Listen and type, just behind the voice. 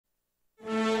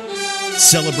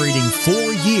Celebrating 4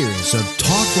 years of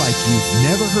talk like you've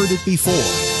never heard it before.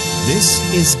 This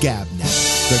is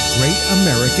GabNet, the Great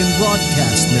American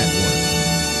Broadcast Network.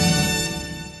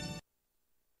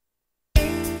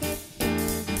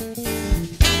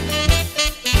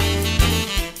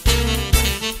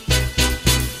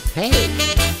 Hey,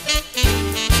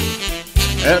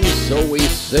 and so we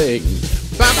sing.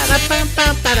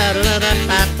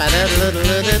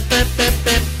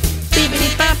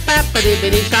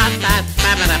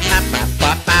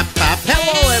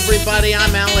 Hello, everybody.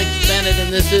 I'm Alex Bennett,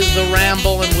 and this is the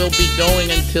Ramble, and we'll be going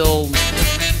until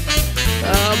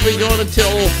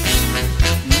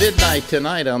midnight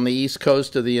tonight on the East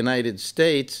Coast of the United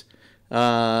States.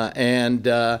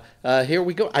 Here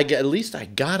we go. At least I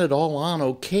got it all on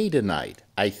okay tonight,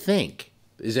 I think.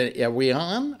 Are we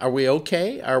on? Are we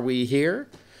okay? Are we here?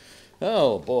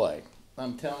 Oh boy,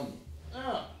 I'm telling you.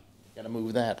 Oh, gotta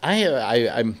move that.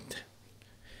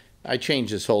 I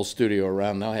changed this whole studio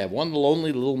around. Now I have one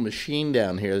lonely little machine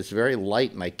down here that's very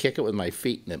light, and I kick it with my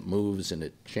feet, and it moves, and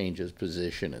it changes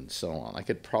position, and so on. I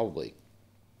could probably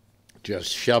just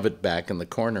shove it back in the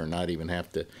corner and not even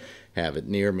have to have it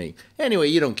near me. Anyway,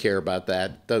 you don't care about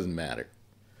that. Doesn't matter.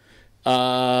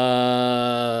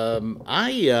 I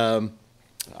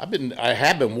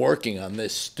have been working on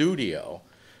this studio.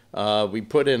 We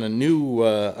put in a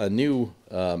new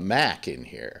Mac in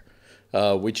here,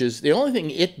 which is the only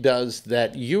thing it does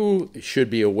that you should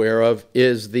be aware of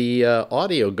is the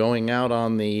audio going out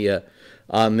on the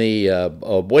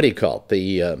what do you call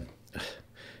it,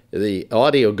 the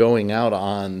audio going out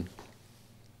on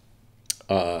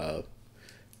the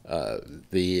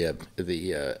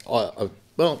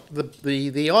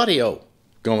audio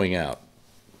going out.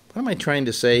 What am I trying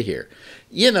to say here?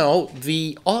 You know,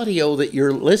 the audio that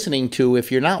you're listening to, if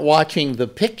you're not watching the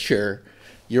picture,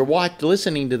 you're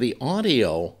listening to the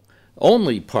audio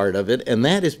only part of it, and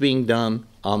that is being done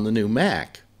on the new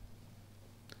Mac.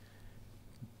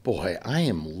 Boy, I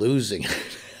am losing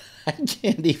it. I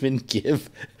can't even give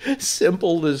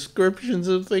simple descriptions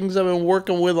of things I've been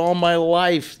working with all my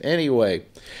life. Anyway,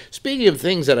 speaking of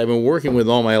things that I've been working with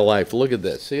all my life, look at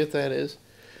this. See what that is?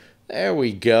 There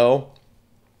we go.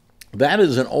 That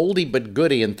is an oldie but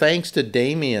goodie, and thanks to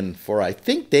Damien I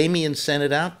think Damien sent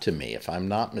it out to me, if I'm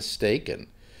not mistaken,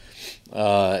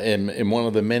 in one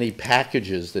of the many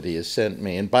packages that he has sent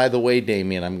me. And by the way,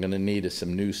 Damien, I'm going to need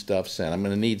some new stuff sent. I'm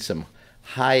going to need some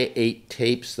high 8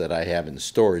 tapes that I have in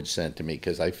storage sent to me,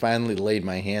 because I finally laid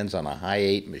my hands on a high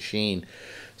 8 machine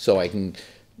so I can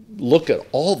look at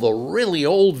all the really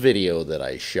old video that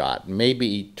I shot,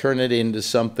 maybe turn it into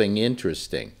something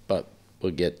interesting. But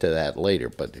we'll get to that later.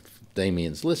 But if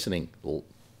Damien's listening, well,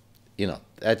 you know,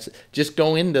 that's just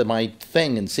go into my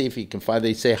thing and see if you can find.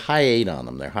 They say high 8 on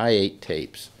them. They're high 8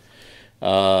 tapes,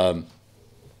 because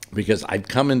I've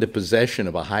come into possession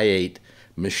of a high 8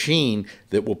 machine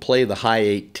that will play the high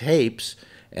 8 tapes,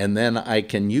 and then I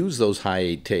can use those high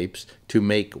 8 tapes to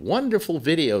make wonderful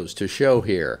videos to show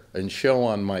here and show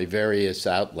on my various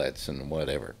outlets and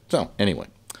whatever. So anyway,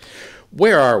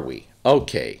 where are we?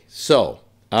 Okay, so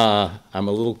I'm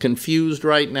a little confused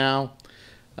right now.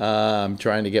 I'm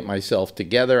trying to get myself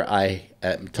together. I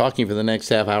am talking for the next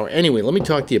half hour. Anyway, let me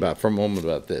talk to you for a moment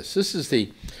about this. This is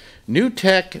the New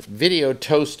Tech Video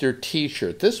Toaster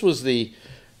T-shirt. This was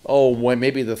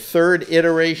maybe the third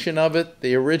iteration of it.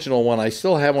 The original one, I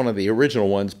still have one of the original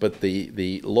ones, but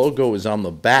the logo is on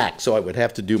the back, so I would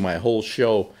have to do my whole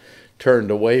show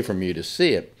turned away from you to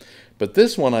see it. But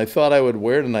this one I thought I would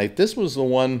wear tonight. This was the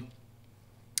one.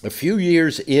 A few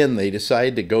years in, they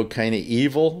decided to go kind of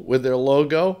evil with their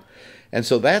logo. And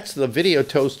so that's the Video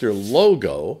Toaster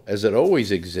logo, as it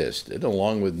always existed,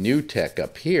 along with New Tech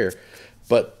up here.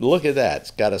 But look at that. It's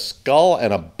got a skull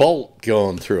and a bolt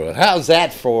going through it. How's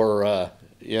that for,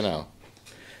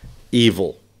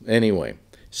 evil? Anyway,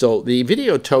 so the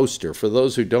Video Toaster, for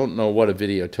those who don't know what a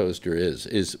Video Toaster was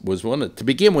to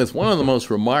begin with, one of the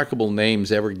most remarkable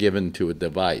names ever given to a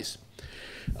device.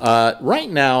 Right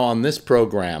now on this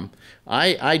program,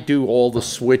 I do all the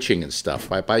switching and stuff.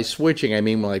 By switching, I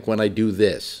mean like when I do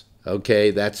this,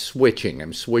 okay? That's switching.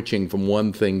 I'm switching from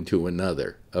one thing to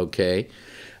another, okay?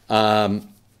 So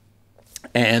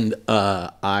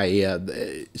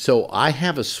I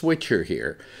have a switcher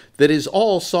here that is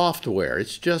all software.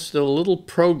 It's just a little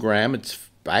program. It's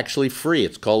actually free.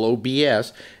 It's called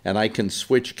OBS, and I can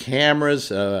switch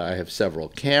cameras. I have several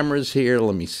cameras here.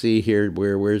 Let me see here.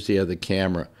 Where's the other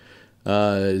camera?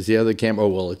 Is the other camera? Oh,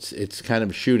 well, it's kind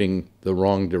of shooting the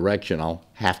wrong direction. I'll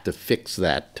have to fix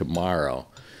that tomorrow.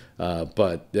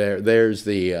 But there's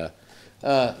the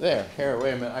there. Here,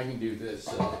 wait a minute. I can do this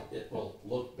so it will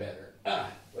look better.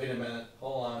 Wait a minute.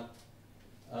 Hold on.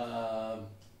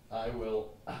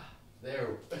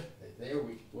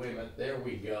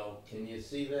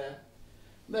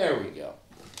 There we go.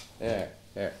 There.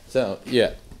 So,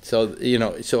 yeah. So, you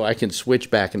know, so I can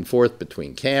switch back and forth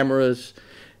between cameras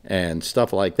and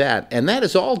stuff like that. And that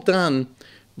is all done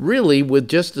really with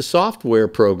just a software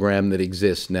program that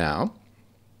exists now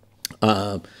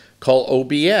called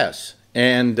OBS.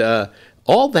 And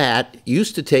all that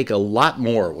used to take a lot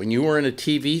more. When you were in a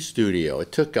TV studio,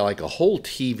 it took like a whole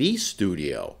TV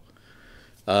studio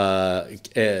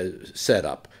set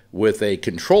up with a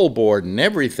control board and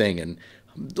everything, and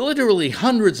literally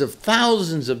hundreds of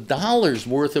thousands of dollars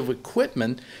worth of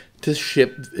equipment to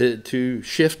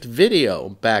shift video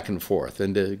back and forth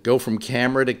and to go from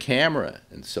camera to camera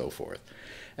and so forth.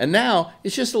 And now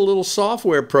it's just a little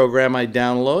software program I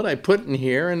download, I put in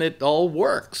here, and it all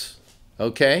works.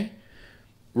 Okay?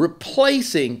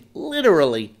 Replacing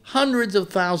literally hundreds of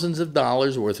thousands of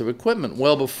dollars worth of equipment.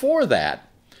 Well, before that,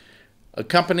 a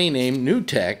company named New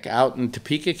Tech out in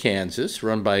Topeka, Kansas,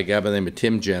 run by a guy by the name of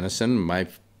Tim Jennison. My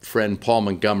friend Paul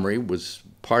Montgomery was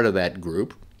part of that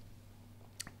group.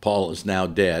 Paul is now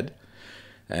dead,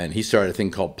 and he started a thing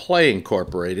called Play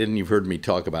Incorporated, and you've heard me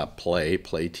talk about Play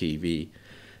TV,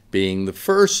 being the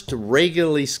first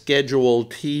regularly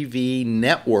scheduled TV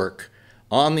network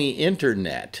on the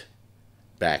internet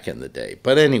back in the day.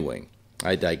 But anyway,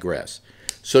 I digress.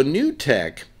 So New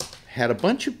Tech had a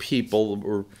bunch of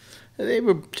people that they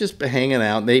were just hanging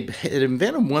out. They had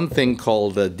invented one thing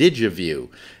called DigiView.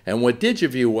 And what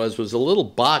DigiView was a little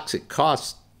box. It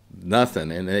cost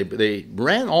nothing. And they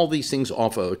ran all these things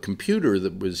off of a computer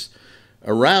that was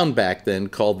around back then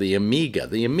called the Amiga.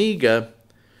 The Amiga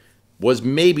was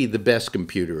maybe the best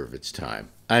computer of its time.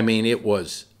 I mean, it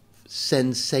was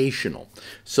sensational.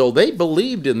 So they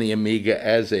believed in the Amiga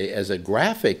as a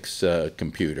graphics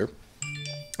computer.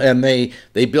 And they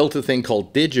built a thing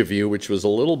called DigiView, which was a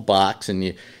little box,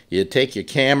 and you take your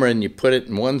camera and you put it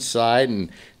in one side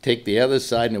and take the other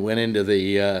side, and it went into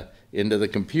the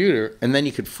computer, and then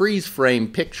you could freeze frame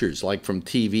pictures like from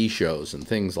TV shows and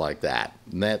things like that.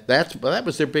 And that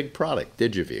was their big product,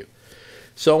 DigiView.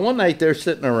 So one night they're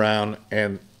sitting around,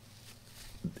 and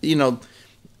you know,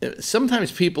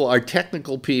 sometimes people are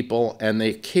technical people and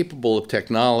they're capable of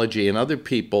technology, and other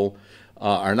people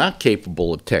are not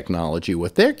capable of technology.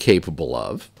 What they're capable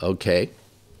of, okay,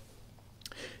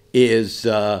 is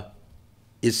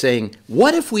saying,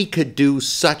 what if we could do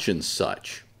such and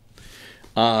such?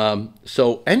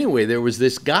 So anyway, there was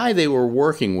this guy they were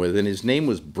working with, and his name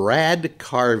was Brad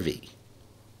Carvey.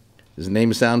 Does the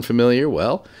name sound familiar?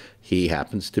 Well, he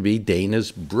happens to be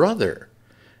Dana's brother.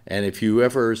 And if you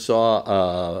ever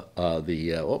saw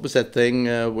what was that thing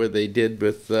where they did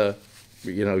with,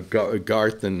 you know,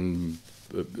 Garth and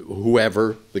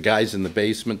whoever, the guys in the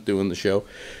basement doing the show,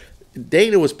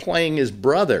 Dana was playing his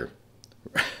brother.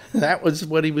 That was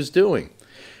what he was doing.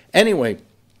 Anyway,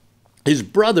 his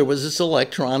brother was this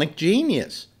electronic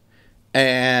genius.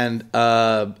 And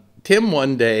Tim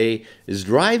one day is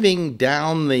driving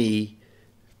down the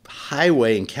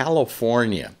highway in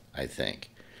California, I think,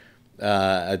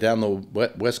 down the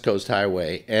West Coast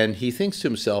Highway, and he thinks to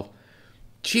himself,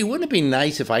 gee, wouldn't it be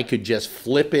nice if I could just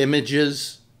flip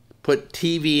images, put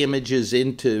TV images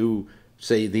into,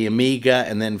 say, the Amiga,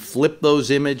 and then flip those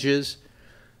images?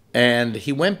 And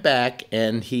he went back,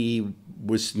 and he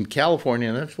was in California,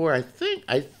 and that's where I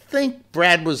think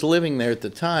Brad was living there at the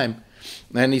time.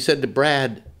 And he said to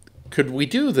Brad, could we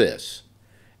do this?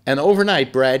 And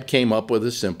overnight, Brad came up with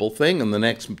a simple thing, and the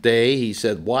next day he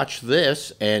said, watch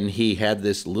this, and he had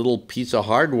this little piece of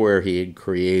hardware he had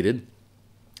created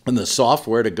and the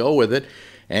software to go with it,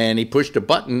 and he pushed a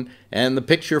button, and the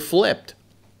picture flipped.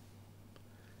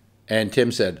 And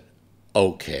Tim said,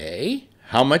 okay,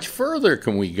 how much further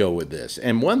can we go with this?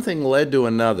 And one thing led to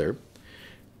another,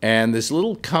 and this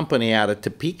little company out of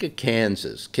Topeka,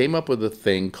 Kansas, came up with a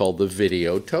thing called the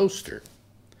video toaster.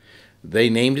 They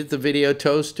named it the video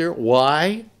toaster.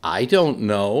 Why? I don't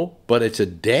know, but it's a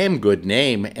damn good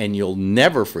name, and you'll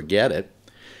never forget it.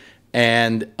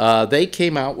 And they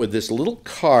came out with this little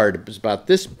card. It was about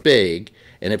this big,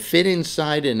 and it fit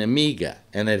inside an Amiga,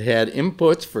 and it had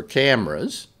inputs for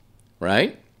cameras,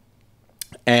 right?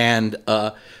 And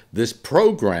this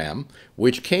program,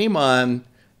 which came on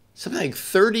something like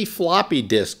 30 floppy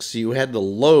disks you had to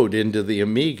load into the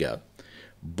Amiga,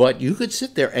 but you could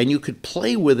sit there and you could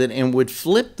play with it and would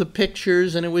flip the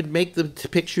pictures, and it would make the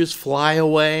pictures fly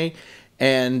away.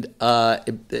 And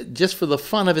just for the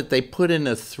fun of it, they put in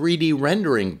a 3D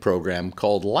rendering program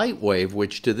called Lightwave,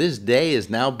 which to this day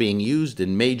is now being used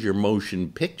in major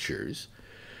motion pictures.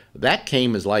 That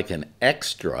came as like an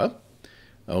extra.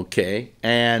 Okay,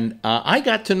 and I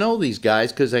got to know these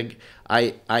guys because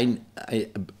I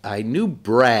knew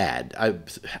Brad.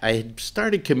 I had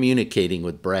started communicating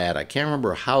with Brad. I can't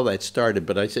remember how that started,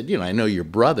 but I said, you know, I know your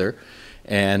brother,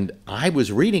 and I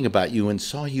was reading about you and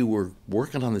saw you were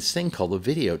working on this thing called the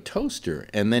video toaster.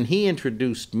 And then he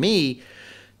introduced me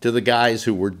to the guys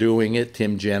who were doing it,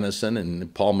 Tim Jennison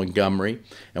and Paul Montgomery,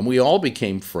 and we all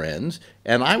became friends.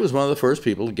 And I was one of the first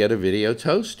people to get a video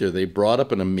toaster. They brought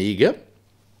up an Amiga.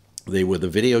 They with a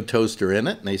video toaster in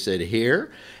it, and they said,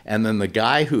 here. And then the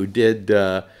guy who did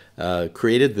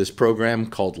created this program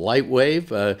called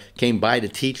Lightwave came by to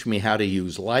teach me how to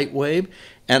use Lightwave.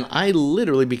 And I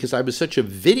literally, because I was such a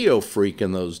video freak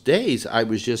in those days, I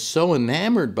was just so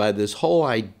enamored by this whole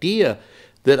idea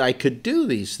that I could do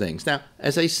these things. Now,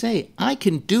 as I say, I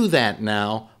can do that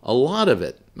now, a lot of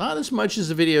it. Not as much as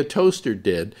the video toaster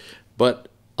did, but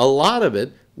a lot of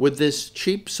it with this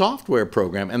cheap software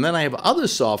program. And then I have other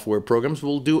software programs that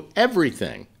will do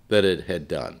everything that it had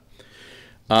done.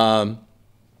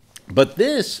 But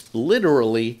this,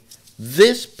 literally,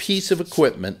 this piece of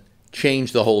equipment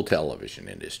changed the whole television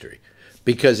industry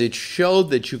because it showed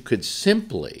that you could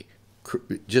simply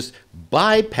just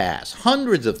bypass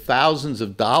hundreds of thousands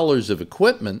of dollars of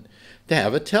equipment to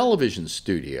have a television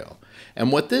studio.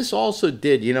 And what this also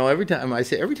did, you know, every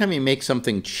time you make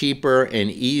something cheaper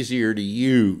and easier to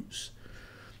use,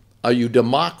 you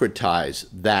democratize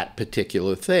that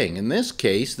particular thing. In this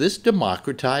case, this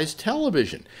democratized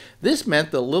television. This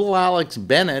meant that little Alex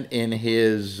Bennett in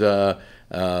his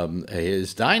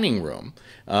dining room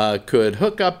could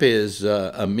hook up his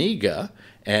Amiga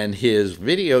and his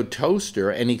video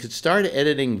toaster, and he could start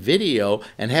editing video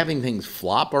and having things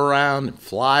flop around and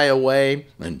fly away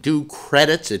and do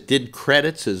credits. It did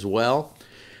credits as well.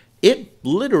 It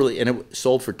literally, and it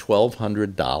sold for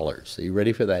 $1,200. Are you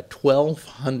ready for that?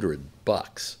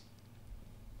 $1,200.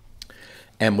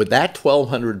 And with that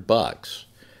 $1,200,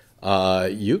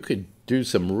 you could do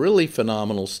some really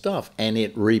phenomenal stuff. And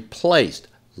it replaced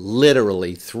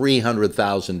literally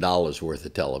 $300,000 worth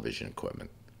of television equipment.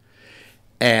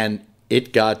 And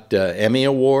it got Emmy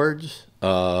Awards.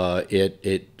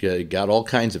 It got all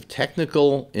kinds of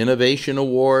technical innovation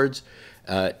awards.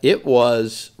 It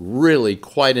was really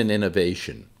quite an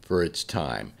innovation for its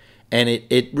time. And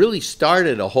it really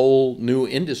started a whole new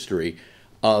industry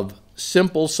of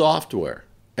simple software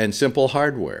and simple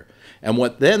hardware. And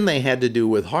what then they had to do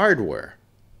with hardware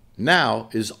now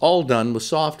is all done with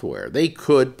software. They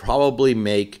could probably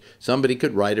somebody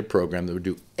could write a program that would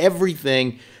do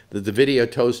everything that the video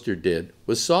toaster did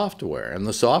with software. And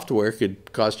the software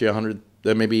could cost you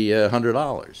maybe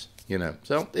 $100. You know,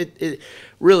 so it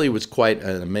really was quite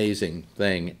an amazing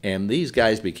thing. And these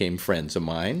guys became friends of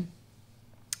mine.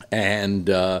 And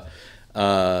every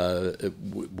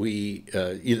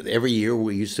year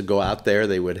we used to go out there.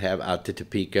 They would have out to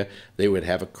Topeka. They would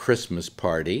have a Christmas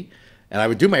party. And I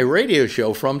would do my radio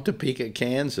show from Topeka,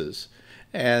 Kansas.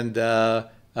 And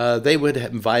they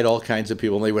would really all kinds of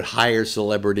people. And they would hire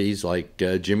celebrities like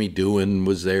Jimmy Doohan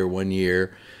was there one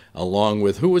year. Along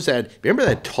with, who was that? Remember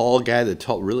that tall guy,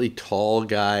 really tall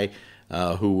guy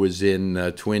who was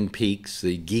in Twin Peaks,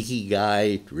 the geeky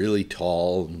guy, really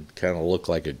tall and kind of looked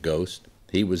like a ghost.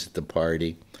 He was at the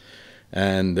party.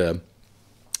 And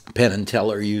Penn and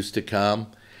Teller used to come.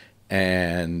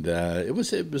 And it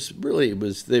was a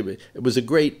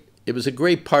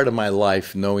great part of my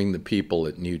life knowing the people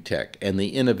at New Tech and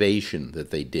the innovation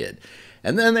that they did.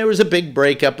 And then there was a big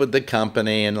breakup with the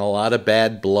company and a lot of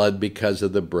bad blood because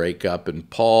of the breakup. And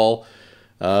Paul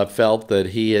felt that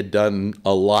he had done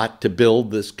a lot to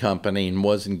build this company and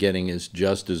wasn't getting his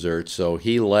just desserts. So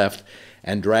he left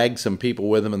and dragged some people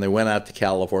with him, and they went out to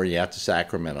California, out to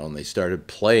Sacramento, and they started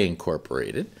Play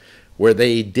Incorporated, where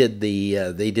they did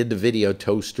the video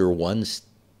toaster one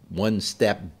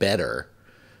step better.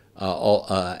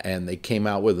 And they came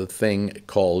out with a thing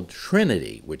called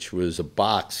Trinity, which was a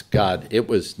box. God, it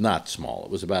was not small. It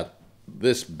was about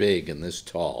this big and this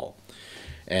tall.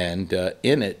 And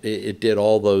in it, it did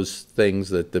all those things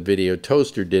that the video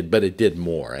toaster did, but it did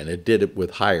more, and it did it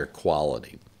with higher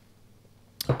quality.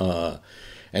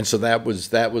 And so that was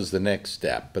the next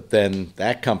step. But then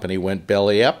that company went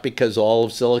belly up because all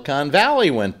of Silicon Valley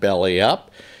went belly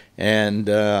up, and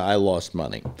I lost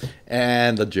money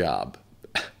and a job.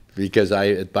 Because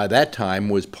I, by that time,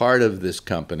 was part of this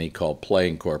company called Play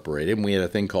Incorporated, and we had a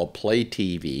thing called Play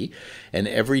TV, and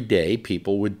every day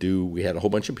we had a whole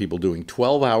bunch of people doing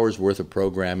 12 hours worth of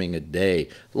programming a day,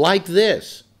 like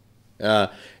this, all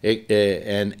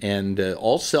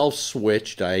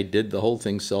self-switched. I did the whole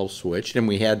thing self-switched, and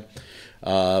we had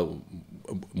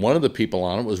one of the people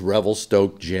on it was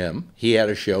Revelstoke Jim. He had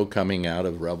a show coming out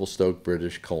of Revelstoke,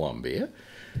 British Columbia.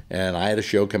 And I had a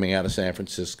show coming out of San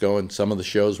Francisco, and some of the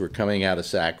shows were coming out of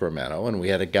Sacramento. And we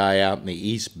had a guy out in the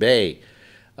East Bay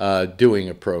doing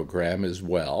a program as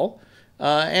well.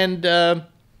 It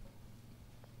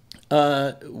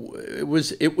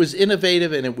was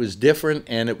innovative, and it was different,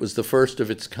 and it was the first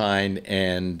of its kind.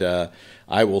 And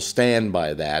I will stand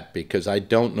by that, because I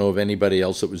don't know of anybody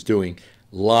else that was doing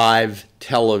live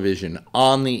television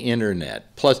on the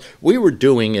internet. Plus, we were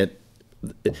doing it.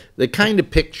 The kind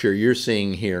of picture you're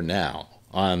seeing here now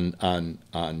on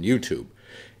YouTube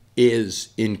is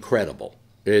incredible.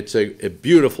 It's a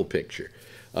beautiful picture.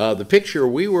 The picture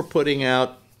we were putting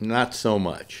out, not so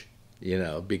much,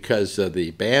 because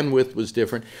the bandwidth was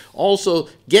different. Also,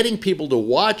 getting people to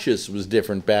watch us was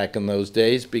different back in those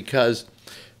days, because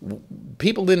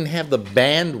people didn't have the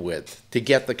bandwidth to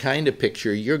get the kind of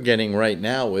picture you're getting right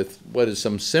now with what is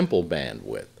some simple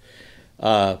bandwidth.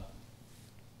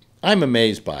 I'm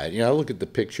amazed by it. I look at the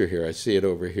picture here. I see it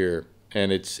over here,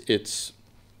 and this is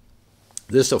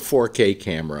a 4K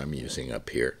camera I'm using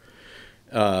up here,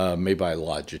 made by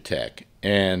Logitech,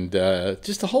 and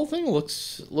just the whole thing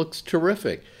looks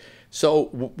terrific.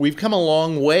 So we've come a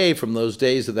long way from those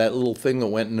days of that little thing that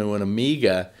went into an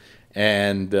Amiga,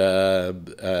 and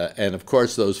of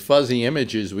course those fuzzy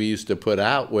images we used to put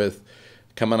out with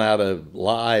coming out of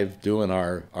live doing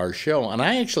our show. And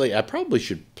I probably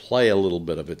should play a little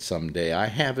bit of it someday. I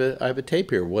have a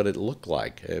tape here, what it looked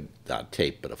like. Not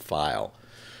tape, but a file,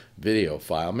 video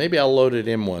file. Maybe I'll load it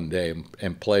in one day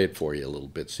and play it for you a little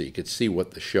bit so you could see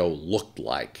what the show looked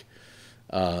like.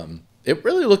 It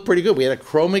really looked pretty good. We had a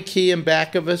chroma key in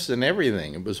back of us and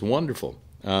everything. It was wonderful.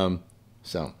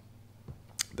 So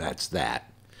that's that.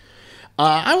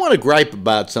 I want to gripe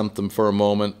about something for a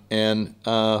moment, and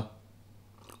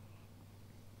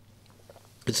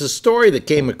it's a story that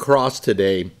came across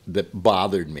today that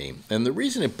bothered me. And the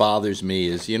reason it bothers me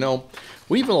is,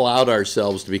 we've allowed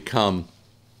ourselves to become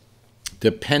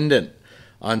dependent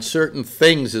on certain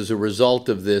things as a result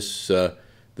of this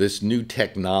new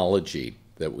technology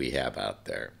that we have out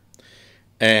there.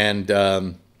 And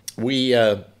for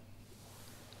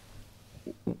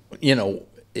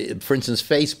instance,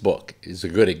 Facebook is a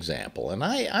good example. And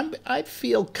I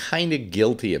feel kind of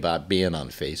guilty about being on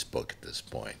Facebook at this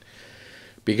point.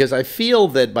 Because I feel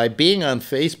that by being on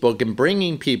Facebook and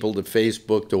bringing people to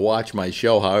Facebook to watch my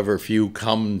show, however few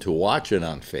come to watch it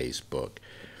on Facebook,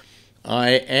 I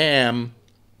am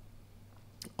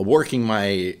working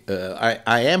I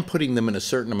am putting them in a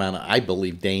certain amount of, I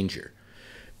believe, danger.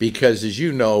 Because as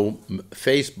you know,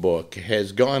 Facebook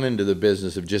has gone into the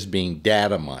business of just being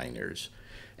data miners.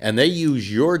 And they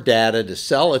use your data to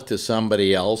sell it to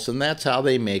somebody else, and that's how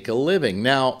they make a living.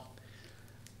 Now,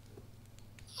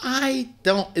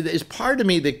 there's part of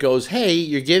me that goes, hey,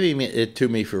 you're giving it to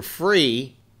me for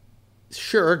free.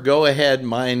 Sure, go ahead,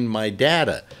 mine my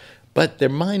data. But they're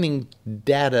mining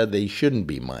data they shouldn't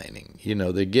be mining.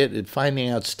 They're finding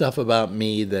out stuff about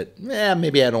me that,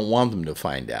 maybe I don't want them to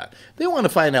find out. They want to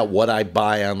find out what I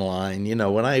buy online.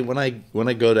 When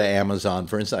I go to Amazon,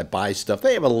 for instance, I buy stuff.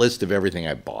 They have a list of everything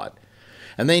I bought.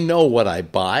 And they know what I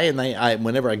buy, and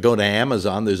whenever I go to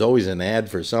Amazon, there's always an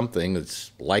ad for something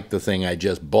that's like the thing I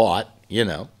just bought,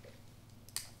 And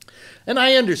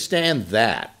I understand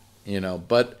that,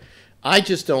 but I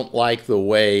just don't like the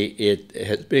way it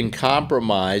has been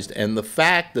compromised, and the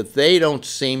fact that they don't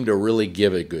seem to really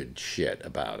give a good shit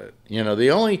about it.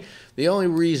 The only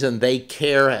reason they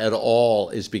care at all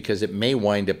is because it may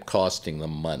wind up costing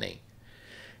them money.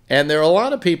 And there are a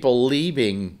lot of people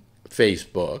leaving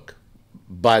Facebook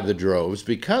by the droves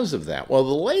because of that. Well,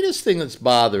 the latest thing that's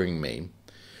bothering me,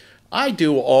 I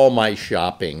do all my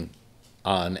shopping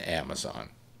on Amazon.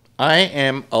 I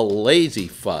am a lazy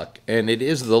fuck, and it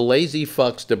is the lazy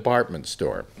fuck's department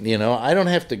store. I don't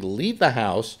have to leave the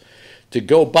house to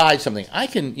go buy something. I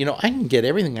can get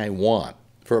everything I want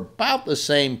for about the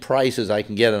same price as I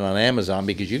can get it on Amazon,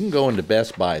 because you can go into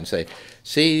Best Buy and say,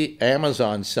 see,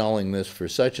 Amazon's selling this for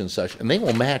such and such, and they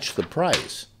will match the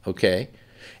price, okay?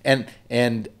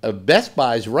 And Best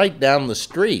Buy's right down the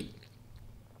street.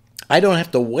 I don't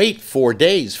have to wait 4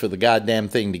 days for the goddamn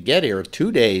thing to get here, or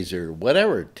 2 days, or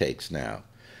whatever it takes now.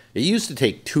 It used to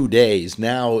take 2 days.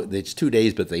 Now it's 2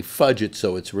 days, but they fudge it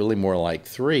so it's really more like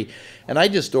 3. And I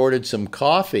just ordered some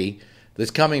coffee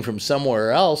that's coming from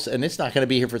somewhere else, and it's not going to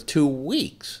be here for 2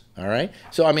 weeks, all right?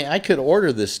 So, I could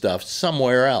order this stuff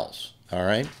somewhere else, all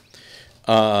right?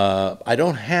 I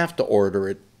don't have to order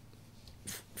it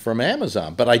from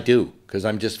Amazon, but I do, because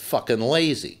I'm just fucking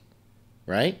lazy,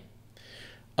 right?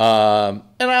 And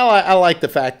I like the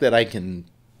fact that I can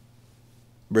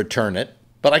return it,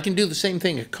 but I can do the same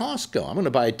thing at Costco. I'm going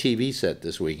to buy a TV set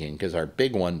this weekend because our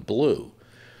big one blew.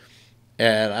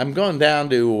 And I'm going down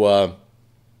to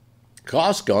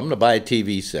Costco. I'm going to buy a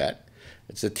TV set.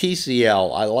 It's a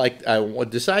TCL. I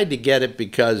decided to get it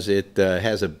because it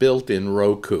has a built-in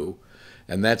Roku,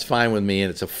 and that's fine with me. And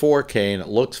it's a 4K, and it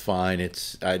looks fine.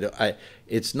 It's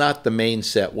not the main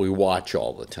set we watch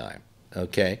all the time.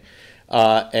 Okay,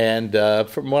 and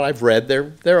from what I've read,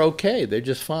 they're okay. They're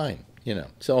just fine.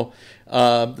 So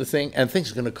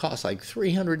thing's going to cost like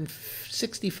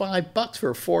 $365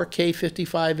 for a 4K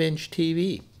 55-inch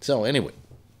TV. So anyway,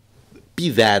 be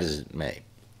that as it may,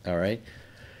 all right.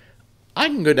 I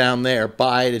can go down there,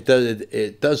 buy it.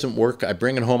 It doesn't work. I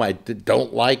bring it home. I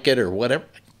don't like it or whatever.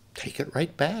 Take it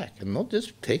right back, and they'll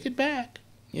just take it back.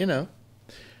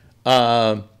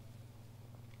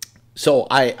 So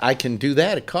I can do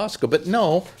that at Costco, but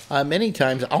no, many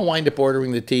times I'll wind up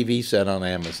ordering the TV set on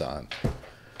Amazon.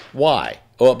 Why?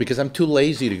 Well, because I'm too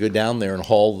lazy to go down there and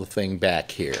haul the thing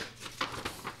back here,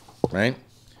 right?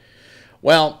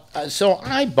 Well, so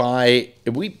I buy,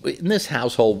 in this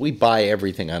household, we buy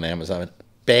everything on Amazon.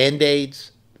 Band-Aids,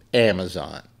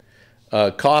 Amazon.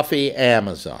 Coffee,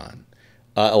 Amazon.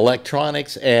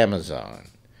 Electronics, Amazon.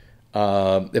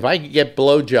 If I could get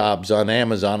blowjobs on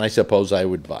Amazon, I suppose I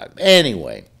would buy them.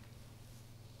 Anyway,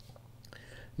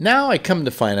 now I come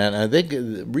to find out, and I think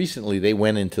recently they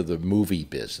went into the movie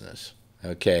business,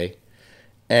 okay?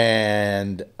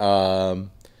 And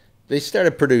they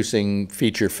started producing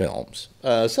feature films,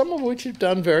 some of which have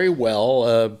done very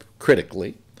well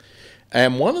critically.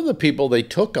 And one of the people they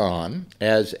took on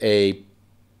as a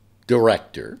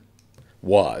director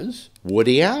was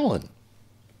Woody Allen.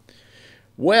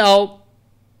 Well,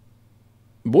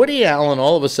 Woody Allen,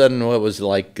 all of a sudden, what was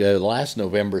like last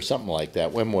November, something like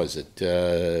that. When was it?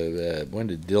 When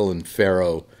did Dylan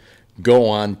Farrow go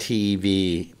on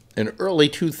TV? In early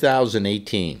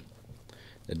 2018,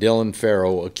 Dylan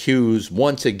Farrow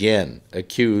once again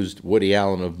accused Woody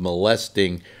Allen of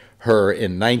molesting her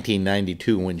in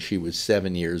 1992 when she was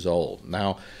 7 years old.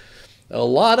 Now, a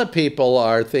lot of people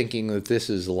are thinking that this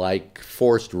is like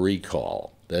forced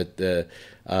recall, that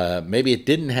maybe it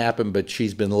didn't happen, but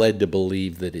she's been led to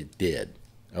believe that it did,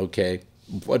 okay?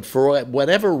 But for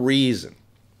whatever reason,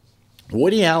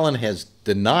 Woody Allen has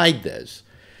denied this,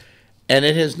 and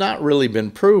it has not really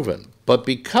been proven. But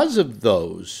because of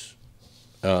those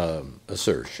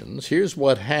assertions, here's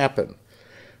what happened.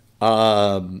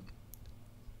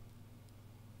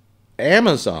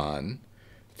 Amazon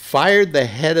fired the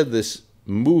head of this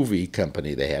movie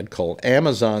company they had called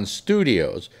Amazon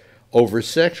Studios over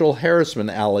sexual harassment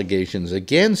allegations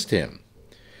against him.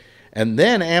 And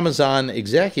then Amazon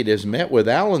executives met with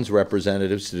Allen's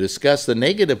representatives to discuss the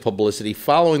negative publicity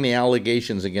following the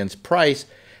allegations against Price,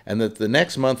 and that the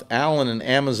next month Allen and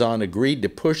Amazon agreed to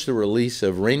push the release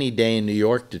of Rainy Day in New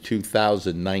York to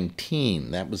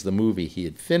 2019. That was the movie he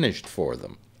had finished for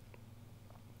them.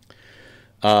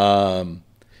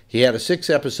 He had a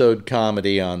 6-episode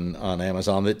comedy on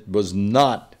Amazon that was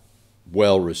not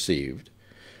well received.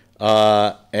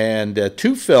 And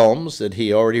 2 films that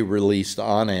he already released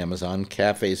on Amazon,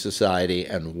 Cafe Society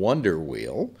and Wonder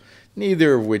Wheel,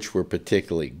 neither of which were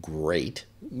particularly great.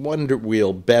 Wonder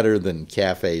Wheel better than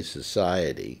Cafe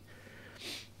Society.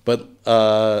 But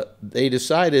they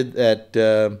decided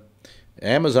that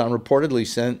Amazon reportedly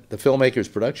sent the filmmaker's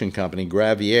production company,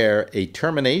 Gravier, a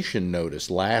termination notice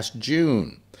last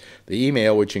June. The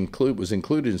email, which was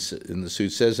included in the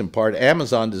suit, says in part,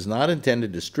 Amazon does not intend to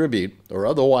distribute or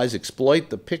otherwise exploit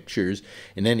the pictures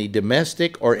in any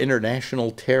domestic or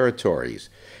international territories,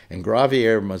 and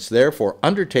Gravier must therefore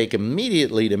undertake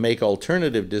immediately to make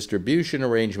alternative distribution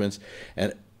arrangements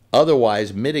and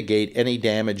otherwise mitigate any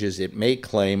damages it may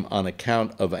claim on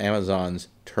account of Amazon's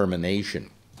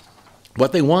termination.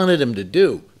 What they wanted him to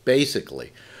do,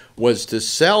 basically, was to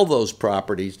sell those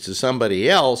properties to somebody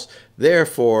else,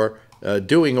 therefore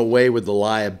doing away with the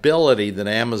liability that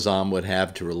Amazon would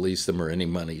have to release them or any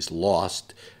monies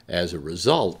lost as a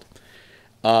result.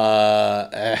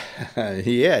 Yeah,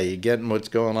 you getting what's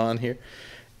going on here?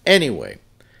 Anyway,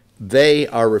 they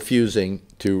are refusing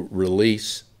to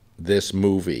release this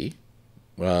movie,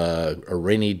 A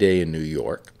Rainy Day in New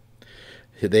York.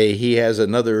 He has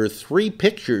another 3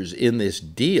 pictures in this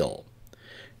deal,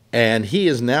 and he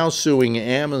is now suing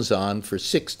Amazon for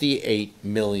 $68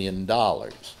 million.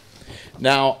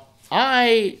 Now,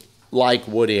 I like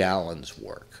Woody Allen's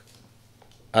work.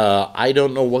 I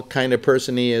don't know what kind of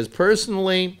person he is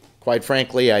personally. Quite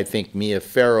frankly, I think Mia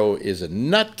Farrow is a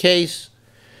nutcase,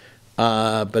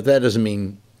 but that doesn't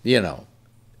mean,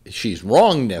 she's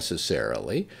wrong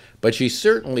necessarily, but she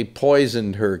certainly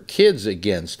poisoned her kids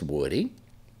against Woody,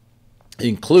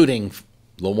 including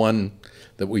the one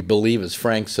that we believe is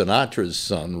Frank Sinatra's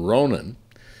son, Ronan.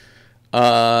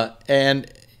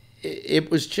 And it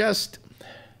was just,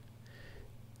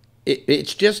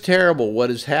 it's just terrible what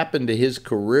has happened to his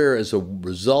career as a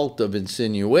result of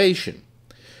insinuation.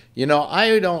 You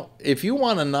know, if you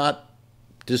want to not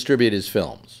distribute his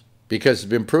films, because it's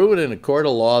been proven in a court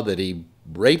of law that he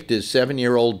raped his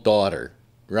 7-year-old daughter,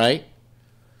 right?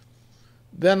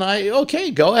 Then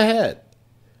okay, go ahead.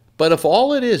 But if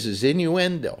all it is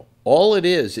innuendo, all it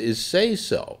is say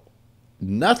so,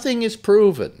 nothing is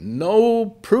proven, no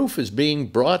proof is being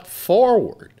brought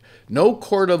forward, no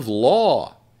court of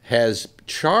law has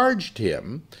charged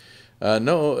him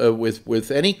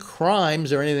with any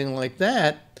crimes or anything like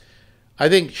that, I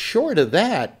think short of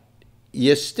that,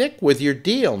 you stick with your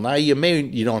deal. Now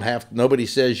nobody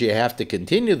says you have to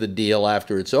continue the deal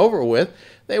after it's over with.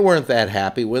 They weren't that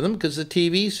happy with him because the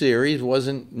TV series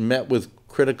wasn't met with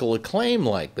critical acclaim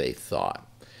like they thought.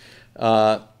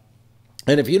 And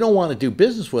if you don't want to do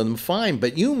business with him, fine,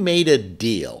 but you made a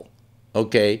deal,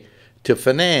 okay, to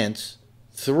finance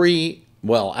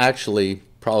actually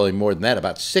probably more than that,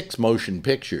 about 6 motion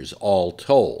pictures all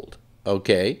told,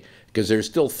 okay? Because there's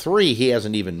still 3 he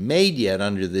hasn't even made yet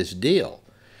under this deal.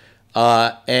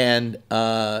 Damn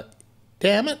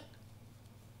it,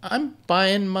 I'm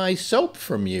buying my soap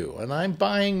from you, and I'm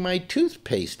buying my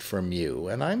toothpaste from you,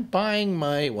 and I'm buying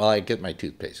I get my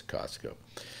toothpaste at Costco.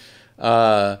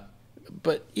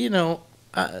 But, you know,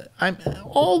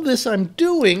 all this I'm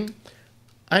doing,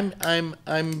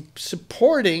 I'm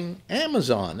supporting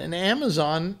Amazon, and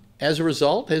Amazon, as a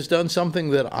result, has done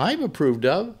something that I've approved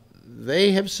of.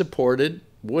 They have supported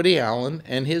Woody Allen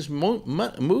and his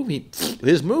movie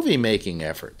making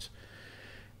efforts.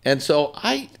 And so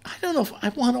I don't know if I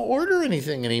want to order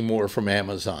anything anymore from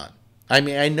Amazon. I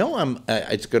mean, I know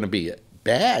it's going to be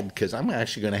bad because I'm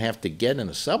actually going to have to get in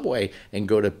a subway and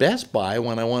go to Best Buy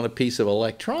when I want a piece of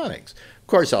electronics. Of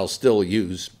course, I'll still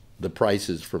use the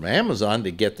prices from Amazon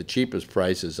to get the cheapest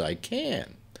prices I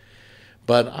can.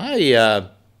 But I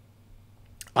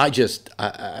just,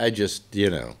 you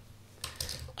know,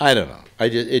 I don't know.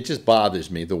 It just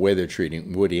bothers me the way they're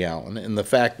treating Woody Allen and the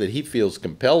fact that he feels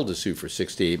compelled to sue for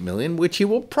 $68 million, which he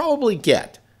will probably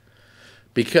get,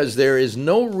 because there is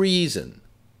no reason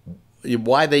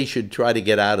why they should try to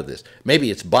get out of this.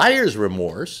 Maybe it's buyer's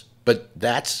remorse, but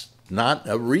that's not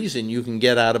a reason you can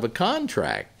get out of a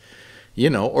contract. You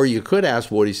know, or you could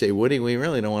ask Woody, say, Woody, we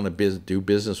really don't want to do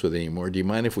business with you anymore. Do you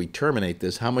mind if we terminate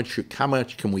this? How much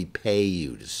can we pay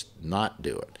you to not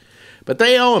do it? But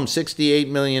they owe him $68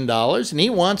 million, and he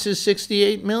wants his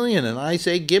 $68 million. And I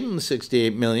say, give him the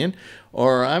 $68 million,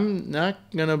 or I'm not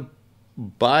going to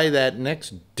buy that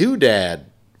next doodad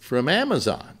from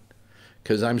Amazon,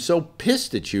 because I'm so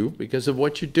pissed at you because of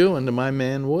what you're doing to my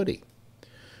man Woody.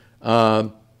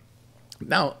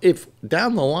 Now, if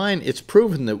down the line it's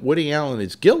proven that Woody Allen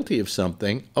is guilty of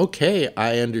something, okay,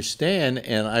 I understand,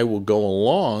 and I will go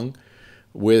along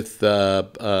with,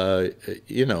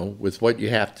 you know, with what you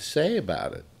have to say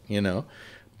about it, you know.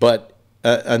 But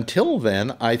until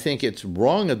then, I think it's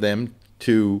wrong of them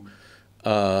to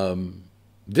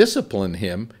discipline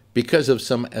him because of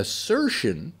some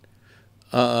assertion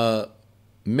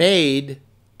made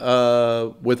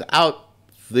without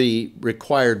the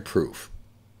required proof.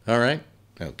 All right?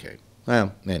 Okay.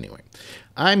 Well, anyway,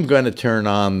 I'm going to turn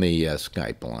on the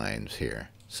Skype lines here.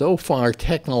 So far,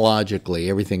 technologically,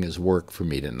 everything has worked for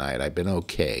me tonight. I've been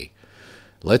okay.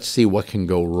 Let's see what can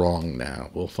go wrong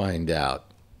now. We'll find out,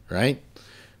 right?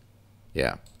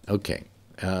 Yeah, okay.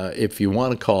 If you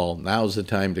want to call, now's the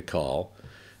time to call.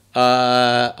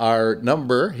 Our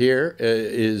number here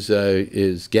is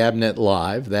Gabnet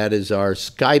Live. That is our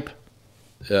Skype,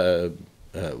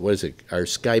 what is it? Our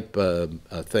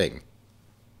Skype thing.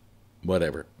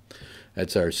 Whatever.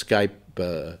 That's our Skype.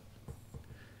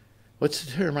 What's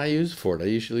the term I use for it? I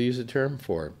usually use a term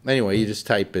for it. Anyway, you just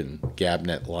type in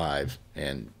Gabnet Live,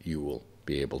 and you will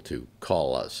be able to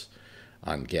call us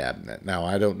on Gabnet. Now,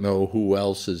 I don't know who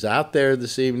else is out there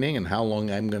this evening and how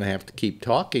long I'm going to have to keep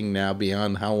talking now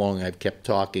beyond how long I've kept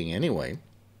talking anyway.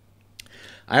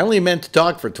 I only meant to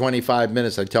talk for 25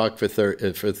 minutes. I talked for 30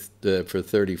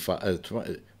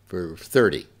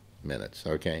 minutes,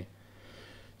 okay?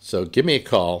 So give me a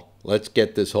call. Let's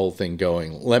get this whole thing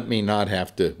going. Let me not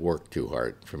have to work too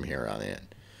hard from here on in.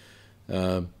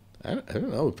 I don't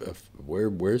know.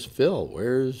 Where's Phil?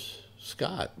 Where's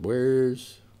Scott?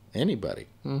 Where's anybody?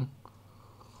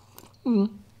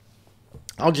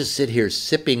 I'll just sit here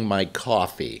sipping my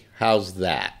coffee. How's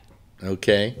that?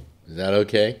 Okay? Is that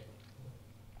okay?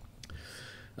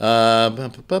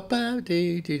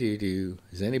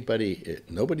 Is anybody?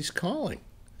 Nobody's calling.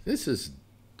 This is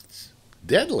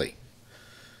deadly.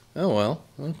 Oh well,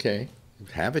 okay.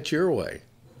 Have it your way.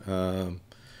 If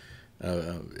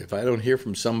I don't hear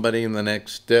from somebody in the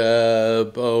next, I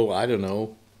don't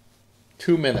know,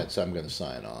 2 minutes, I'm going to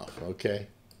sign off. Okay,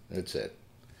 that's it.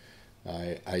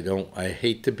 I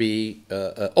hate to be.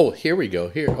 Here we go.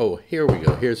 Here we go.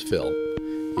 Here's Phil.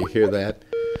 You hear that?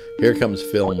 Here comes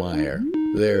Phil Meyer.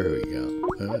 There we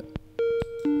go.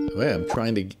 Wait, I'm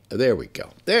trying to. There we go.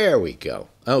 There we go.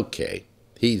 Okay,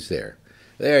 he's there.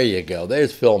 There you go.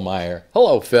 There's Phil Meyer.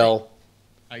 Hello, Phil.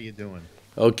 How you doing?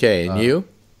 Okay, and you?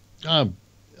 Not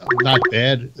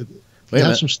bad. You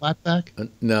have some slapback?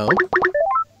 No.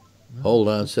 Hold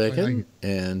on a second.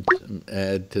 And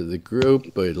add to the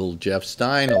group a little Jeff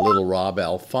Stein, a little Rob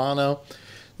Alfano.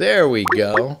 There we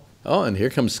go. Oh, and here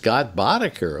comes Scott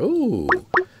Boddicker. Ooh.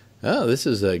 Oh, this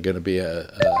is going to be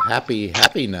a happy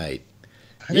night.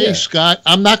 Hey, Yeah. Scott,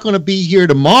 I'm not going to be here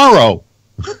tomorrow.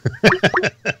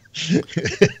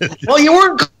 Well, you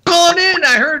weren't calling in.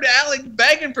 I heard Alec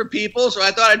begging for people, so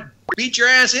I thought I'd beat your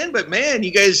ass in. But man,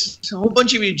 you guys, a whole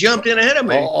bunch of you jumped in ahead of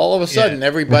me. All of a sudden,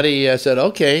 everybody said,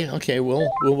 "Okay,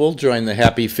 we'll join the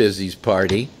Happy Fizzies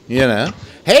party." You know.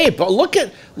 Hey, but look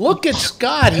at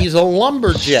Scott. He's a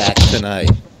lumberjack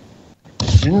tonight.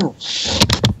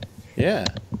 Yeah.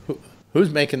 Who's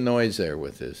making noise there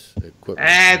with his equipment?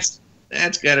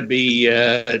 That's got to be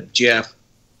Jeff.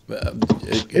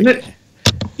 Isn't it?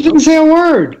 He didn't say a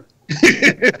word.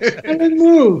 I didn't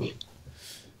move.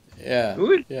 Yeah.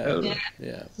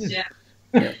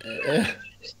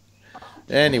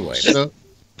 Anyway,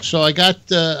 So I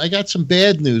got some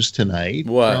bad news tonight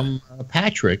from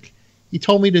Patrick. He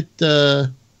told me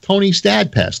that Tony's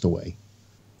dad passed away.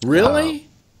 Really?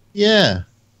 Yeah.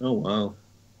 Oh wow.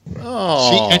 Oh.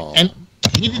 See, and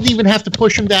he didn't even have to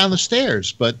push him down the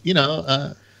stairs, but you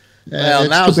know. Well,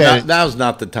 now's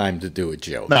not the time to do a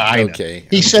joke. No, I know. Okay.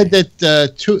 He said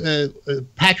that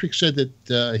Patrick said that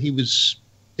he was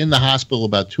in the hospital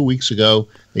about 2 weeks ago.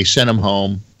 They sent him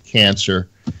home, cancer.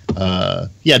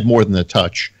 He had more than a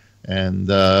touch, and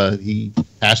he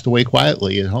passed away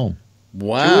quietly at home.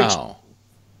 Wow.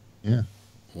 Yeah.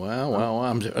 Wow.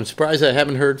 I'm surprised I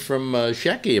haven't heard from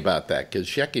Shecky about that, because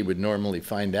Shecky would normally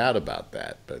find out about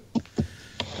that. But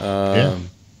yeah.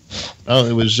 Oh,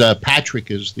 it was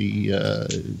Patrick is the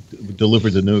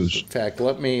delivered the news. In fact,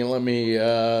 let me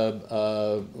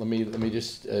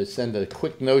just send a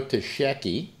quick note to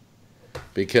Shecky,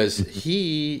 because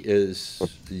he is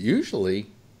usually.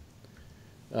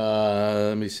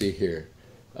 Let me see here.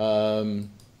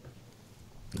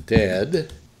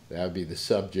 Dead. That would be the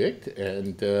subject,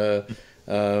 and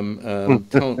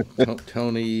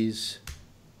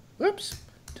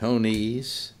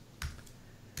Tony's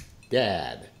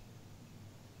dad.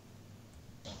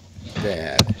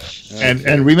 Okay.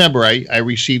 And remember, I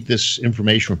received this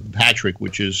information from Patrick,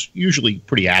 which is usually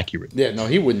pretty accurate. Yeah, no,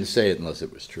 he wouldn't say it unless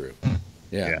it was true.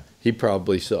 Yeah. He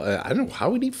probably saw. I don't know. How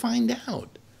would he find out?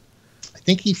 I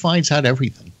think he finds out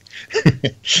everything.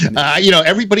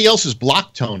 Everybody else has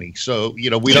blocked Tony, so we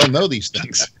don't know these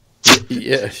things.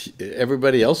 Yeah,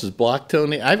 everybody else has blocked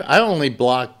Tony. I only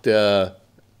blocked. Did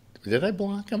I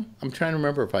block him? I'm trying to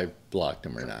remember if I blocked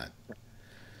him or not.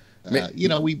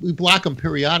 We block him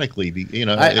periodically.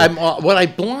 What I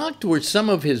blocked were some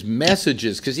of his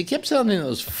messages, because he kept sending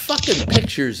those fucking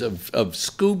pictures of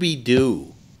Scooby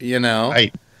Doo.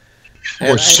 Right.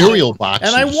 Or cereal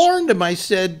boxes. And I warned him. I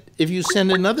said, if you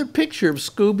send another picture of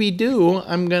Scooby Doo,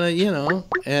 I'm gonna,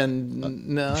 And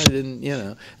no, I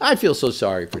didn't. I feel so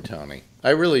sorry for Tony.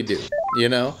 I really do.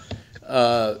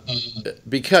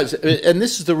 Because, and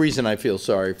this is the reason I feel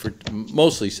sorry for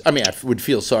mostly. I mean, I would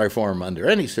feel sorry for him under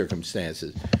any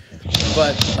circumstances,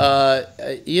 but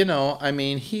I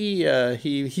mean,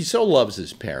 he so loves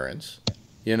his parents,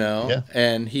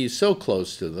 and he's so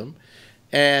close to them,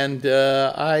 and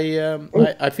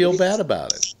I feel bad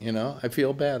about it. I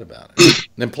feel bad about it.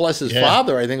 And plus, his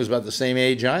father, I think, was about the same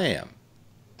age I am.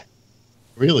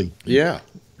 Really? Yeah.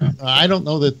 I don't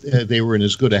know that they were in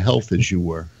as good a health as you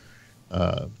were.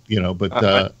 But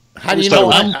how do you know?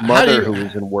 Mother who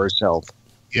was in worse health.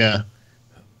 Yeah.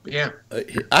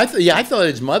 I thought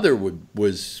his mother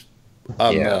was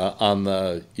on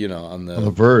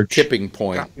the verge, tipping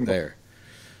point there.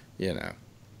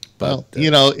 But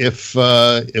if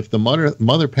the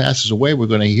mother passes away, we're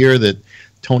going to hear that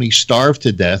Tony starved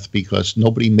to death because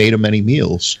nobody made him any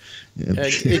meals.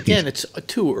 Again, it's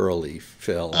too early,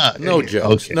 Phil. No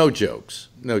jokes. Okay. No jokes.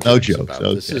 No jokes about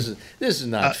this. This is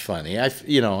not funny. I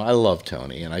love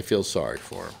Tony and I feel sorry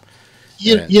for him.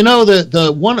 You know,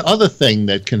 the one other thing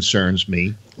that concerns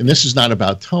me, and this is not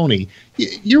about Tony,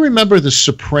 you remember the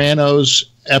Sopranos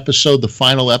episode, the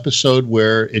final episode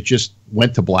where it just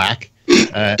went to black,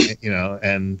 you know,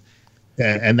 and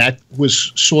that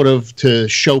was sort of to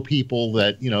show people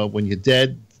that, you know, when you're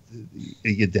dead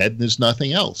and there's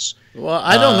nothing else. Well,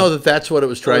 I don't know that that's what it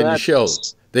was trying to show.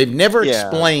 They've never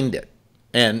explained it.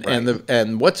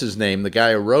 And what's his name? The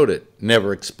guy who wrote it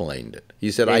never explained it. He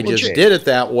said, I just did it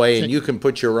that way, and you can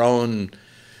put your own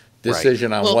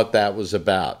decision on what that was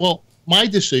about. Well, my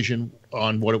decision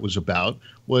on what it was about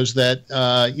was that,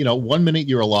 you know, 1 minute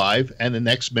you're alive, and the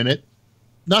next minute,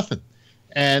 nothing.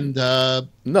 And no,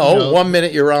 you know, 1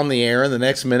 minute you're on the air, and the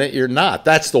next minute you're not.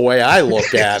 That's the way I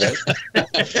look at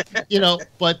it. You know,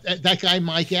 but that guy,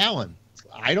 Mike Allen,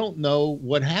 I don't know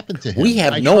what happened to him. We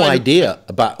have no idea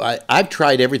about. I've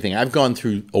tried everything. I've gone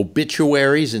through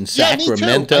obituaries in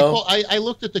Sacramento. Me too. I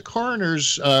looked at the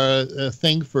coroner's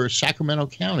thing for Sacramento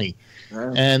County,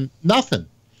 and nothing.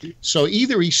 So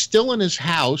either he's still in his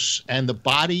house and the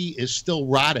body is still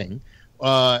rotting,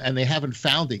 and they haven't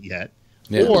found it yet,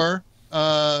 or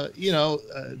you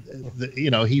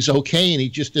know, he's okay and he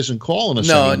just isn't calling us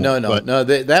anymore. No.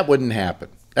 That wouldn't happen.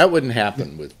 That wouldn't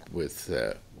happen with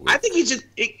I think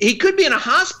he could be in a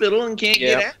hospital and can't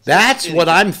get access. That's what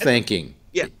I'm thinking.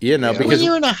 Yeah, you know, because when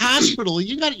you're in a hospital,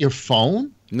 you got your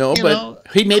phone. No, but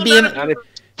he may be in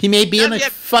a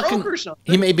fucking.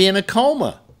 He may be in a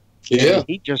coma. Yeah,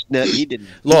 he didn't.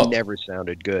 Look, he never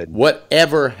sounded good.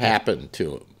 Whatever happened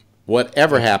to him,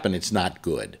 whatever happened, it's not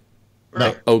good.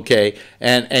 Right. Okay,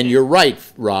 and you're right,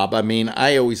 Rob. I mean,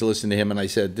 I always listened to him, and I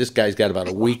said, this guy's got about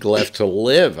a week left to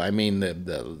live. I mean,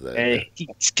 and he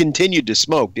continued to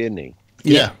smoke, didn't he?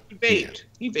 Yeah. He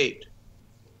vaped.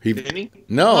 Didn't he?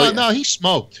 No, no, he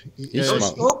smoked. He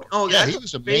smoked. Oh, yeah, he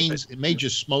was a major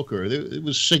smoker. It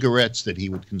was cigarettes that he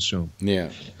would consume. Yeah.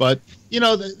 But, you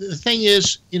know, the thing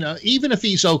is, you know, even if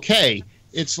he's okay,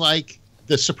 it's like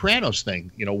the Sopranos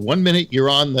thing. You know, 1 minute you're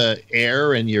on the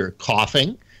air and you're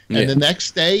coughing, and the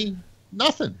next day,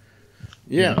 nothing.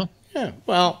 Yeah. You know? Yeah.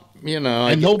 Well, you know.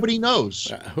 And nobody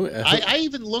knows. I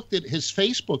even looked at his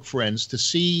Facebook friends to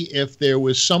see if there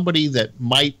was somebody that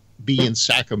might be in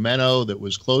Sacramento that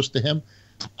was close to him.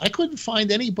 I couldn't find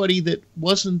anybody that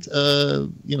wasn't,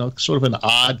 you know, sort of an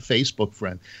odd Facebook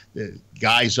friend. The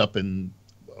guys up in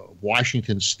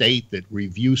Washington State that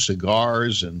review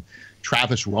cigars and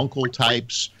Travis Runkle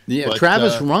types. Yeah, but,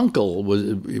 Travis Runkle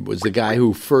was the guy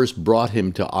who first brought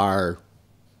him to our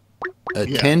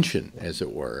attention, as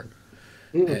it were.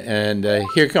 And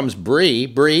here comes Bree.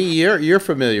 Bree, you're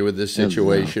familiar with this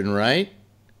situation, right?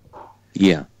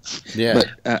 Yeah. Yeah.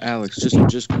 But Alex,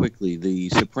 just quickly, the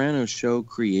Sopranos show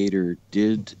creator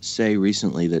did say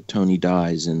recently that Tony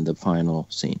dies in the final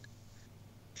scene.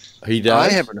 He does?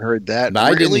 I haven't heard that.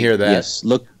 I didn't hear that. Yes.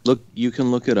 Look. You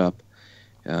can look it up.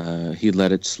 He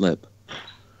let it slip.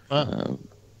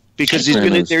 Because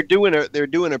they're doing a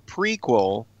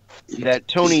prequel that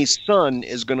Tony's son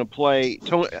is going to play.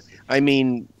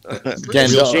 James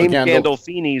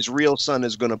Gandolfini's real son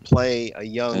is going to play a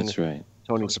young. That's right.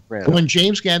 Tony Soprano. When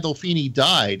James Gandolfini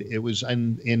died, it was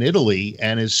in Italy,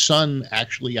 and his son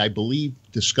actually, I believe,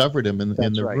 discovered him in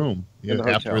the room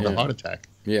after the heart attack.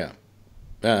 Yeah.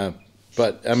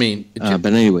 But, I mean... but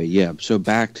anyway, yeah. So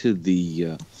back to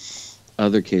the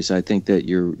other case, I think that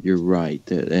you're right.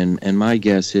 And my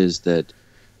guess is that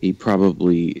he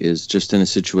probably is just in a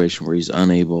situation where he's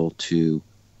unable to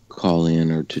call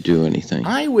in or to do anything.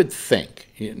 I would think,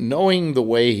 knowing the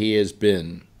way he has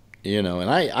been... You know, and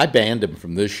I banned him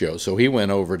from this show, so he went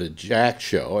over to Jack's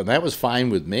show, and that was fine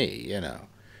with me, you know,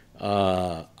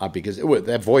 because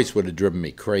that voice would have driven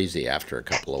me crazy after a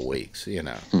couple of weeks, you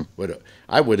know.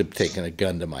 I would have taken a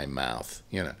gun to my mouth,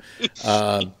 you know.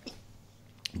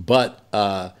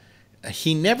 But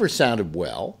he never sounded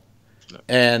well,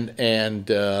 and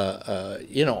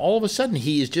you know, all of a sudden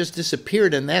he has just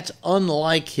disappeared, and that's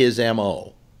unlike his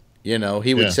M.O., You know,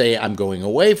 he would say, I'm going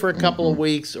away for a couple of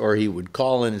weeks, or he would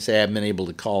call in and say, I've been able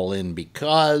to call in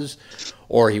because,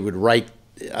 or he would write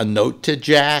a note to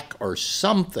Jack or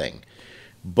something.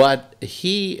 But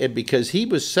because he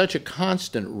was such a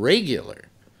constant regular,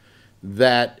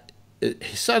 that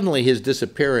suddenly his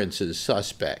disappearance is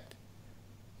suspect.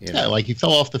 You know? Yeah, like he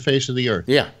fell off the face of the earth.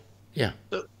 Yeah, yeah.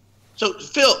 So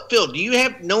Phil, do you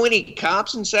know any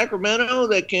cops in Sacramento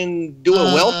that can do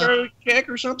a welfare check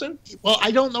or something? Well,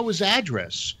 I don't know his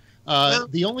address.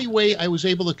 The only way I was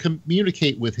able to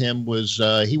communicate with him was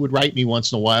he would write me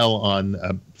once in a while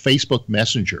on Facebook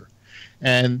Messenger.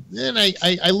 And then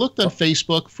I looked on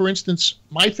Facebook. For instance,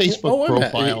 my Facebook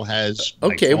profile has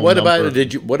okay. What about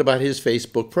What about his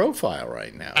Facebook profile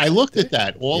right now? I looked at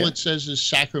that. All it says is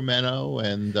Sacramento,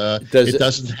 and it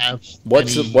doesn't have.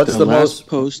 What's any, the most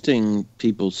posting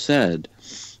people said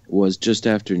was just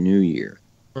after New Year.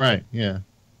 Right. Yeah.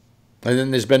 And then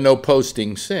there's been no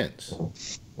posting since.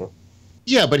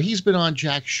 Yeah, but he's been on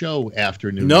Jack's show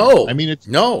after New Year. No, I mean it's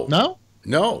no.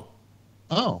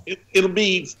 Oh, It'll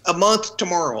be a month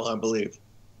tomorrow, I believe.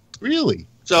 Really?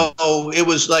 So it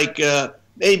was like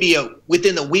maybe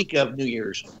within a week of New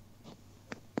Year's.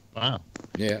 Wow.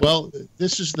 Yeah. Well,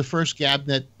 this is the first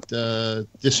Gabnet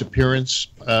disappearance,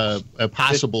 a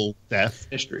possible death.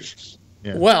 History.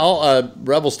 Yeah. Well,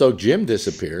 Revelstoke Jim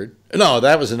disappeared. No,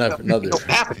 that was another. No. You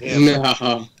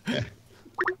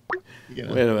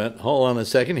know. Wait a minute. Hold on a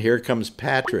second. Here comes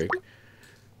Patrick.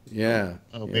 Yeah.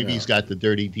 Oh, maybe he's got the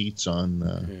dirty deets on.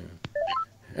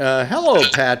 Hello,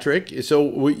 Patrick.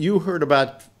 So you heard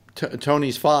about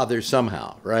Tony's father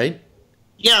somehow, right?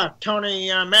 Yeah, Tony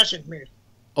messaged me.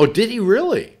 Oh, did he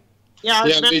really? Yeah,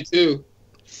 Me too.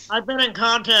 I've been in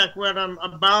contact with him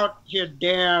about his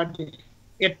dad.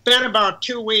 It's been about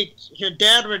 2 weeks. His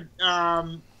dad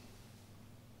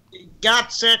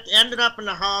got sick, ended up in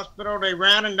the hospital. They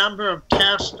ran a number of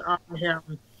tests on him.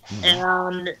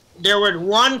 And there was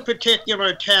one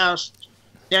particular test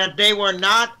that they were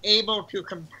not able to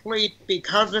complete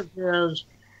because of his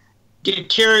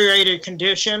deteriorated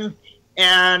condition.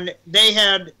 And they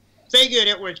had figured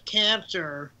it was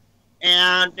cancer.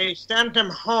 And they sent him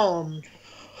home.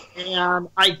 And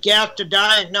I guess the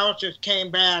diagnosis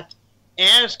came back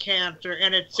as cancer.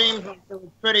 And it seems like it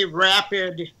was pretty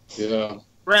rapid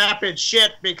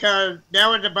shit, because that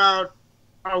was about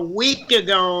a week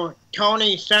ago.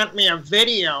 Tony sent me a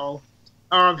video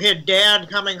of his dad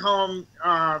coming home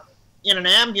in an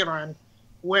ambulance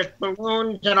with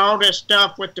balloons and all this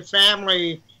stuff, with the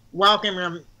family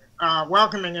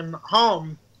welcoming him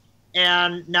home.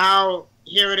 And now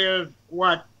here it is,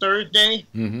 Thursday?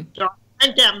 Mm-hmm. So I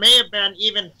think that may have been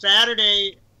even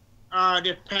Saturday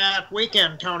this past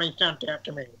weekend. Tony sent that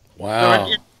to me. Wow.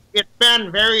 So it's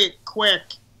been very quick,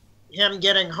 him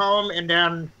getting home and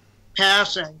then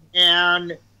passing.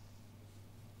 And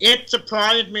it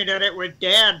surprised me that it was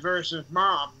dad versus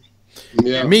mom.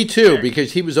 Yeah. Me too,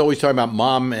 because he was always talking about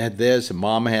mom had this and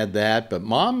mom had that, but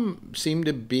mom seemed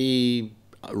to be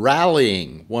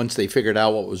rallying once they figured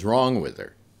out what was wrong with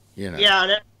her. You know.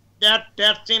 Yeah,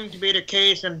 that seemed to be the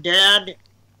case, and dad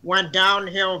went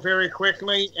downhill very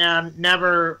quickly and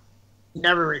never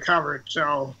recovered.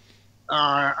 So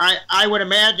I would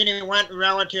imagine he went in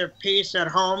relative peace at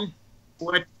home,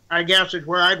 which I guess is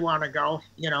where I'd want to go,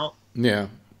 you know. Yeah,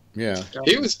 yeah. So,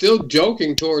 he was still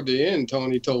joking toward the end,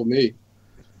 Tony told me.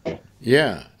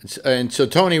 Yeah, and so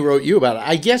Tony wrote you about it.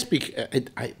 I guess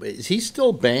is he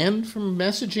still banned from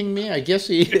messaging me? I guess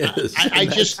he is. I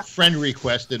just friend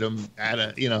requested him at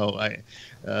a,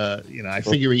 I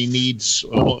figure he needs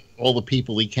all the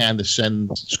people he can to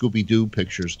send Scooby-Doo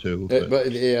pictures to.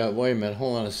 But yeah, wait a minute.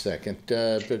 Hold on a second.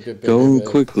 Going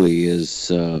quickly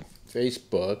is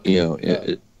Facebook.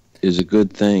 It is a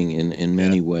good thing in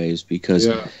many ways, because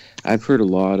I've heard a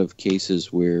lot of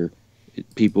cases where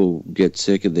people get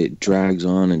sick and it drags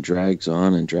on and drags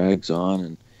on and drags on,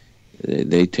 and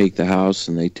they take the house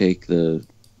and they take the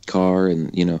car and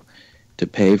to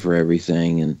pay for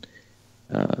everything, and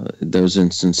those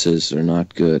instances are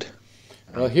not good.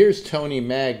 Well, here's Tony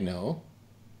Magno.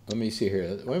 Let me see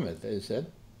here. Wait a minute. Is that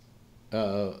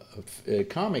a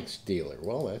comics dealer?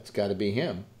 Well, that's got to be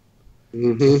him.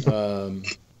 Mm-hmm.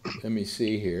 Let me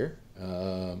see here.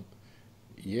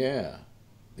 Yeah.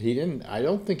 He didn't. I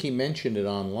don't think he mentioned it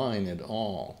online at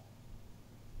all.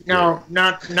 No,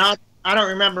 not. I don't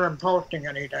remember him posting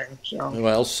anything. So.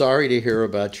 Well, sorry to hear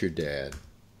about your dad.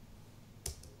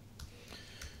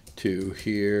 To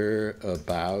hear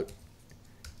about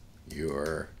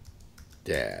your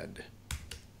dad.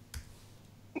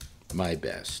 My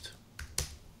best.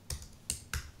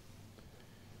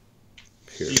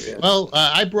 Period. Well,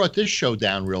 I brought this show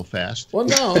down real fast. Well,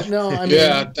 no. I mean,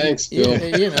 yeah, thanks, Bill. I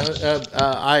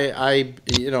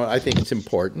think it's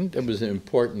important. It was an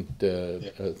important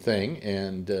thing,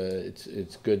 and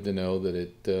it's good to know that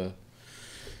it,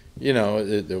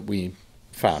 that we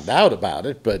found out about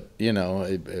it. But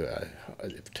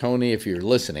Tony, if you're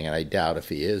listening, and I doubt if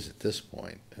he is at this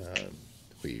point,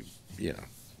 we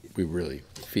really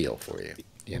feel for you.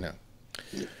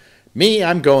 Me,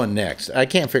 I'm going next. I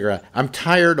can't figure out. I'm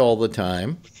tired all the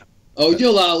time. Oh,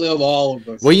 you'll outlive all of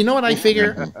us. Well, you know what I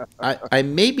figure? I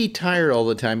may be tired all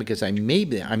the time because I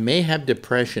may have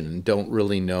depression and don't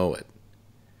really know it.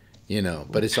 you know.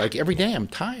 But it's like every day I'm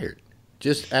tired,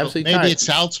 just absolutely Maybe tired. it's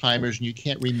Alzheimer's and you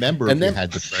can't remember And if then, you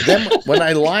had depression. then when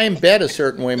I lie in bed a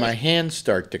certain way, my hands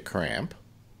start to cramp.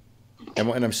 And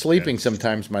when I'm sleeping,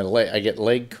 sometimes I get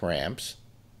leg cramps.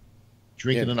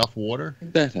 Drinking enough water?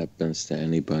 That happens to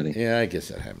anybody. Yeah, I guess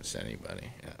that happens to anybody.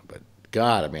 Yeah, but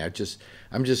God, I mean,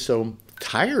 I'm just so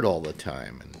tired all the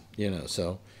time, and you know.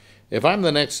 So if I'm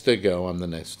the next to go, I'm the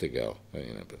next to go.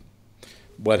 You know, but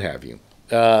what have you?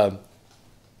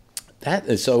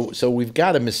 So we've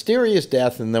got a mysterious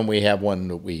death, and then we have one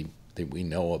that we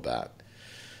know about.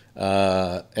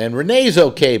 And Renee's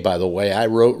okay, by the way. I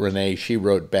wrote Renee, she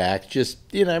wrote back. Just,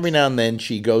 you know, every now and then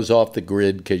she goes off the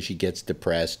grid because she gets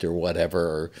depressed or whatever.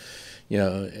 Or, you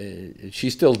know,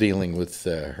 she's still dealing with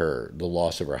the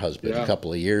loss of her husband a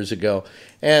couple of years ago.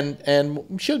 And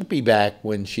she'll be back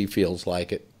when she feels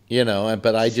like it, you know.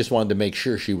 But I just wanted to make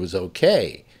sure she was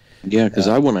okay. Yeah, because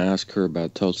I want to ask her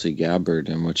about Tulsi Gabbard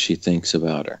and what she thinks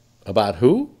about her. About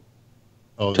who?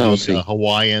 Oh, Tulsi. the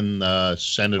Hawaiian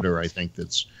senator, I think,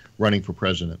 that's running for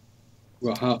president.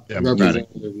 Well, Democratic.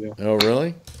 yeah. Oh,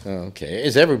 really? Oh, okay.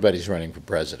 Everybody's running for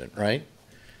president, right?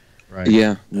 Right.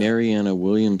 Yeah, Marianna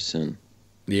Williamson.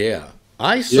 Yeah.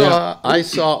 I saw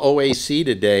OAC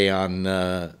today on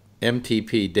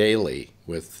MTP Daily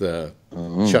with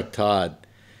Chuck Todd.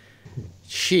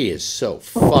 She is so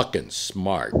fucking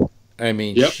smart. I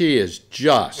mean, she is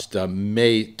just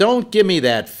amazing. Don't give me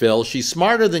that, Phil. She's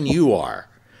smarter than you are.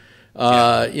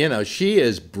 You know, she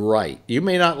is bright. You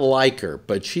may not like her,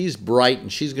 but she's bright,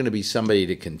 and she's going to be somebody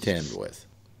to contend with.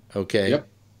 Okay? Yep.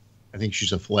 I think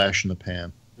she's a flash in the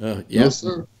pan. Yeah. Yes,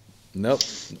 sir. Nope.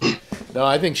 No,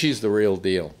 I think she's the real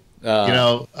deal. You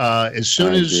know, as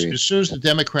soon I as agree. the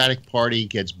Democratic Party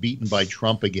gets beaten by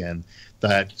Trump again,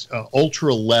 that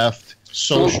ultra left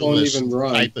socialist even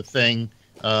run. type of thing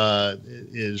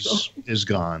is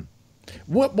gone.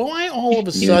 Why all of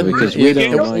a sudden? because we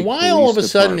don't like why all of a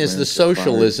police sudden is the departments or fire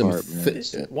socialism?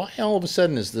 departments. Why all of a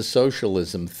sudden is the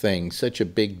socialism thing such a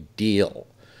big deal?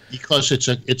 Because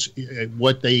it's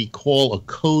what they call a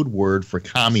code word for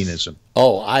communism.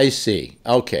 Oh, I see.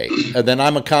 Okay, then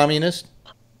I'm a communist.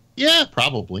 Yeah,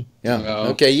 probably. Yeah. No.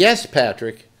 Okay. Yes,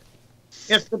 Patrick.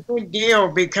 It's a big deal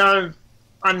because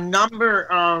a number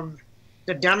of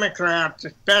the Democrats,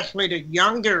 especially the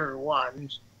younger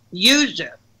ones, use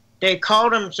it. They call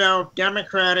themselves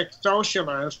Democratic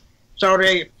Socialists, so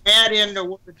they add in the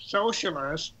word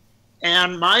socialist,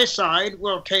 and my side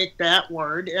will take that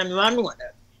word and run with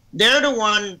it. They're the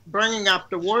one bringing up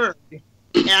the word. And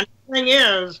the thing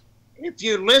is, if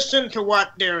you listen to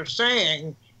what they're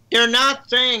saying, they're not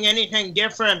saying anything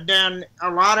different than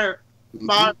a lot of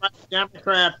far-right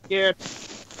Democrats did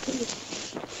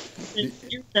in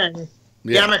using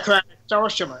Democratic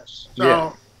Socialists.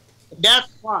 So that's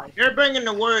why. They're bringing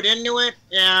the word into it,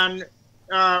 and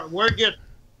we're just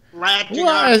latching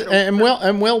on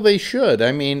to Well, they should.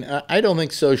 I mean, I don't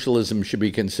think socialism should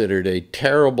be considered a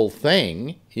terrible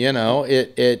thing. You know,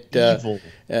 Evil.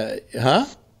 Huh?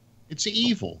 It's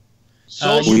evil. We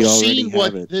You've already seen have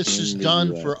what it this has in the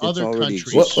done US. for It's other already countries.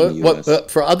 exists in the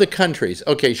US. For other countries?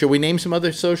 Okay, should we name some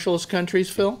other socialist countries,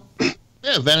 Phil?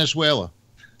 Yeah, Venezuela.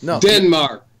 No,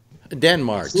 Denmark.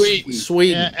 Denmark, Sweden.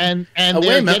 Sweden. And Wait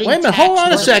they're a minute. getting Wait a minute. Hold on a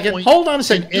taxed second. point Hold on a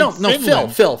second. in No, Finland.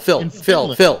 In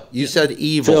Finland. Phil. You said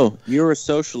evil. Phil, you're a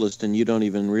socialist and you don't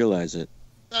even realize it.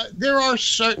 There are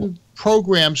certain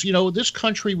programs. You know, this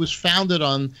country was founded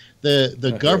on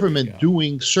the government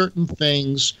doing certain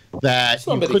things that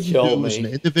Somebody you couldn't kill do as me.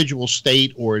 an individual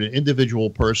state or an individual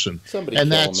person. Somebody and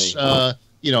kill that's me.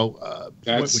 you know,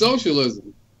 That's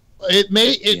socialism.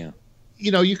 Yeah.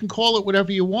 You know, you can call it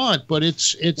whatever you want, but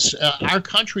it's our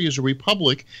country is a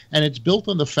republic, and it's built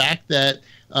on the fact that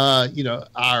you know,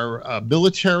 our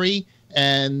military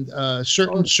and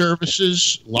certain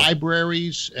services,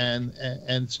 libraries,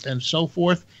 and so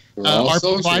forth are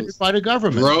provided by the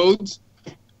government. Roads.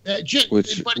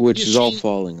 Which is all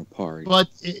falling apart. But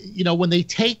you know, when they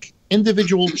take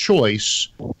individual choice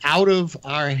out of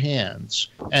our hands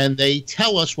and they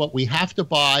tell us what we have to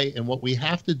buy and what we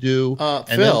have to do,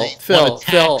 and Phil,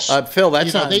 that's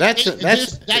not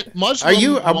that Muslim. Are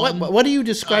you? one- What are you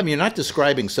describing? You're not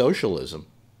describing socialism.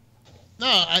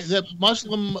 No, the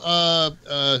Muslim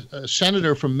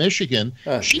senator from Michigan,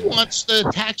 she wants to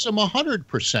tax them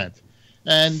 100%,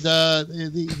 and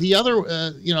the other,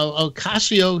 you know,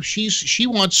 Ocasio, she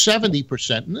wants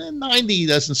 70%, and 90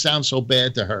 doesn't sound so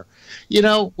bad to her. You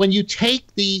know, when you take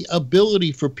the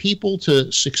ability for people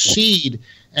to succeed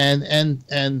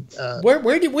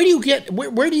Where do you get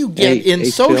in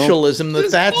socialism Phil?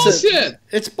 that's bullshit.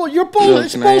 It's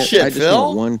bullshit, I just Phil.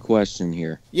 want one question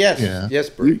here. Yes, Yeah. yes,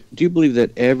 Bree. Do you believe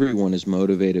that everyone is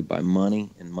motivated by money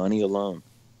and money alone?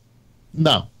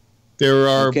 No, there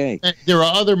are Okay. there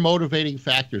are other motivating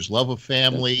factors: love of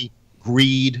family,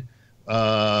 greed.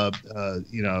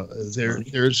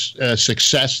 There's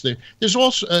success. There's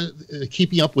also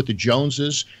keeping up with the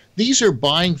Joneses. These are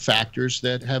buying factors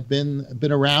that have been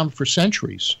around for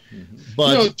centuries.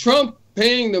 But Trump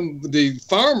paying the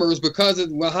farmers because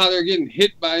of how they're getting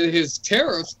hit by his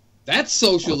tariffs, that's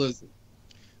socialism.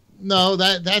 no,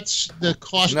 that's the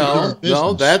cost of doing business.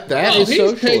 No, that is He's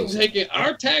socialism. taking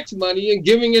our tax money and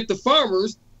giving it to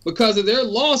farmers because of their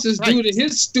losses due to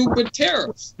his stupid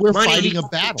tariffs. We're Money fighting a from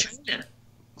battle. China.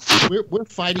 We're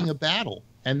fighting a battle,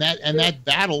 and that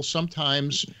battle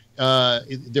sometimes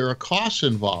there are costs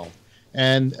involved,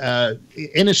 and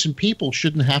innocent people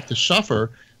shouldn't have to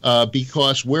suffer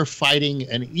because we're fighting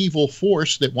an evil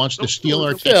force that wants to steal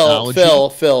our technology.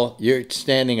 Phil, you're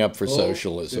standing up for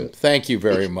socialism. Thank you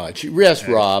very much. Yes,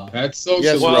 Rob. That's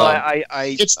socialism. Yes, Well, Rob.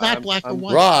 It's not black or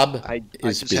white. Rob I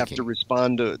is just have to speaking.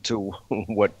 respond to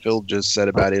what Phil just said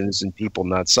about innocent people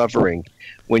not suffering.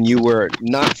 When you were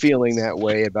not feeling that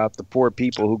way about the poor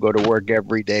people who go to work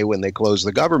every day when they close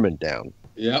the government down.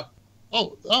 Yep.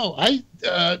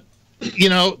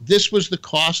 This was the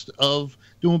cost of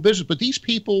doing business, but these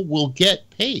people will get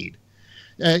paid.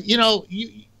 You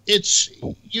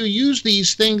use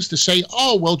these things to say,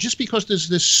 oh, well, just because there's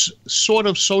this sort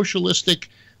of socialistic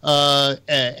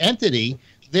entity,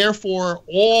 therefore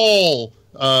all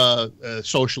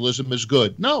socialism is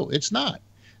good. No, it's not.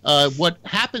 What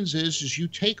happens is you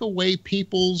take away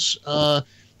people's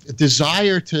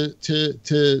desire to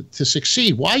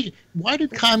succeed. Why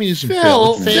did communism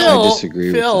fail? It failed. I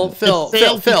disagree with that.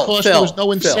 Because there was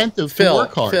no incentive to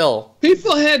work hard.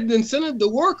 People had the incentive to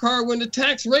work hard when the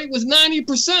tax rate was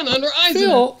 90% under Eisenhower.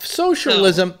 Phil,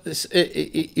 socialism.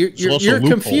 You're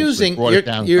confusing.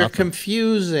 You're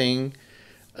confusing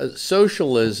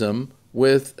socialism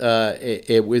with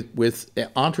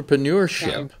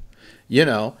entrepreneurship.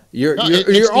 You're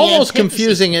almost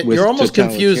confusing it. You're almost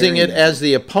confusing it as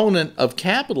the opponent of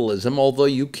capitalism. Although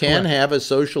you can have a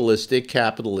socialistic,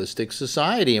 capitalistic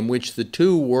society in which the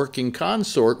two work in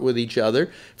consort with each other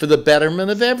for the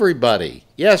betterment of everybody.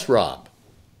 Yes, Rob.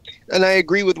 And I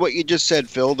agree with what you just said,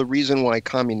 Phil. The reason why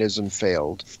communism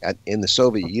failed in the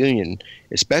Soviet Union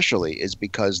especially is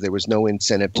because there was no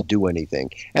incentive to do anything.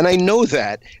 And I know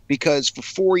that because for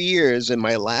 4 years in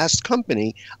my last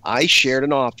company, I shared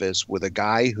an office with a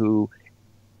guy who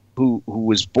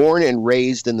was born and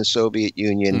raised in the Soviet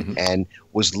Union and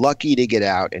was lucky to get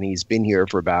out, and he's been here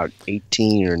for about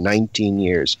 18 or 19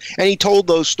 years. And he told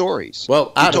those stories.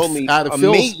 Well, he told me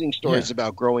amazing stories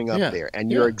about growing up there.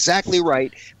 And you're exactly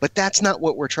right, but that's not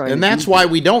what we're trying to do. And that's why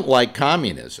we don't like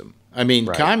communism. I mean,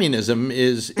 communism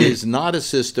is not a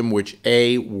system which,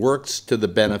 A, works to the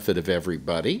benefit of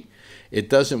everybody. It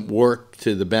doesn't work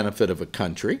to the benefit of a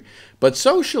country. But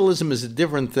socialism is a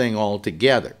different thing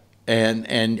altogether.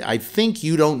 And I think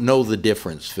you don't know the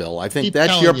difference, Phil. I think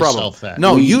that's your problem.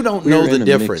 No, you don't know the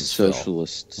difference, Phil.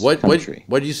 Socialist What country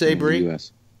did you say, Bree?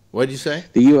 What did you say?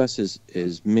 The U.S.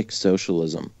 is mixed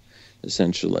socialism,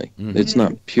 essentially. It's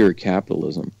not pure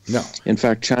capitalism. No. In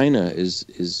fact, China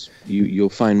is you'll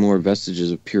find more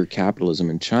vestiges of pure capitalism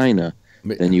in China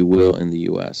than you will in the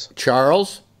U.S.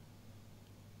 Charles?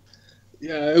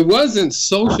 Yeah, it wasn't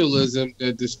socialism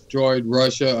that destroyed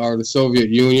Russia or the Soviet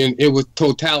Union. It was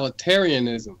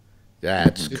totalitarianism.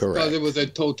 That's It's correct. because it was a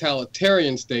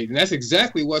totalitarian state. And that's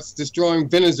exactly what's destroying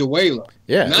Venezuela.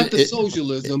 Yeah, Not the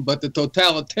socialism, but the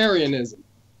totalitarianism.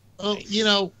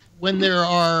 Well, when there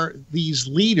are these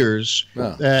leaders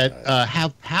that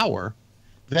have power,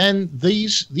 then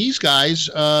these guys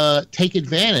take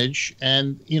advantage,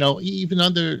 and even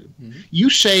under you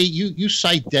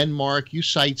cite Denmark, you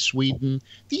cite Sweden.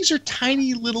 These are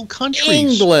tiny little countries.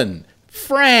 England,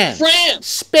 France,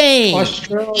 Spain,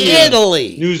 Australia,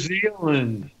 Italy, New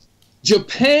Zealand,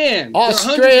 Japan,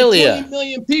 Australia. There are 120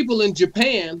 million people in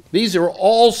Japan. These are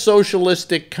all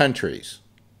socialistic countries.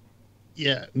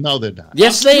 Yeah, no, they're not.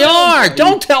 Yes, they are.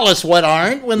 Don't tell us what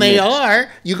aren't. When they are,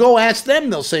 you go ask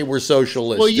them. They'll say we're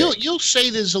socialistic. Well, you'll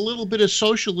say there's a little bit of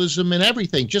socialism in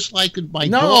everything, just like in my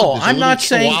no, dog. I'm not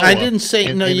saying. I didn't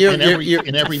say. No, you're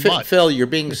in every month. Phil, you're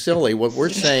being silly. What we're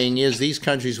saying is these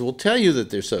countries will tell you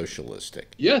that they're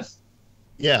socialistic. Yes.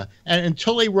 Yeah, and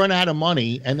until they run out of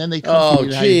money, and then they come to the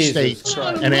United States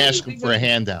and ask them for a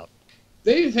handout.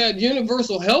 They've had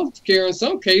universal health care in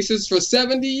some cases for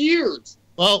 70 years.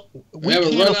 Well, we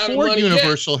haven't can't run out of afford money yet.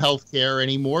 universal health care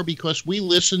anymore because we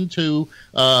listened to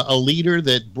a leader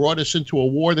that brought us into a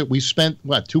war that we spent,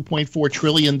 what, $2.4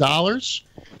 trillion?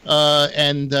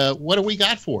 And what do we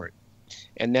got for it?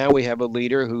 And now we have a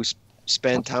leader who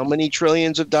spent how many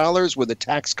trillions of dollars with a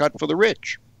tax cut for the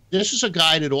rich? This is a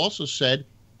guy that also said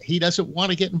he doesn't want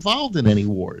to get involved in any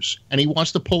wars, and he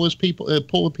wants to pull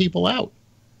the people out.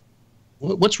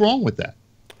 What's wrong with that?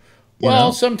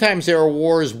 Well, sometimes there are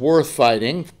wars worth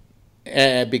fighting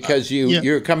because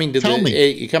you're coming to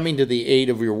the aid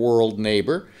of your world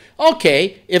neighbor.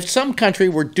 Okay, if some country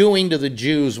were doing to the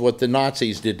Jews what the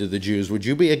Nazis did to the Jews, would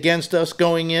you be against us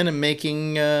going in and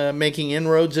making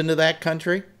inroads into that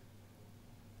country?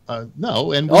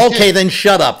 No. And then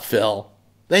shut up, Phil.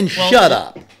 Then shut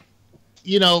up.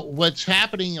 You know, what's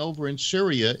happening over in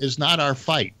Syria is not our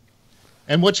fight.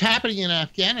 And what's happening in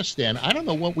Afghanistan, I don't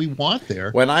know what we want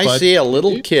there. When I see a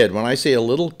little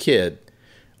kid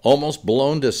almost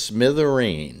blown to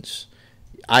smithereens,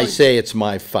 I say it's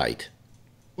my fight.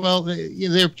 Well,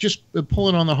 they're just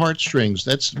pulling on the heartstrings.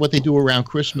 That's what they do around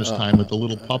Christmas time with the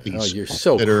little puppies. Oh, you're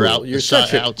so that cruel. are out, you've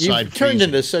turned freezing.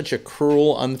 into such a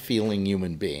cruel, unfeeling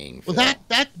human being. Phil. Well,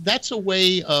 that's a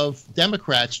way of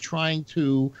Democrats trying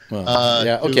to.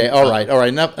 Okay. All right.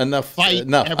 Enough. Fight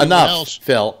Enough. everyone else.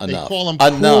 Phil. They Enough. call them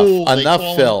enough. cruel, they Enough.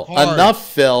 call Phil. them hard.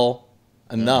 Enough. Phil.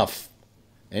 Enough.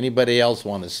 Anybody else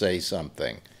want to say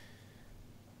something?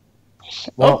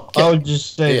 Well, Okay. I would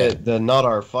just say Yeah. that the "not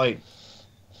our fight"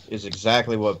 is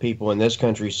exactly what people in this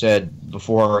country said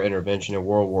before our intervention in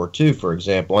World War II, for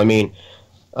example. I mean,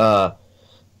 the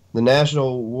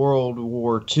National World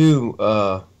War II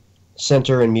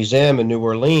Center and Museum in New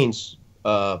Orleans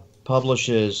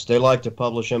they like to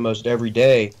publish almost every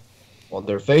day on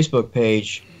their Facebook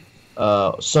page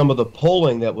some of the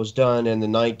polling that was done in the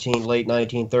late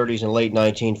 1930s and late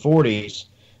 1940s,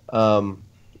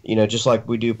 just like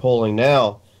we do polling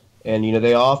now. And,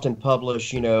 they often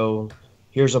publish,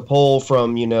 here's a poll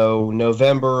from,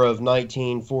 November of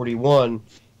 1941,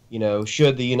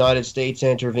 should the United States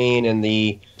intervene in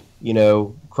the,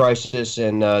 crisis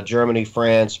in Germany,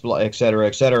 France, et cetera,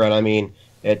 et cetera. And I mean,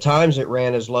 at times it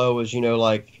ran as low as,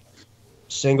 like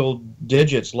single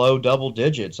digits, low double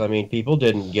digits. I mean, people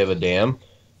didn't give a damn,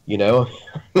 I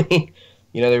mean,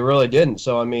 they really didn't.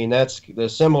 So, I mean, that's the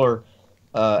similar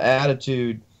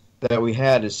attitude that we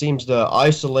had. It seems the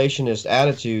isolationist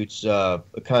attitudes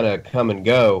kind of come and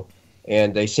go,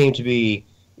 and they seem to be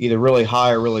either really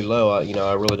high or really low.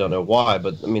 I really don't know why,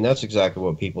 but I mean, that's exactly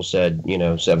what people said,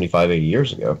 75, 80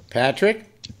 years ago. Patrick?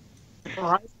 Well,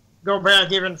 I go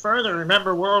back even further.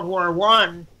 Remember World War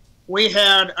I, we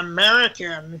had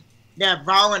Americans that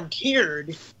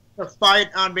volunteered to fight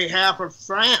on behalf of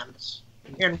France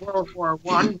in World War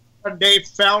I. They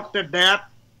felt that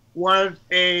was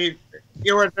a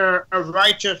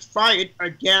righteous fight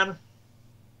against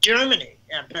Germany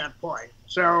at that point.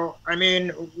 So, I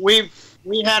mean, we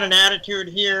had an attitude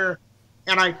here,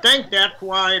 and I think that's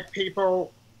why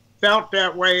people felt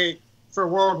that way for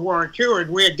World War II.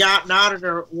 We had gotten out of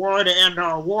the war to end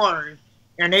our wars,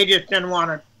 and they just didn't want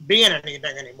to be in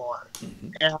anything anymore.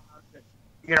 And,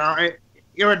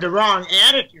 it was the wrong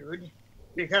attitude,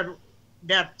 because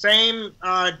that same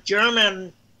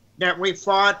German that we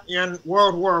fought in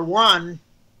World War I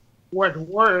was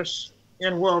worse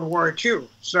in World War II.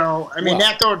 So, I mean,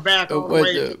 that goes back all the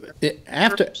way.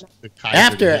 After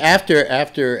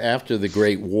the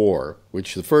Great War,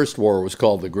 which the first war was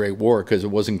called the Great War because it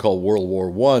wasn't called World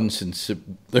War I since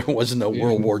there wasn't no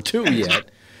World War II yet,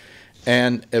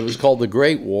 and it was called the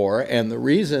Great War. And the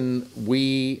reason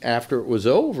after it was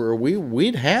over,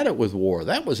 we'd had it with war.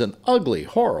 That was an ugly,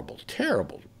 horrible,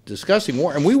 terrible, disgusting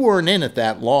war. And we weren't in it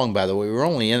that long, by the way. We were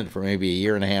only in it for maybe a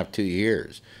year and a half, 2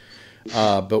 years.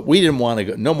 But we didn't want to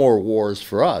go, no more wars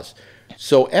for us.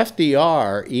 So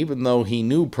FDR, even though he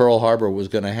knew Pearl Harbor was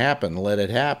going to happen, let it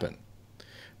happen.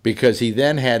 Because he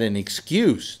then had an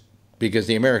excuse, because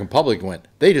the American public went,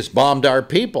 they just bombed our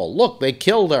people. Look, they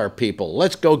killed our people.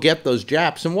 Let's go get those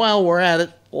Japs. And while we're at it,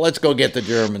 let's go get the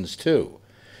Germans too.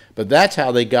 But that's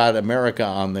how they got America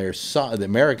on their side, the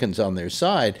Americans on their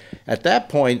side. At that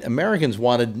point, Americans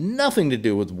wanted nothing to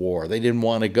do with war. They didn't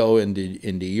want to go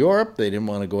into Europe. They didn't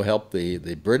want to go help the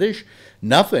British.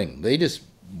 Nothing. They just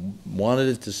wanted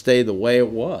it to stay the way it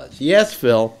was. Yes,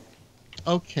 Phil.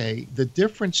 Okay, the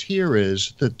difference here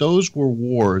is that those were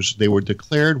wars. They were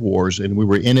declared wars, and we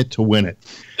were in it to win it,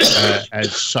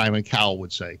 as Simon Cowell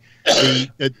would say.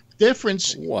 The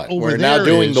difference over we're there now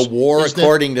doing the war is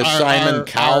according to Simon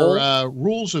Cowell? Our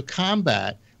rules of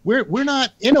combat, we're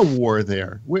not in a war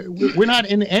there. We're not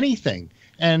in anything.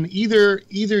 and either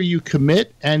you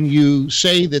commit and you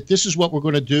say that this is what we're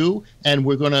going to do, and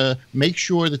we're going to make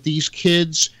sure that these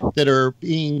kids that are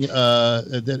being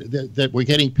that we're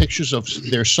getting pictures of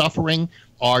their suffering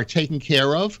are taken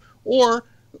care of, or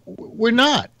we're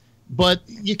not. But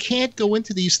you can't go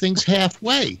into these things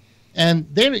halfway. And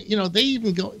then, they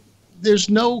even go, there's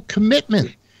no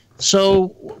commitment. So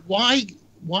why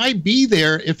be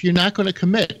there if you're not going to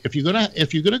commit? If you're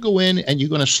gonna go in and you're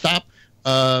going to stop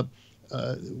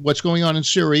what's going on in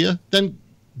Syria, then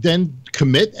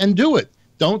commit and do it.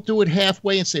 Don't do it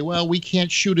halfway and say, well, we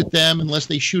can't shoot at them unless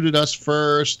they shoot at us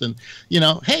first. And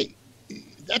hey,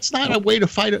 that's not a way to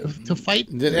fight.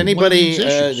 Did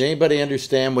anybody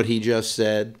understand what he just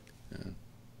said?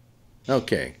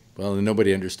 Okay. Well,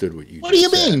 nobody understood what you just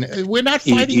said. What do you mean? We're not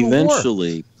fighting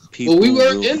eventually, a war. People we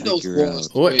were will in those figure wars.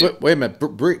 out. Wait a minute.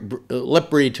 Let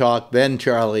Bree talk, then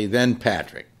Charlie, then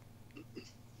Patrick.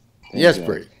 Yes,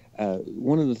 Bree.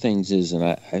 One of the things is, and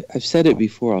I've said it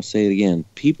before, I'll say it again,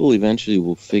 people eventually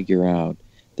will figure out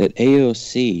that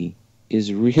AOC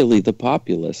is really the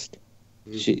populist.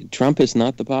 Trump is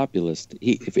not the populist.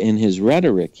 In his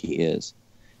rhetoric, he is,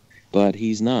 but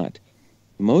he's not.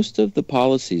 Most of the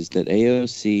policies that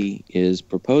AOC is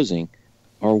proposing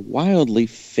are wildly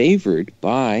favored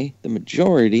by the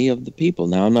majority of the people.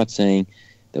 Now, I'm not saying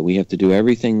that we have to do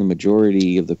everything the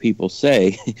majority of the people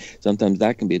say. Sometimes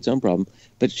that can be its own problem.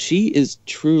 But she is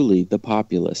truly the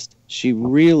populist. She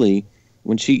really,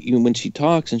 when she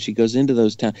talks and she goes into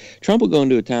those towns, Trump will go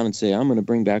into a town and say, I'm going to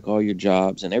bring back all your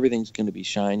jobs and everything's going to be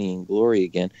shiny and glory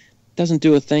again. Doesn't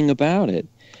do a thing about it.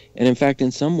 And in fact,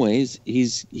 in some ways,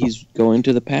 he's going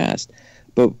to the past.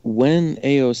 But when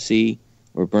AOC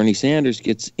or Bernie Sanders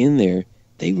gets in there,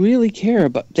 they really care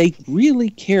about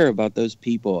those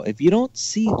people. If you don't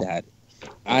see that,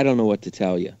 I don't know what to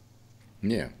tell you.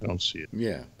 Yeah, I don't see it.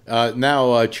 Yeah.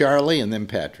 Now Charlie and then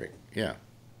Patrick. Yeah.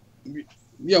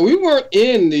 Yeah, we weren't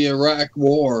in the Iraq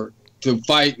War to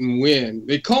fight and win.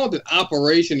 They called it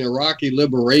Operation Iraqi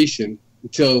Liberation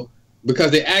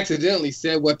because they accidentally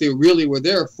said what they really were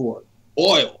there for: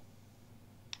 oil.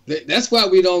 That's why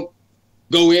we don't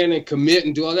go in and commit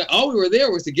and do all that. All we were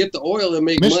there was to get the oil and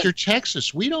make money. Mr.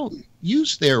 Texas, we don't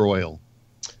use their oil.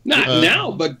 Not now,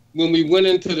 but when we went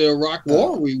into the Iraq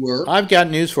War, we were. I've got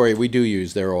news for you. We do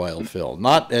use their oil, Phil.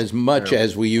 Not as much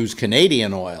as we use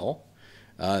Canadian oil.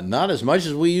 Not as much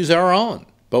as we use our own.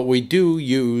 But we do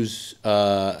use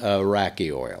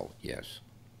Iraqi oil, yes.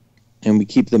 And we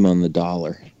keep them on the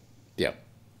dollar.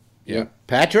 Yeah.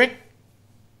 Patrick?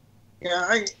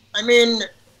 Yeah, I mean,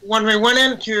 when we went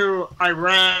into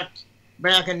Iraq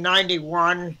back in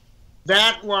 91,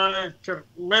 that was to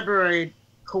liberate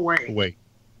Kuwait.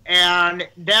 And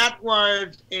that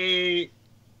was I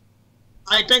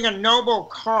think, a noble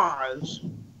cause.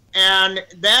 And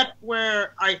that's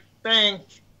where I think,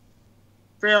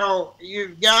 Phil,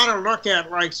 you've got to look at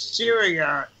like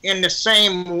Syria in the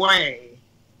same way,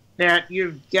 that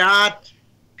you've got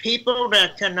people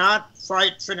that cannot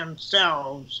fight for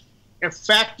themselves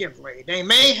effectively. They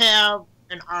may have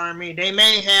an army, they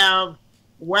may have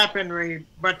weaponry,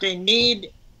 but they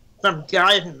need some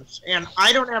guidance. And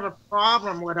I don't have a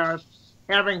problem with us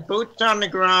having boots on the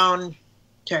ground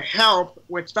to help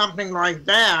with something like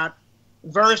that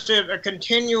versus a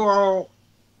continual,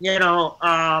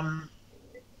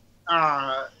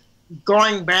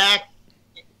 going back.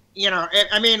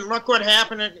 I mean, look what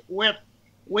happened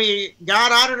we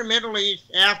got out of the Middle East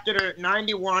after the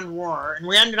 91 war, and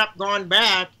we ended up going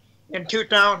back in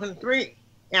 2003.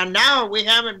 And now we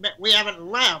haven't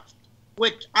left,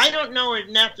 which I don't know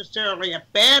is necessarily a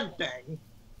bad thing,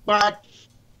 but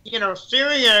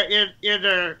Syria is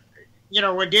we're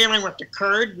dealing with the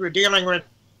Kurds, we're dealing with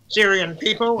Syrian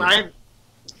people. I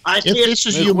see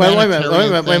it. Wait a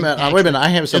minute. I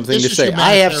have something to say.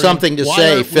 I have something to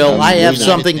say, Phil. I have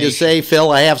something to say,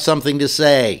 Phil. I have something to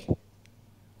say.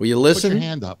 Will you listen? Put your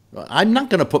hand up. I'm not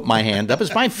going to put my hand up.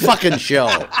 It's my fucking show.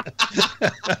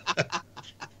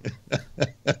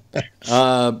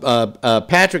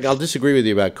 Patrick, I'll disagree with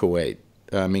you about Kuwait.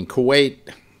 I mean, Kuwait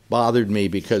bothered me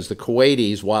because the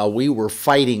Kuwaitis, while we were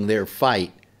fighting their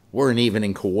fight, weren't even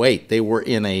in Kuwait. They were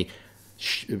in a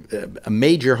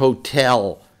major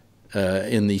hotel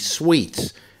in the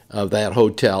suites of that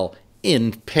hotel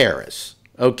in Paris,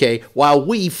 okay, while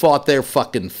we fought their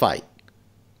fucking fight.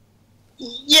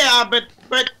 Yeah, but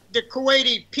the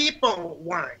Kuwaiti people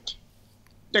weren't.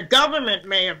 The government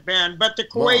may have been, but the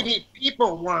Kuwaiti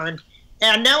people weren't.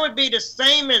 And that would be the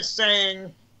same as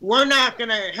saying, we're not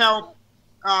going to help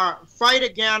fight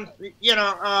against, you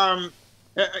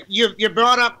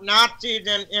brought up Nazis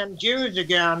and Jews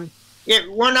again.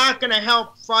 We're not going to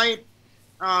help fight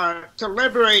to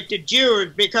liberate the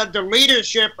Jews, because the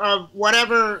leadership of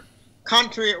whatever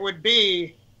country it would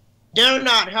be, they're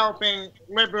not helping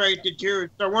liberate the Jews.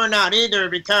 So we're not either,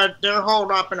 because they're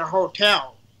holed up in a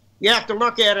hotel. You have to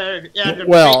look at it as a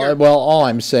bigger... all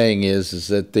I'm saying is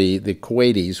that the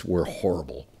Kuwaitis were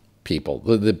horrible people.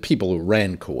 The people who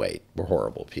ran Kuwait were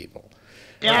horrible people.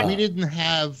 Yeah. We didn't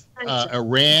have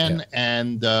Iran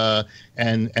and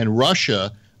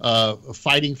Russia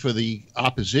fighting for the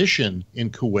opposition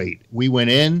in Kuwait. We went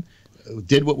in,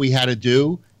 did what we had to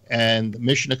do, and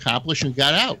mission accomplished, and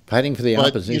got out. Fighting for the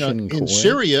opposition in Kuwait. In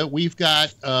Syria, we've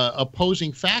got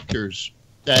opposing factors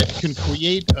that can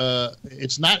create.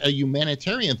 It's not a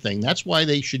humanitarian thing. That's why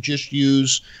they should just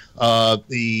use what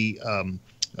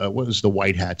is the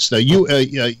white hats? The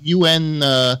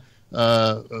UN.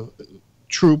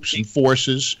 Troops and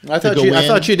forces. I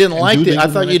thought you didn't like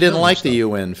the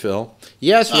UN, Phil.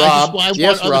 Yes, Rob. I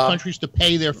want other countries to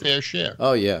pay their fair share.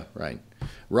 Oh yeah, right.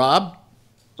 Rob?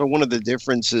 So one of the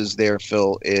differences there,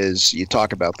 Phil, is you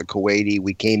talk about the Kuwaiti.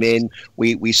 We came in,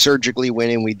 we surgically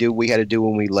went in, we had to do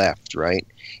when we left, right?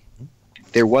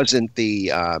 There wasn't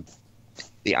the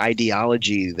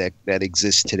ideology that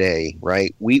exists today,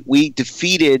 right? We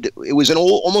defeated. It was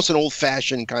almost an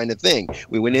old-fashioned kind of thing.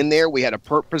 We went in there, we had a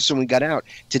purpose, and we got out.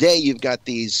 Today, you've got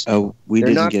these. Oh, they're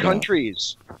not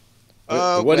countries.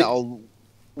 I'm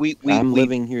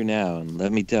living here now, and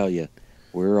let me tell you,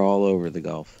 we're all over the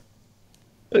Gulf.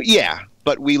 Yeah,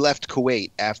 but we left Kuwait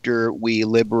after we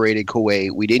liberated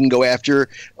Kuwait. We didn't go after.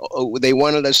 They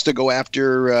wanted us to go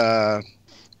after.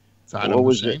 What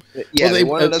was it? Yeah, they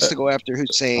wanted us to go after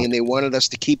Hussein. They wanted us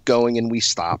to keep going, and we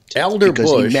stopped. Elder Bush,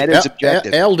 he met his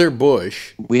objective. Elder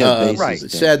Bush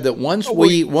said that once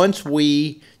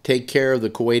we take care of the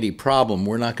Kuwaiti problem,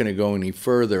 we're not going to go any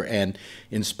further. And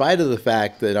in spite of the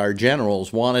fact that our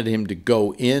generals wanted him to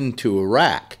go into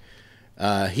Iraq,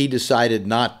 he decided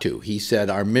not to. He said,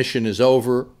 our mission is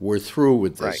over. We're through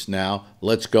with this now.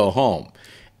 Let's go home.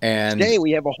 And today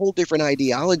we have a whole different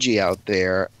ideology out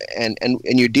there, and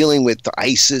you're dealing with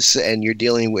ISIS, and you're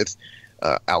dealing with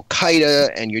Al Qaeda,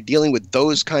 and you're dealing with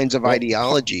those kinds of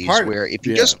ideologies where if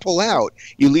you just pull out,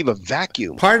 you leave a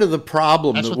vacuum. Part of the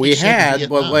problem that we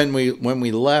had when we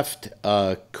left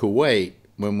Kuwait,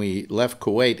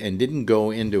 and didn't go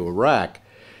into Iraq,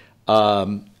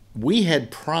 we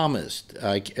had promised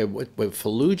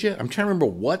Fallujah. I'm trying to remember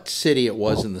what city it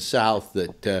was in the south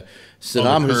that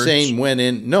Saddam Hussein went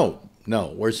in. No,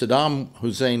 where Saddam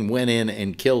Hussein went in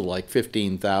and killed like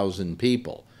 15,000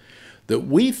 people. That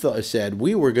we said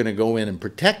we were going to go in and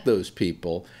protect those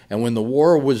people, and when the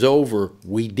war was over,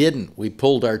 we didn't. We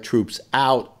pulled our troops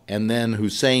out, and then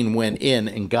Hussein went in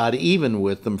and got even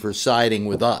with them for siding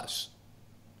with us.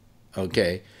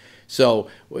 Okay, so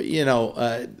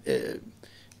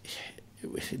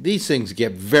these things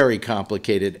get very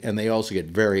complicated, and they also get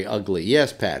very ugly.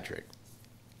 Yes, Patrick.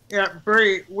 Yeah,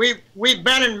 Bree, we've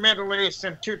been in the Middle East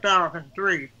since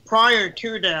 2003. Prior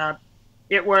to that,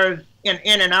 it was an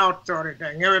in and out sort of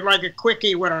thing. It was like a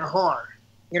quickie with a whore.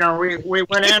 We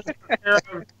went in to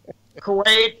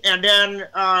Kuwait, and then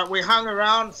we hung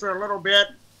around for a little bit,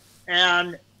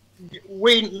 and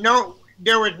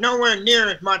there was nowhere near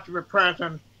as much of a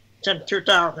presence since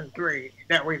 2003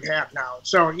 that we've had now.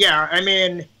 So, yeah, I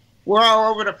mean, we're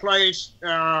all over the place,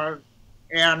 and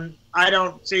I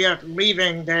don't see us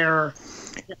leaving there.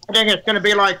 I think it's going to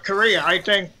be like Korea. I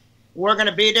think we're going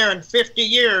to be there in 50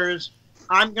 years.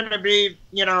 I'm going to be,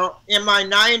 in my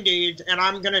 90s, and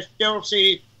I'm going to still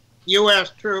see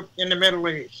U.S. troops in the Middle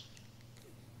East.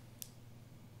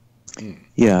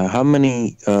 Yeah, how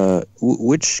many,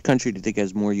 which country do you think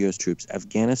has more U.S. troops,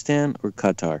 Afghanistan or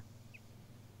Qatar?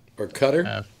 Or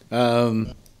Qatar? I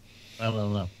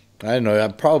don't know. I don't know.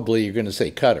 Probably you're going to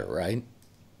say Qatar, right?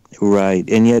 Right.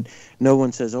 And yet no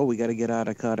one says, we got to get out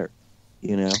of Qatar,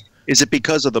 Is it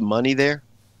because of the money there?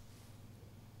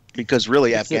 Because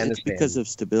really Afghanistan... It's because of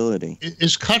stability.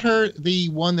 Is Qatar the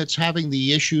one that's having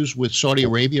the issues with Saudi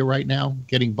Arabia right now,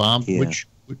 getting bombed? Yeah.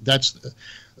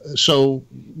 So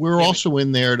we're also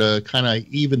in there to kind of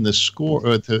even the score,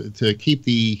 or to keep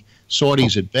the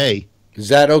Saudis at bay. Is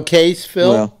that okay, Phil?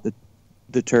 Well,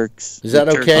 the Turks. Is that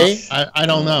okay? I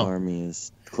don't know. Army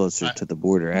is closer to the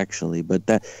border, actually, but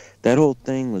that whole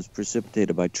thing was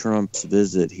precipitated by Trump's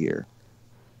visit here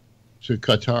to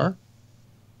Qatar.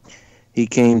 He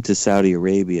came to Saudi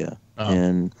Arabia,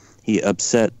 and he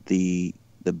upset the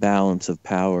balance of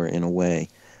power in a way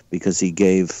because he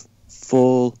gave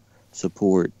full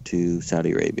support to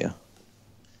Saudi Arabia.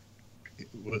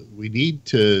 we need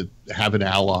to have an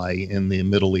ally in the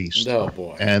Middle East. Oh,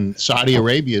 boy. And Saudi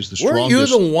Arabia is the strongest. Weren't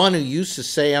you the one who used to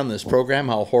say on this program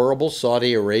how horrible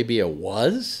Saudi Arabia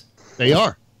was? They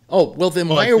are. Oh, well, then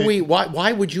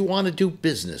why would you want to do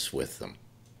business with them?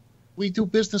 We do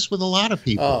business with a lot of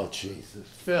people. Oh, Jesus.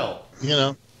 Phil. You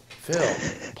know. Phil,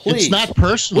 please. It's not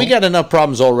personal. We got enough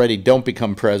problems already. Don't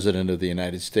become president of the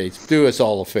United States. Do us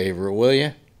all a favor, will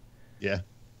you? Yeah.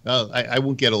 I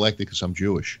won't get elected because I'm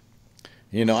Jewish.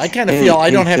 You know, I kind of feel I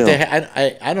don't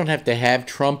have to have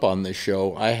Trump on this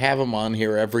show. I have him on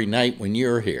here every night when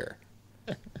you're here.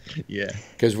 Yeah.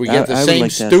 Because we get the same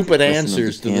stupid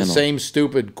answers to the same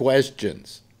stupid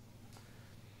questions.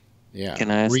 Yeah.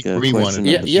 Can I ask a Bree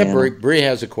question? Bree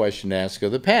has a question to ask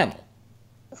of the panel.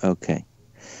 Okay.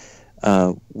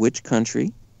 Which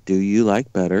country do you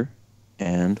like better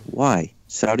and why?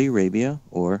 Saudi Arabia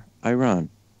or Iran?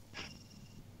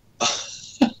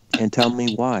 And tell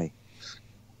me why.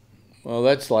 Well,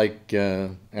 that's like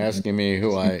asking me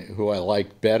who I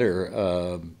like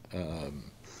better.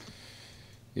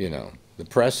 You know, the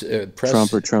press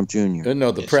Trump or Trump Jr.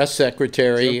 No, the press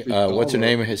secretary. What's her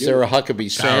name? Sarah Huckabee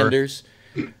Sanders.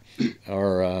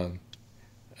 Or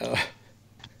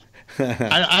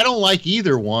I don't like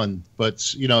either one,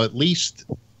 but you know, at least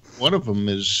one of them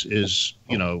is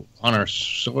you know on our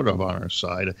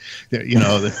side. You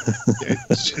know,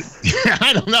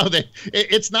 I don't know that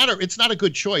it's not a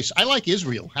good choice. I like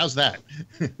Israel. How's that?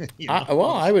 You know?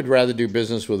 Well, I would rather do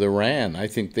business with Iran. I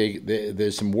think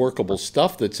there's some workable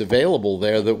stuff that's available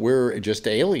there that we're just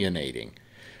alienating.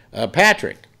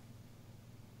 Patrick.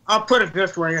 I'll put it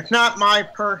this way. It's not my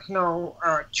personal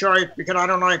choice because I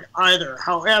don't like either.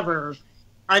 However,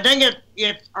 I think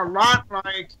it's a lot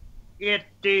like it's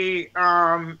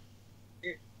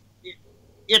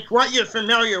what you're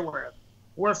familiar with.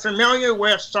 We're familiar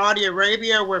with Saudi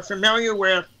Arabia. We're familiar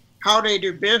with how they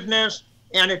do business,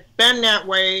 and it's been that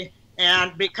way.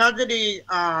 And because of the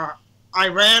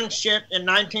Iran shit in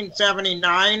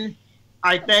 1979,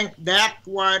 I think that's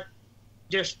what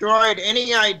destroyed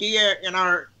any idea in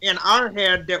our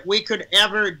head that we could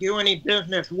ever do any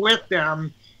business with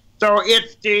them. So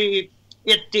it's the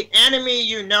enemy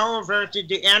you know versus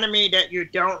the enemy that you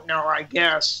don't know, I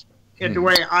guess, is the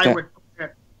way I would put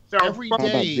it. So every How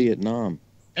about Vietnam?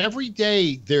 Every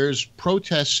day there's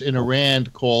protests in Iran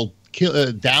called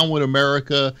 "Down with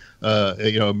America."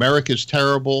 You know, America's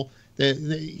terrible.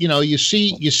 You know, you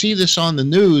see this on the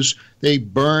news. They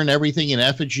burn everything in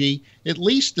effigy. At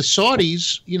least the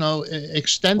Saudis, you know,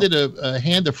 extended a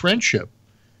hand of friendship.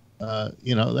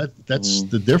 You know, that's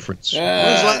the difference.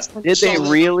 Did they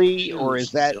really, or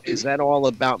is that all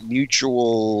about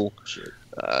mutual?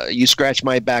 You scratch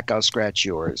my back, I'll scratch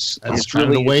yours. That's it's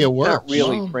really the way it works. Not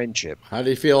really friendship. How do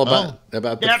you feel about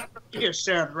that's what you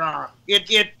said, Rob?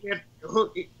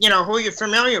 Who you're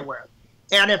familiar with.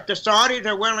 And if the Saudis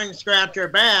are willing to scratch our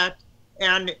back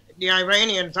and the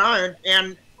Iranians aren't,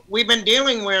 and we've been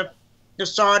dealing with the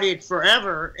Saudis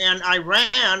forever, and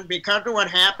Iran, because of what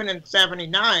happened in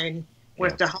 79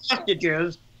 with the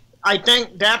hostages, I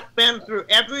think that's been through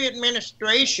every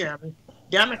administration,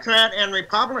 Democrat and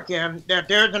Republican, that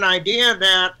there's an idea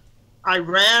that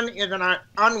Iran is an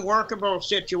unworkable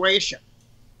situation.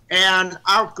 And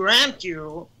I'll grant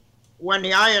you, when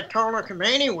the Ayatollah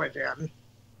Khomeini was in,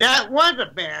 that was a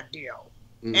bad deal.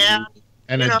 Mm-hmm.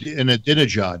 And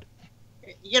Ahmadinejad.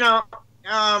 You know,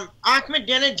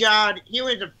 Ahmadinejad, he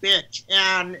was a bitch,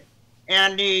 and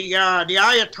the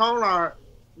Ayatollah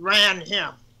ran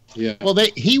him. Yeah. Well,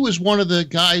 he was one of the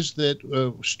guys that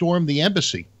stormed the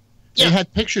embassy. They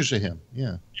had pictures of him.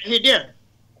 Yeah. He did.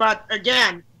 But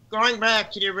again, going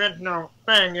back to the original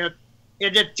thing,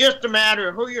 it's just a matter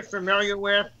of who you're familiar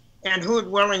with and who's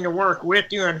willing to work with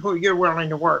you and who you're willing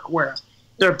to work with.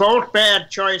 They're both bad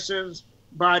choices,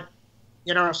 but,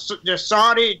 you know, the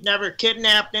Saudis never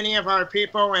kidnapped any of our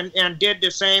people and did the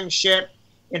same shit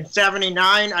in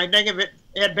 79. I think if it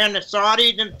had been the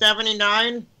Saudis in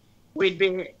 79, we'd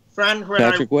be friends with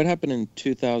Patrick, what happened in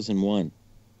 2001?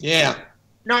 Yeah.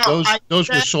 No, those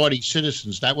were Saudi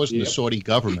citizens. That wasn't the Saudi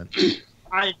government.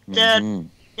 I said in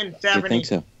 70. I think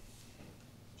so.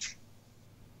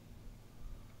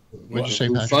 What'd you say,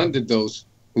 Who Patrick? funded those?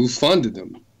 Who funded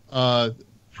them?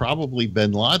 Probably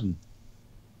bin Laden.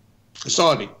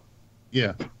 Saudi.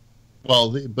 Yeah.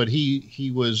 Well, but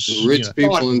he was Rich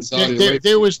people in Saudi Arabia.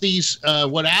 There was these.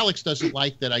 What Alex doesn't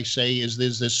like that I say is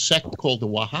there's this sect called the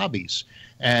Wahhabis,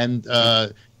 and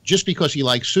just because he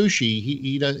likes sushi,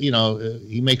 he does,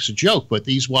 he makes a joke. But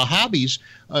these Wahhabis,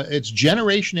 it's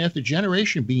generation after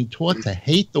generation being taught to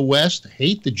hate the West,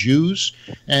 hate the Jews,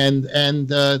 and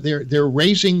they're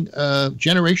raising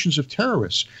generations of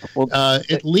terrorists. Well,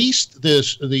 at least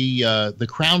the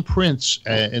Crown Prince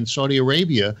in Saudi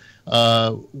Arabia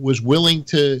was willing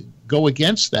to go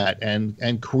against that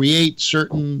and create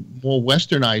certain more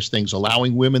westernized things,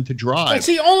 allowing women to drive. That's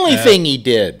the only thing he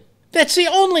did. That's the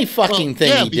only fucking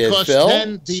thing he did, Phil.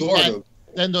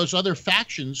 Then those other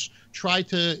factions tried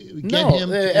to get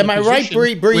him. Am I right,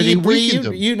 Bree?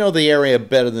 You know the area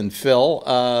better than Phil.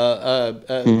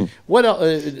 What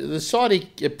the Saudi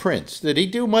prince, did he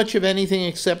do much of anything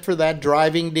except for that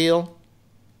driving deal?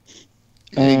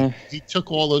 He took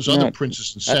all those other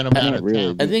princes and sent them out of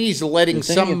town. I think he's letting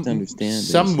some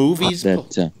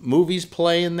movies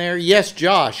play in there. Yes,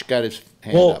 Josh got his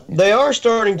hand up. Well, they are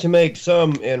starting to make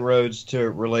some inroads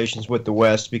to relations with the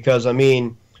West because, I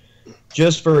mean,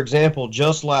 just for example,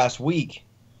 just last week,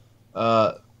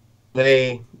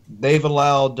 they've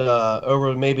allowed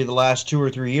over maybe the last 2 or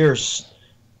 3 years,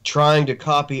 trying to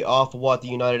copy off of what the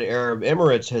United Arab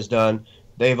Emirates has done.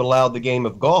 They've allowed the game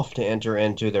of golf to enter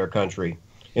into their country.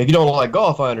 If you don't like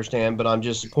golf, I understand, but I'm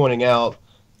just pointing out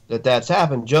that that's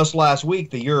happened. Just last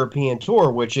week, the European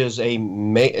Tour, which is a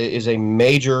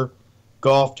major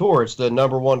golf tour, it's the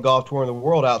 #1 golf tour in the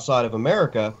world outside of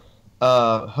America,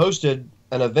 hosted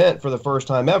an event for the first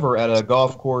time ever at a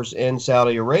golf course in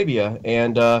Saudi Arabia,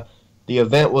 and the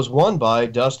event was won by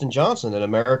Dustin Johnson, an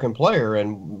American player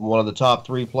and one of the top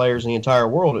 3 players in the entire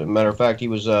world. As a matter of fact, he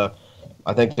was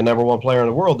I think the #1 player in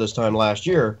the world this time last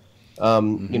year.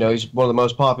 He's one of the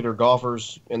most popular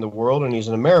golfers in the world, and he's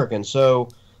an American. So,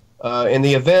 and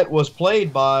the event was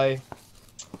played by,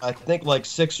 I think, like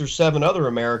 6 or 7 other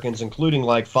Americans, including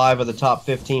like 5 of the top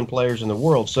 15 players in the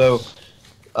world. So,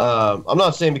 I'm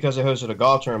not saying because they hosted a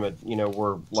golf tournament,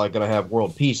 we're like going to have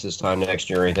world peace this time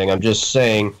next year or anything. I'm just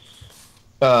saying,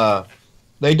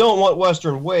 they don't want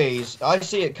Western ways. I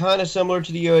see it kind of similar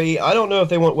to the UAE. I don't know if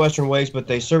they want Western ways, but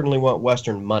they certainly want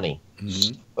Western money.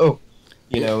 Mm-hmm.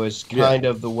 Is kind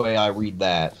of the way I read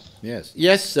that.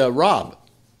 Yes, Rob.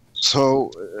 So,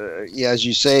 as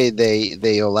you say,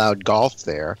 they allowed golf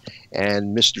there,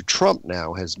 and Mr. Trump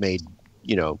now has made,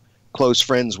 close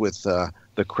friends with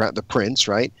the prince,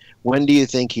 right? When do you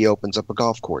think he opens up a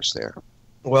golf course there?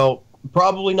 Well,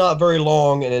 probably not very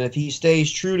long, and if he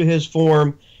stays true to his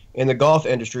form in the golf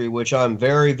industry, which I'm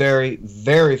very, very,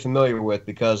 very familiar with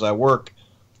because I work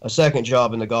a second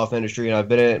job in the golf industry and I've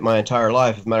been in it my entire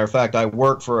life. As a matter of fact, I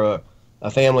work for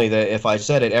a family that if I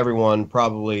said it, everyone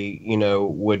probably,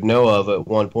 would know of at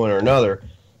one point or another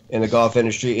in the golf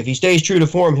industry. If he stays true to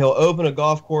form, he'll open a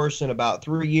golf course in about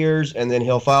 3 years and then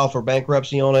he'll file for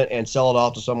bankruptcy on it and sell it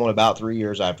off to someone about 3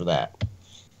 years after that.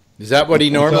 Is that what he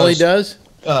normally does?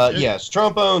 Yes.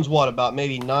 Trump owns about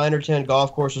maybe 9 or 10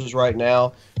 golf courses right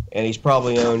now. And he's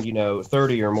probably owned,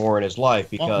 30 or more in his life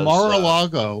because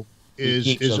Mar-a-Lago he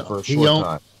keeps them for a short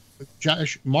time.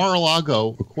 Josh,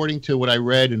 Mar-a-Lago, according to what I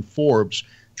read in Forbes,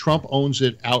 Trump owns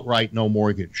it outright, no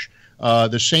mortgage.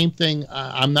 The same thing.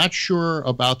 I'm not sure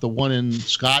about the one in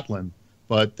Scotland,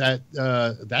 but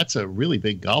that's a really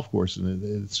big golf course, and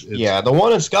it's the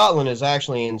one in Scotland is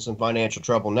actually in some financial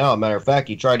trouble now. As a matter of fact,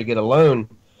 he tried to get a loan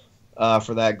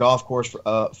for that golf course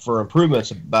for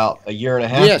improvements about a year and a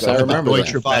half ago. Yes, I remember that.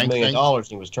 $5 million, and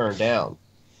he was turned down.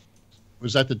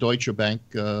 Was that the Deutsche Bank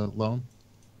loan?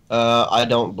 I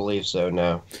don't believe so,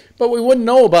 no. But we wouldn't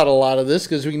know about a lot of this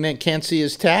because we can't see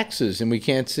his taxes and we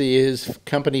can't see his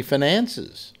company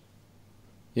finances.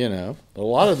 A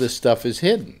lot of this stuff is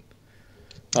hidden.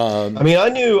 I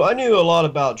knew a lot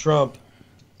about Trump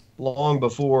long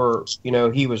before,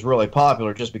 he was really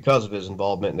popular just because of his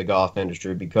involvement in the golf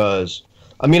industry because,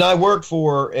 I worked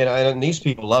for, and these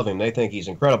people love him. They think he's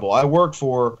incredible. I worked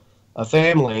for a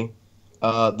family,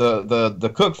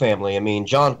 the Cook family.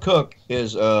 John Cook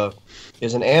is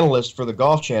an analyst for the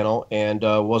Golf Channel and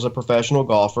was a professional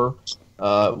golfer,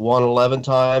 won 11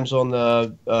 times on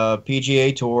the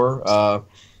PGA Tour.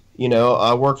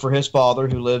 I work for his father,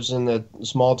 who lives in the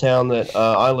small town that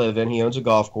I live in. He owns a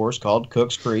golf course called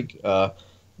Cooks Creek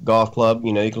Golf Club.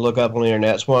 You can look up on the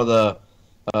internet. It's one of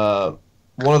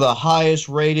the highest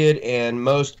rated and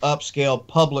most upscale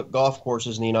public golf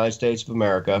courses in the United States of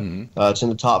America. Mm-hmm. It's in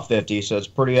the top 50, so it's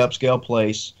a pretty upscale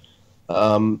place.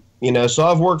 So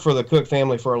I've worked for the Cook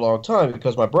family for a long time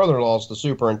because my brother-in-law is the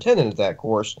superintendent at that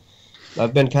course.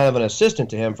 I've been kind of an assistant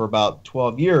to him for about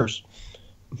 12 years.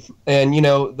 And,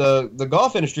 the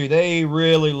golf industry, they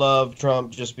really love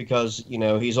Trump just because,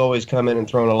 he's always come in and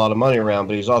thrown a lot of money around,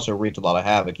 but he's also wreaked a lot of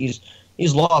havoc. He's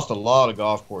he's lost a lot of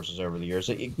golf courses over the years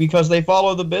because they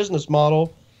follow the business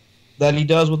model that he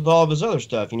does with all of his other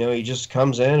stuff. You know, he just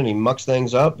comes in and he mucks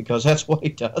things up because that's what he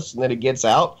does, and then he gets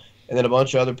out, and then a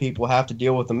bunch of other people have to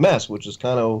deal with the mess, which is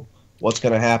kind of what's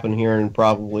going to happen here in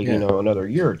probably, another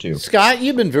year or two. Scott,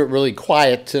 you've been really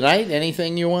quiet tonight.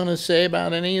 Anything you want to say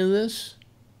about any of this?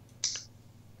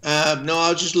 No,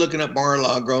 I was just looking up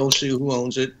Mar-a-Lago, see who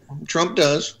owns it. Trump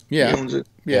does. Yeah. He owns it.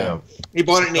 Yeah. He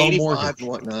bought it in No 85 mortgage. and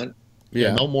whatnot.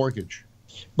 Yeah. No mortgage.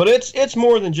 But it's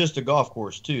more than just a golf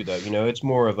course, too, though. You know, it's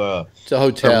more of it's a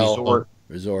hotel,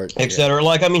 resort, etc.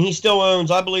 Like, I mean,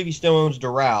 I believe he still owns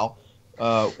Doral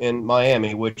in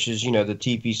Miami, which is, the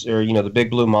TPC, or, the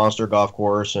Big Blue Monster golf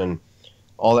course and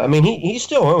all that. I mean, he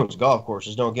still owns golf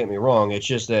courses, don't get me wrong. It's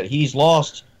just that he's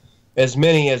lost as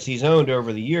many as he's owned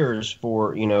over the years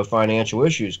for, financial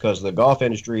issues, because the golf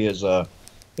industry is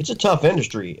it's a tough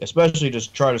industry, especially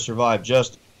to try to survive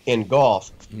just in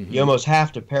golf. Mm-hmm. You almost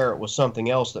have to pair it with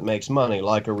something else that makes money,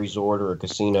 like a resort or a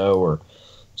casino or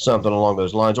something along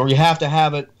those lines. Or you have to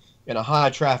have it in a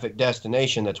high traffic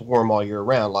destination that's warm all year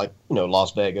round, like,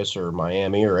 Las Vegas or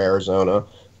Miami or Arizona,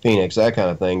 Phoenix, that kind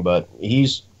of thing. But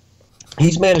he's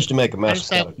managed to make a mess.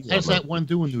 How's that one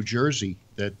do in New Jersey?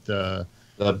 The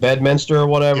Bedminster or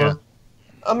whatever? Yeah.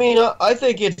 I mean, I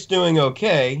think it's doing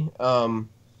okay, but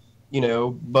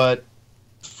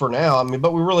for now,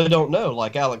 but we really don't know.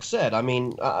 Like Alex said,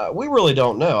 we really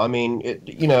don't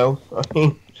know.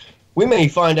 We may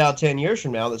find out 10 years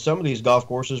from now that some of these golf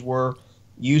courses were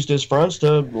used as fronts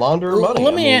to launder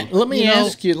money. Let me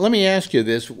ask you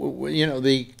this.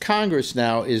 The Congress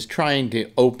now is trying to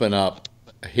open up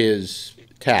his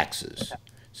taxes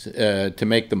to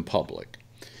make them public.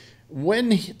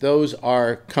 When those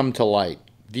come to light,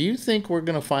 do you think we're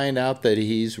going to find out that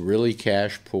he's really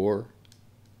cash poor?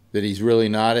 That he's really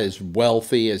not as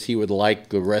wealthy as he would like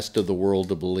the rest of the world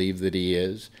to believe that he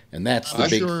is? And that's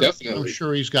the I'm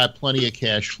sure he's got plenty of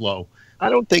cash flow. I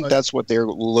don't think that's what they're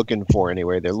looking for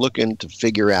anyway. They're looking to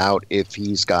figure out if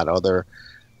he's got other,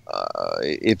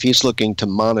 if he's looking to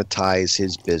monetize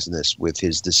his business with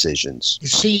his decisions.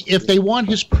 See, if they want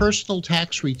his personal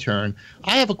tax return,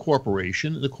 I have a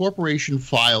corporation. The corporation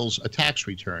files a tax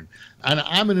return, and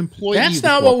I'm an employee. That's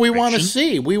not what we want to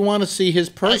see. We want to see his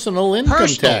personal income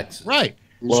tax. Right.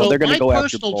 Well, so they're going to go after my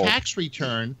personal Paul. tax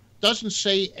return doesn't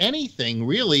say anything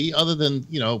really, other than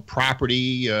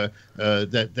property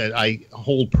that I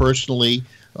hold personally.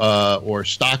 Or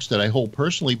stocks that I hold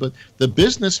personally, but the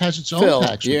business has its own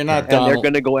tax return. You're not And they're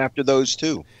going to go after those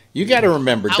too. You got to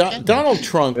remember, Donald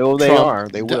Trump. Well, they are.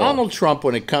 They will. Donald Trump,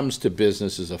 when it comes to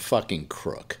business, is a fucking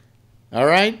crook. All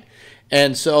right,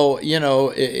 and so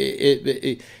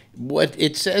what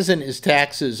it says in his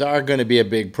taxes are going to be a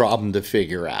big problem to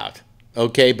figure out.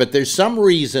 Okay, but there's some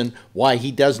reason why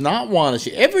he does not want to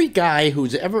see. Every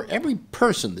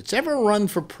person that's ever run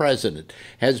for president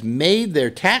has made their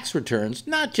tax returns,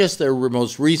 not just their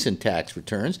most recent tax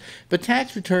returns, but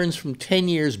tax returns from 10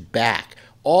 years back,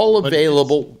 all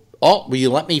available. Will you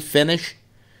let me finish?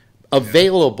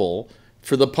 Available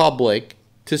for the public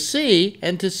to see,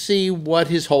 and to see what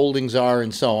his holdings are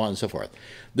and so on and so forth.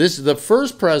 This is the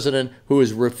first president who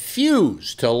has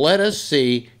refused to let us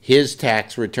see his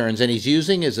tax returns, and he's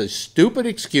using as a stupid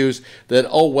excuse that,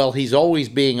 he's always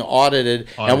being audited,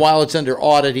 and while it's under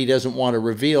audit, he doesn't want to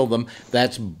reveal them.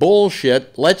 That's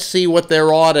bullshit. Let's see what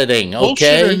they're auditing,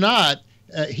 okay? Bullshit or not,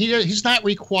 he's not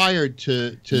required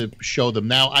to show them.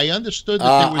 Now, I understood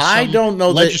that there was some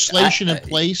legislation in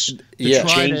place to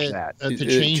try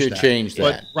to change that.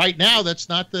 But right now, that's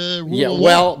not the rule of law.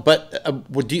 Well,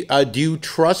 but do you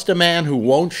trust a man who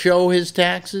won't show his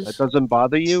taxes? That doesn't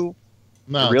bother you?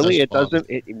 No, really, it doesn't.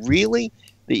 Really?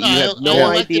 You have no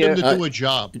I elected idea. him to do a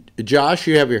job. Josh,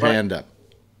 you have your hand up.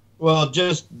 Well,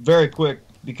 just very quick,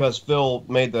 because Phil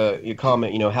made the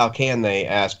comment, how can they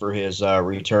ask for his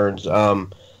returns?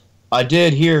 I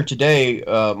did hear today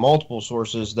multiple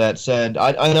sources that said,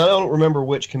 I don't remember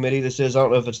which committee this is. I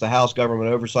don't know if it's the House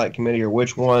Government Oversight Committee or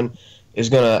which one is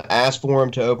going to ask for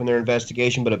him to open their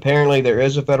investigation, but apparently there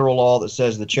is a federal law that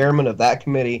says the chairman of that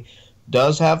committee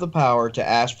does have the power to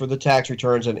ask for the tax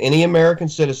returns of any American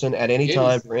citizen at any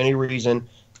time for any reason.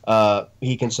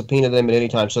 He can subpoena them at any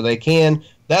time. So they can.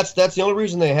 That's the only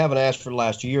reason they haven't asked for the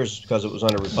last 2 years, is because it was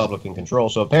under Republican control.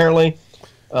 So apparently,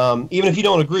 even if you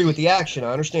don't agree with the action,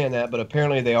 I understand that, but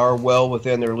apparently they are well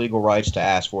within their legal rights to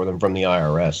ask for them from the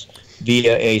IRS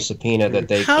via a subpoena that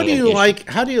they How can do you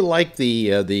issue. like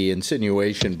the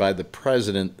insinuation by the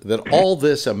president that all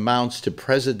this amounts to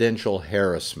presidential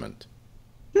harassment?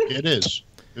 It is.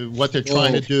 What they're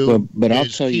trying to do but I'll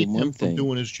is tell you keep one him from thing.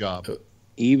 doing his job.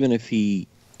 Even if he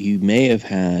he may have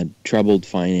had troubled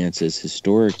finances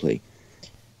historically,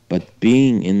 but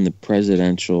being in the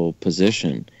presidential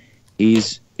position,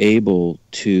 he's able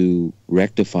to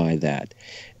rectify that.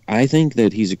 I think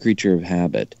that he's a creature of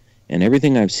habit, and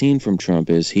everything I've seen from Trump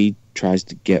is he tries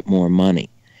to get more money.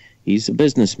 He's a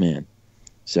businessman.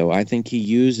 So I think he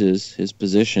uses his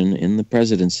position in the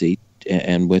presidency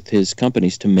and with his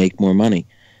companies to make more money.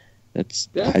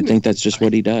 I think that's just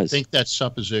what he does. I think that's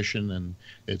supposition, and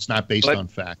it's not based on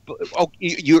fact.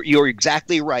 You're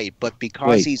exactly right. But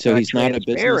because he's not a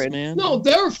businessman. No,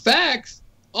 there are facts.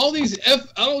 All these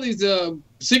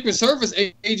Secret Service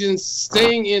agents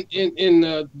staying in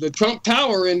the Trump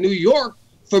Tower in New York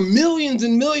for millions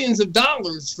and millions of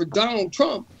dollars for Donald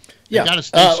Trump. Yeah.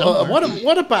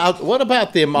 What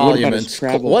about the emoluments?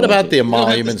 What about the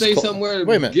emoluments? Wait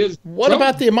a minute. What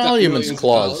about the emoluments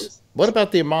clause? What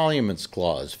about the emoluments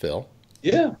clause, Phil?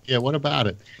 Yeah. Yeah, what about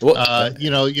it? Well,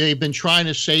 you've been trying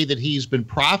to say that he's been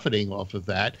profiting off of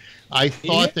that. I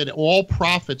thought that all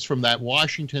profits from that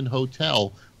Washington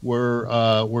hotel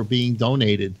were being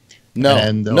donated. No,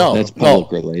 that's public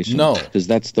relations. No, because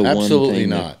that's the one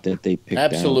thing that they picked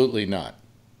out. Absolutely not.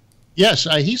 Yes,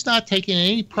 he's not taking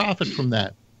any profit from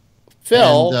that.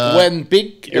 Phil, when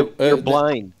big you're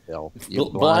blind, Phil. You're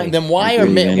blind. Then why are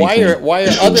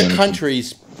other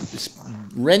countries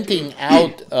renting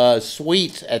out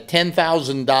suites at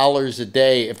 $10,000 a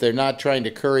day if they're not trying to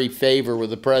curry favor with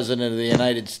the President of the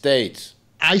United States?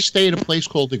 I stay at a place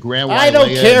called the Grand Wailea. I don't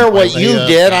care what you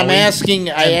did. I'm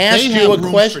asking. I asked you a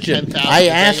question. I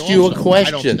asked you a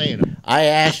question. I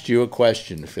asked you a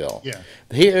question, Phil. Yeah.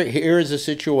 Here is a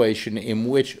situation in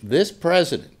which this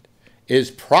president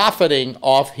is profiting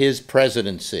off his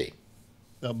presidency.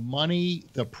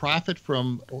 The profit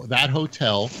from that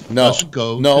hotel doesn't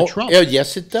go to Trump.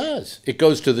 Yes, it does. It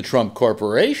goes to the Trump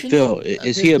Corporation. Phil,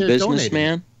 is he a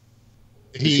businessman?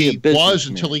 He was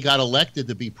until he got elected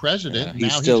to be president. He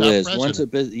still is.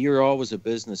 You're always a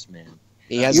businessman.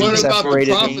 What about the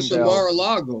profits from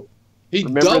Mar-a-Lago? He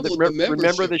doubled the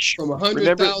membership from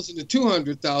 100,000 to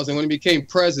 200,000 when he became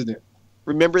president.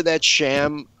 Remember that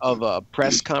sham of a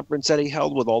press conference that he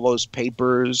held with all those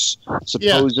papers,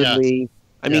 supposedly? Yeah.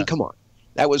 I mean, come on.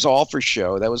 That was all for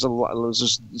show. That was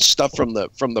just stuff from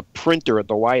the printer at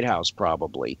the White House,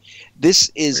 probably. This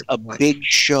is a big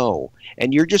show,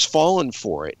 and you're just falling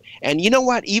for it. And you know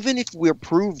what? Even if we're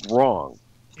proved wrong,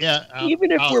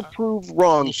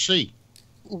 we'll see.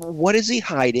 What is he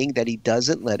hiding that he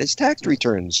doesn't let his tax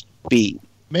returns be?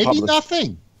 Maybe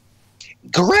nothing.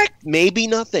 Correct. Maybe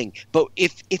nothing. But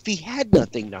if he had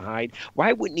nothing to hide,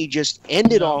 why wouldn't he just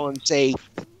end it all and say,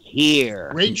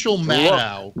 here? Rachel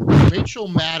Maddow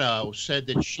said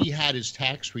that she had his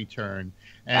tax return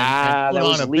and put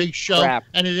on a big show,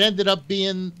 and it ended up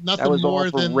being nothing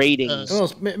more than ratings.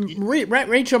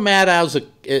 Rachel Maddow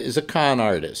is a con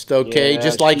artist, okay,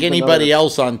 just like anybody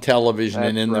else on television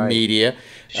and in the media.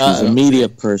 She's a media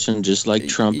person, just like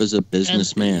Trump is a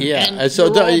businessman.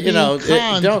 So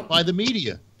don't by the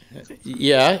media.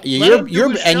 Yeah,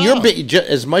 you're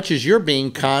as much as you're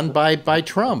being conned by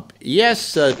Trump.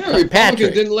 Yes,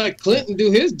 Patrick didn't let Clinton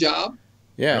do his job.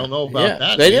 Yeah, I don't know about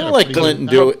that. They didn't let Clinton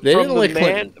do it. They didn't let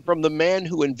Clinton. From the man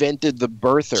who invented the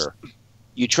birther,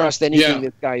 you trust anything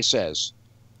this guy says?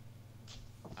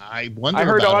 I wonder. I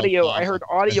heard about audio. Obama I heard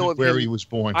audio of where him, he was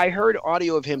born. I heard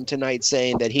audio of him tonight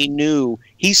saying that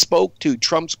he spoke to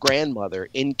Trump's grandmother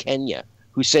in Kenya,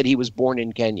 who said he was born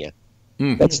in Kenya.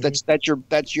 That's your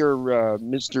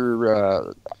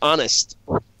Mr. Honest.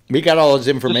 We got all his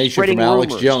information from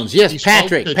Alex Jones. Yes,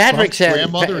 Patrick said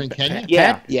grandmother in Kenya.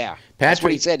 Yeah. That's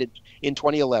what he said in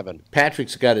 2011.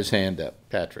 Patrick's got his hand up.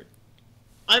 Patrick.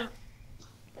 I've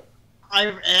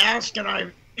asked and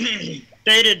I've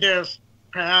stated this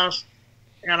past,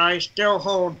 and I still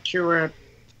hold to it.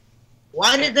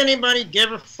 Why does anybody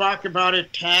give a fuck about his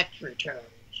tax returns?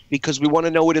 Because we want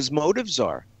to know what his motives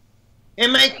are. It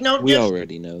makes no difference. We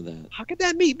already know that. How could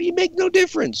that make no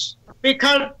difference?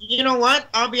 Because, you know what?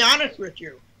 I'll be honest with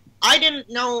you. I didn't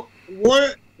know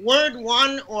word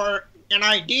one or an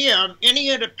idea of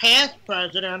any of the past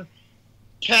president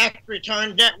tax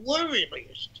returns that were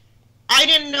released. I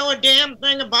didn't know a damn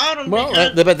thing about them.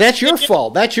 Well, but that's your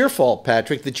fault. That's your fault,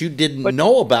 Patrick, that you didn't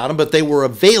know about them, but they were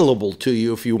available to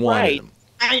you if you wanted them.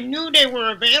 I knew they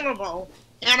were available,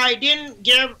 and I didn't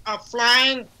give a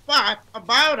flying fuck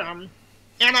about them,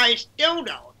 and I still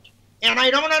don't. And I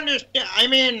don't understand. I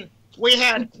mean, we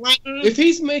had Clinton. If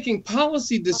he's making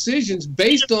policy decisions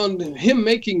based on him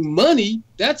making money,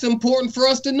 that's important for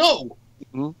us to know.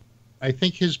 Mm-hmm. I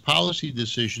think his policy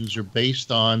decisions are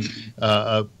based on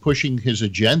pushing his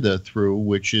agenda through,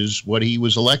 which is what he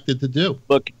was elected to do.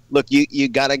 Look, you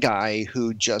got a guy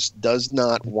who just does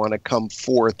not want to come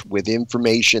forth with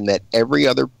information that every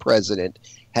other president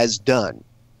has done.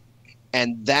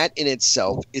 And that in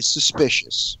itself is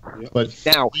suspicious. But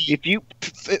now,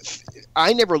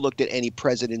 I never looked at any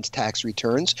president's tax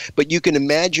returns, but you can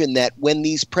imagine that when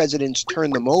these presidents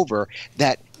turn them over,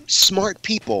 that smart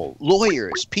people,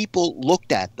 lawyers, people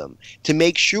looked at them to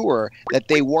make sure that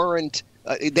they weren't.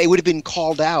 They would have been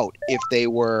called out if they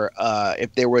were,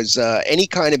 if there was any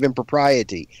kind of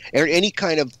impropriety or any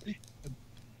kind of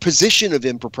position of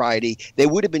impropriety. They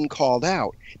would have been called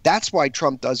out. That's why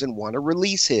Trump doesn't want to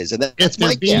release his. And that's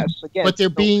my guess. Again, but they're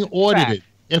being audited.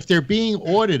 If they're being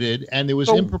audited and there was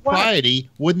impropriety,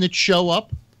 wouldn't it show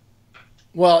up?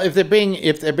 Well, if they're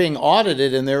being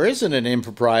audited and there isn't an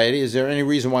impropriety, is there any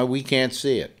reason why we can't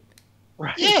see it?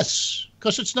 Right. Yes,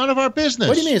 because it's none of our business.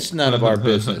 What do you mean it's none of our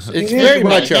business? It's very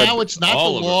much our. Now it's not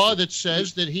the law that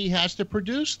says that he has to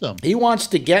produce them. He wants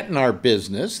to get in our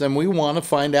business, then we want to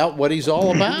find out what he's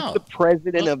all about. The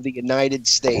president of the United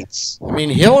States. I mean,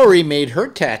 Hillary made her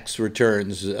tax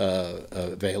returns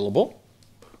available.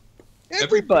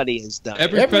 Everybody has done it.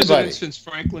 Every president since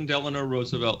Franklin Delano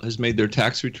Roosevelt has made their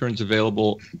tax returns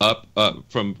available up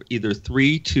from either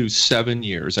 3 to 7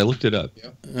 years. I looked it up.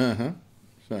 Uh-huh.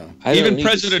 So. Even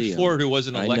President Ford, who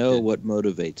wasn't elected. I know what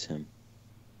motivates him.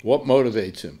 What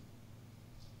motivates him?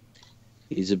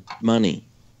 He's money.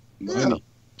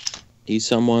 He's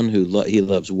someone who he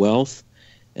loves wealth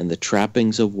and the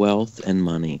trappings of wealth and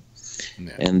money.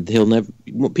 Yeah. And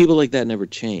people like that never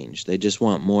change. They just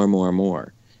want more and more and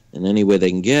more. And any way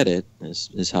they can get it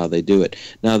is how they do it.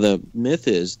 Now, the myth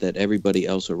is that everybody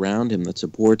else around him that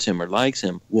supports him or likes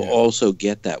him will also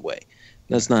get that way.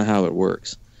 That's not how it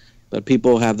works. But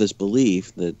people have this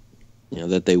belief that,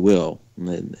 that they will,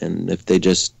 and if they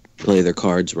just play their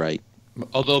cards right.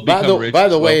 Although, by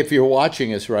the way, if you're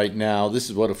watching us right now, this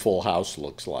is what a full house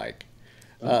looks like.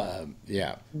 These are what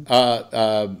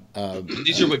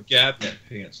Gabnet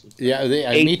pants look like.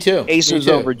 Yeah, me too. Aces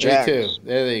over jacks. Me too.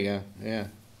 There you go.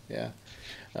 Yeah.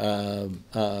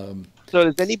 So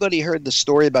has anybody heard the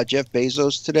story about Jeff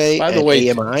Bezos today? By the way,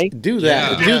 AMI? Do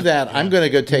that. Yeah. Do that. Yeah. I'm going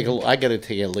to go I got to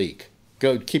take a leak.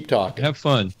 Go, keep talking. Have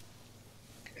fun.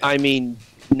 I mean,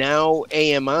 now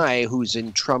AMI, who's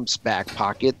in Trump's back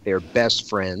pocket, their best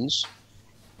friends,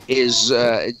 is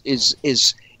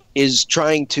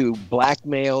trying to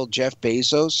blackmail Jeff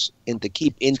Bezos into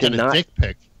not dick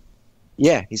pic.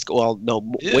 Yeah,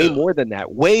 way more than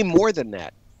that. Way more than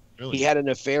that. Really? He had an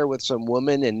affair with some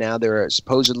woman, and now there's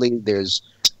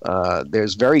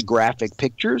very graphic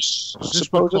pictures.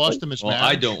 Supposedly,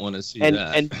 I don't want to see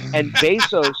that. And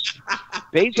Bezos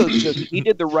he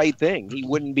did the right thing. He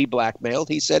wouldn't be blackmailed.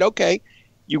 He said, "Okay,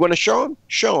 you want to show him?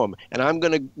 Show him, and I'm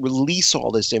going to release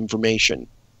all this information."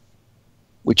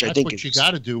 Which I think that's what you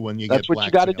got to do when you get blackmailed. That's what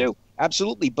you got to do.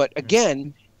 Absolutely, but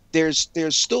again, there's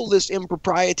still this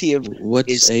impropriety of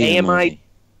what's AMI?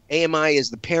 AMI is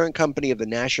the parent company of the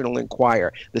National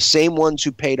Enquirer, the same ones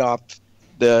who paid off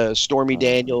the Stormy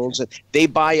Daniels. Okay. They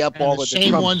buy up all of the same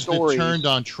Trump ones stories. that turned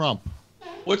on Trump.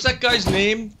 What's that guy's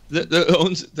name that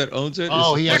owns it?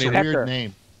 Oh, he has a weird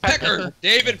name. Pecker.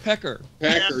 David Pecker.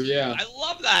 Pecker, yeah. I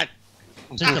love that.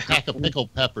 Take a pack of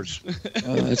pickled peppers.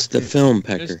 Oh, that's the film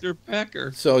Pecker. Mr.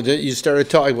 Pecker. So you started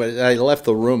talking about it. I left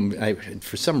the room.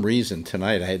 For some reason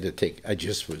tonight, I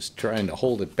just was trying to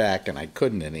hold it back, and I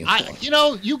couldn't anymore.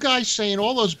 You guys saying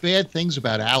all those bad things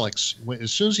about Alex,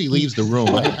 as soon as he leaves the room.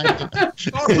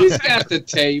 He's got the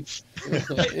tape.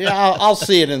 Yeah, I'll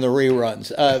see it in the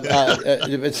reruns.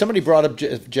 Somebody brought up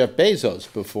Jeff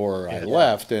Bezos before I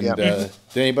left, and did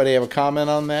anybody have a comment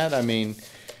on that? I mean...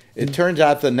 It turns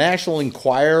out the National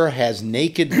Enquirer has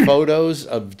naked photos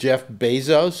of Jeff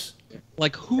Bezos.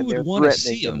 Like, who would want to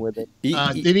see him? With it.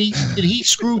 Did he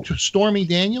screw Stormy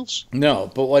Daniels? No,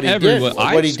 but what he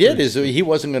did is he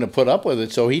wasn't going to put up with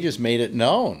it, so he just made it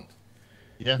known.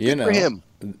 Yeah, for him.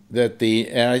 That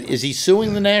is he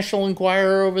suing the National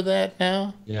Enquirer over that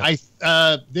now? Yeah. I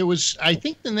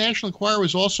think the National Enquirer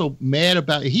was also mad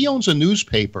about. He owns a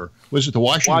newspaper. Was it the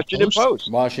Washington Post?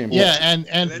 Washington Post. Yeah,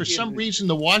 and for some reason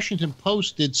the Washington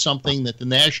Post did something that the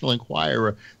National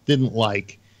Enquirer didn't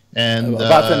like. And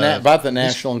about the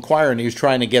National Enquirer, and he was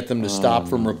trying to get them to stop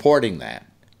from reporting that.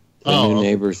 The new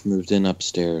neighbors moved in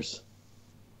upstairs.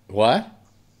 What?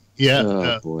 Yeah.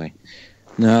 Oh boy.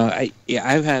 No,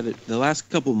 I've had it the last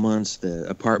couple months. The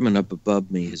apartment up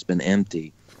above me has been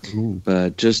empty,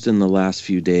 But just in the last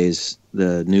few days,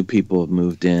 the new people have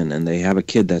moved in, and they have a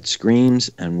kid that screams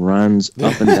and runs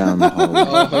up and down the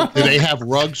hallway. Do they have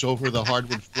rugs over the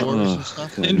hardwood floors and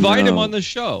stuff? God, Invite him no. on the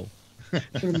show.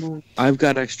 I've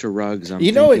got extra rugs.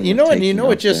 You know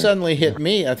what just suddenly hit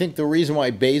me? I think the reason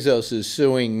why Bezos is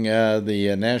suing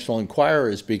the National Enquirer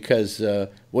is because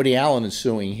Woody Allen is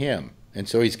suing him. And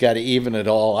so he's got to even it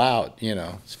all out,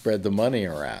 spread the money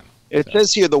around. It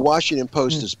says here the Washington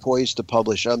Post is poised to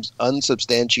publish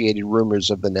unsubstantiated rumors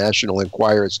of the National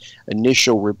Enquirer's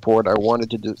initial report. I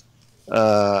wanted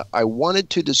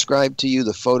to describe to you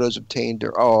the photos obtained.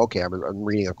 I'm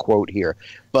reading a quote here.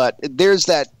 But there's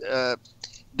that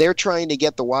they're trying to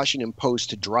get the Washington Post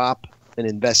to drop an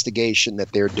investigation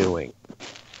that they're doing.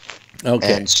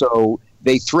 Okay. And so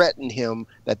they threatened him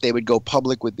that they would go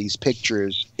public with these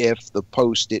pictures if the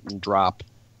Post didn't drop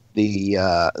the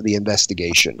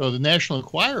investigation. So the National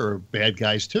Enquirer are bad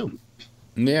guys too.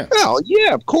 Yeah. Well,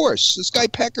 yeah, of course. This guy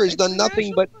Pecker has done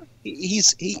nothing but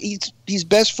he's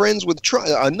best friends with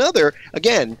another.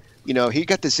 Again, he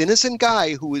got this innocent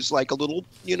guy who is like a little,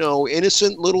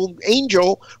 innocent little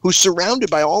angel who's surrounded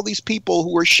by all these people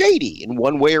who are shady in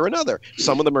one way or another.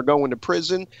 Some of them are going to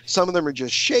prison. Some of them are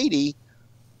just shady.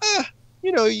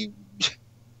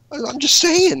 I'm just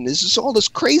saying, this is all this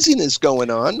craziness going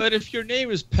on. But if your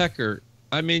name is Pecker,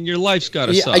 I mean, your life's got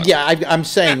to suck. Yeah, I'm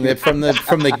saying that from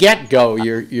the get-go,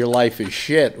 your life is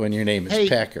shit when your name is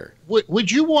Pecker.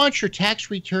 Would you want your tax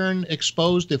return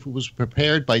exposed if it was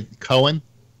prepared by Cohen?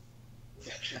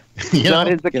 Not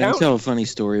his Can I account. tell a funny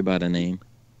story about a name?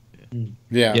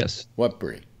 Yeah. Yes. What,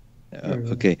 Bree?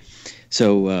 Okay,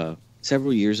 so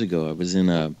several years ago, I was in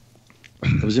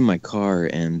my car,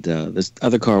 and this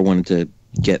other car wanted to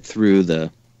get through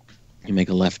you make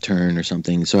a left turn or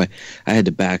something. So I had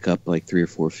to back up like 3 or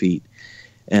 4 feet,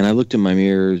 and I looked in my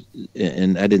mirror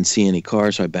and I didn't see any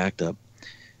car. So I backed up.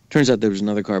 Turns out there was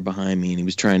another car behind me and he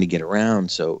was trying to get around.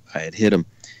 So I had hit him.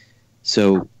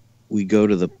 So we go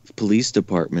to the police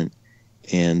department,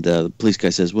 and the police guy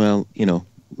says, well,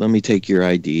 let me take your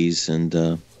IDs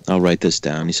and I'll write this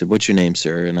down. He said, what's your name,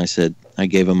 sir? And I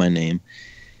gave him my name.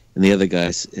 And the other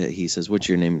guy, he says, what's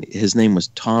your name? His name was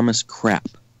Thomas Crap.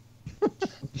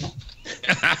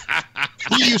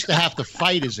 He used to have to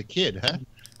fight as a kid, huh?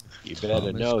 You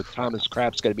better know Thomas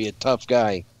Crap's going to be a tough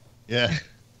guy. Yeah.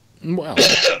 Well,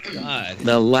 God.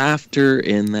 The laughter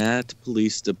in that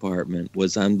police department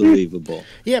was unbelievable.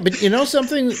 yeah, but you know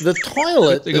something? The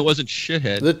toilet. I think it wasn't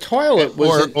shithead. The toilet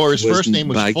was. Or his first name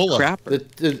was by Fuller. Crapper.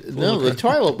 The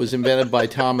toilet was invented by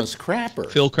Thomas Crapper.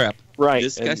 Phil Crap. Right.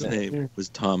 This guy's name was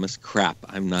Thomas Crap.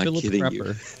 I'm not Philip kidding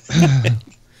Crapper. you.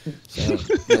 So,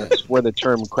 That's where the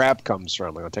term crap comes from.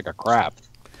 I'm going to take a crap.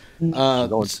 Ray,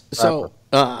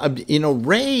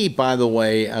 by the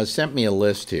way, sent me a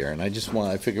list here, and I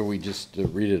figure we just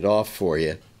read it off for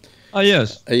you. Oh,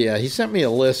 yes. Yeah, he sent me a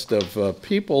list of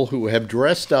people who have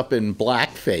dressed up in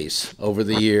blackface over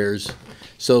the years.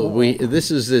 So this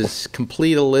is as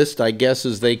complete a list, I guess,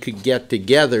 as they could get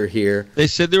together here. They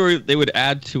said they would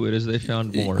add to it as they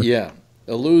found more. Yeah.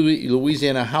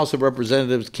 Louisiana House of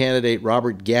Representatives candidate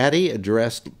Robert Gaddy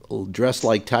dressed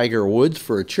like Tiger Woods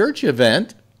for a church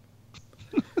event.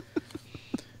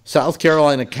 South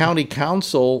Carolina County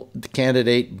Council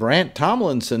candidate Brant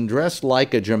Tomlinson dressed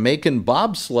like a Jamaican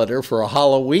bobsledder for a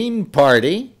Halloween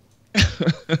party.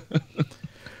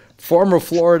 Former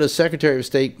Florida Secretary of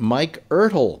State Mike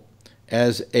Ertel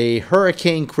as a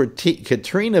Hurricane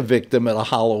Katrina victim at a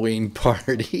Halloween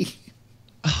party.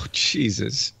 Oh,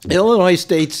 Jesus. Illinois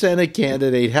State Senate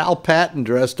candidate Hal Patton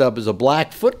dressed up as a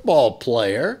black football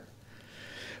player.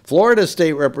 Florida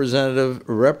State Representative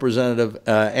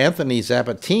Anthony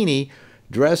Zapatini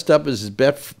dressed up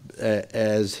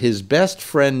as his best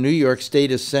friend, New York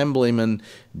State Assemblyman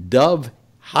Dov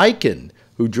Hikind,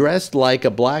 who dressed like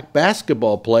a black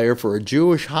basketball player for a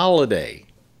Jewish holiday.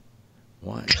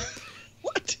 What?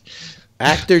 What?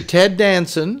 Actor Ted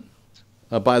Danson.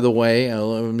 By the way,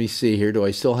 let me see here. Do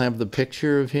I still have the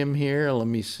picture of him here? Let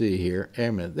me see here. Wait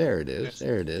a minute. There it is.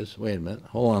 There it is. Wait a minute.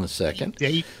 Hold on a second.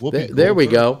 There we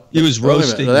go. He was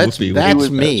roasting Whoopi. That's me. That's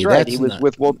right. That's he was not,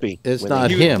 with Whoopi. It's not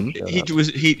him.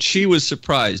 She was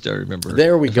surprised, I remember.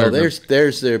 There we go.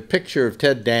 There's the picture of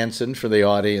Ted Danson for the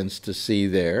audience to see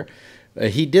there.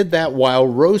 He did that while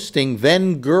roasting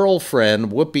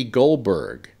then-girlfriend Whoopi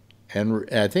Goldberg. And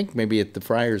I think maybe at the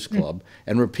Friars Club,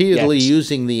 and repeatedly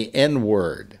using the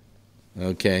N-word.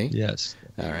 Okay? Yes.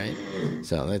 All right.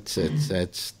 So that's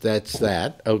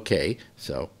that. Okay.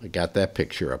 So I got that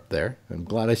picture up there. I'm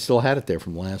glad I still had it there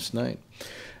from last night.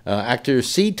 Actor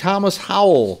C. Thomas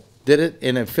Howell did it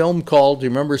in a film called, do you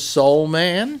remember Soul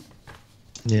Man?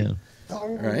 Yeah.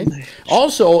 Right.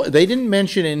 Also, they didn't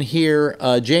mention in here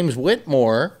James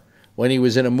Whitmore when he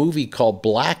was in a movie called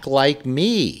Black Like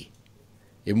Me,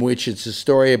 in which it's a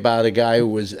story about a guy who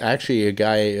was actually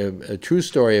a true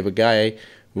story of a guy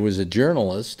who was a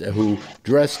journalist who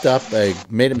dressed up,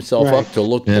 made himself up to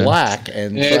look black,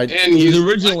 and he was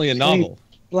originally a novel.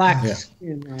 Black. Yeah.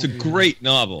 It's a great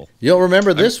novel. You'll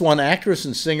remember this one. Actress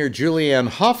and singer Julianne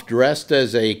Hough dressed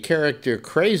as a character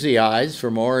Crazy Eyes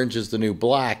from Orange is the New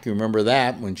Black. You remember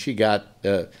that when she got...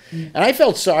 and I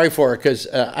felt sorry for her because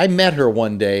I met her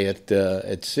one day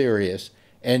at Sirius,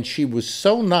 and she was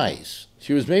so nice.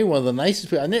 She was maybe one of the nicest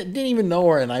people. I didn't even know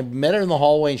her, and I met her in the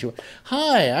hallway, and she went,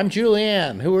 "Hi, I'm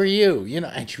Julianne. Who are you?" You know,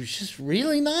 and she was just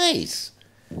really nice.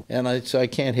 And so I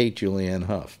can't hate Julianne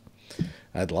Hough.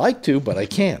 I'd like to, but I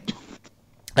can't.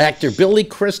 Actor Billy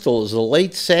Crystal is the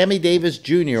late Sammy Davis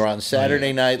Jr. on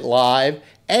Saturday Night Live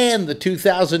and the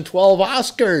 2012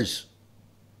 Oscars.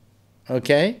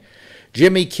 Okay?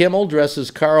 Jimmy Kimmel dresses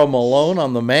Karl Malone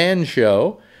on The Man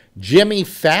Show. Jimmy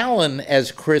Fallon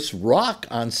as Chris Rock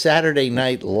on Saturday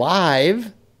Night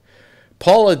Live.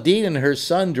 Paula Deen and her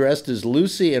son dressed as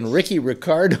Lucy and Ricky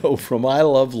Ricardo from I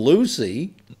Love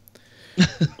Lucy.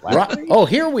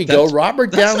 Here we go.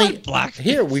 Robert Downey.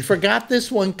 Here, we forgot this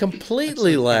one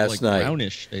completely last night.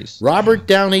 Brownish face. Robert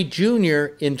Downey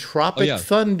Jr. in Tropic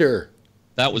Thunder.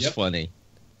 That was funny.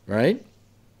 Right?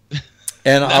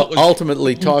 And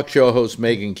ultimately, talk show host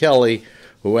Megyn Kelly,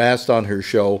 who asked on her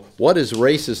show, "What is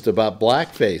racist about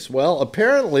blackface?" Well,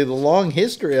 apparently the long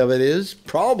history of it is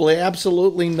probably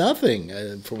absolutely nothing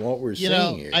from what we're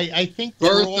seeing here. I think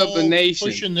they're all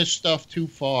pushing this stuff too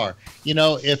far. You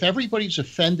know, if everybody's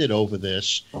offended over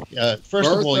this, first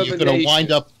of all, you're going to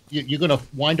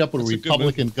wind up with a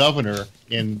Republican governor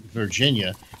in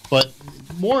Virginia. But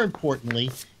more importantly,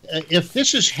 if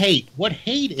this is hate, what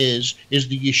hate is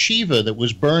the yeshiva that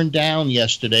was burned down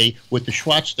yesterday with the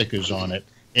swastikas on it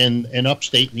in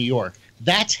upstate New York.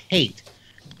 That's hate.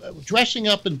 Dressing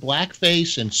up in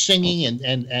blackface and singing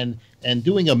and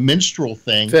doing a minstrel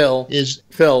thing is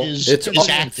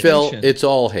acting. It's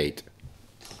all hate.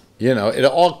 You know, it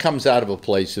all comes out of a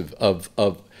place of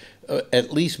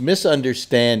at least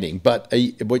misunderstanding. But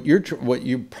what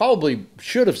you probably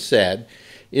should have said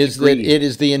is that it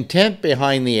is the intent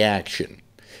behind the action.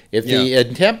 If the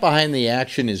intent behind the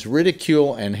action is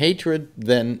ridicule and hatred,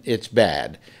 then it's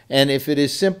bad. And if it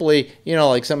is simply, you know,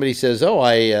 like somebody says,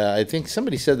 I think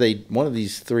somebody said one of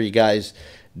these three guys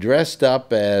dressed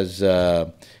up as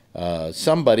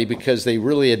somebody because they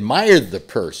really admired the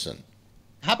person.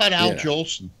 How about Al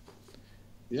Jolson?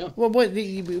 Yeah. Well, what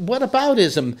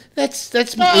aboutism?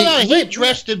 That's no. He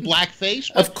dressed in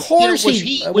blackface. Of course, was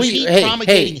he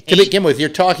promulgating hate? To begin with, you're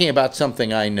talking about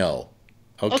something I know.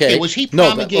 Okay. Was he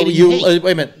promulgating hate?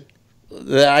 Wait a minute.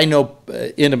 That I know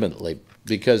intimately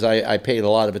because I paid a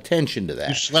lot of attention to that.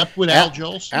 You slept with Al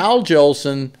Jolson? Al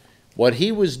Jolson, what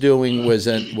he was doing was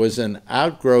an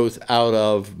outgrowth out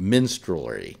of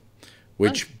minstrelry,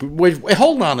 which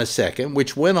hold on a second,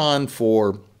 which went on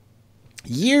for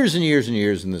years and years and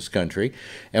years in this country.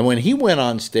 And when he went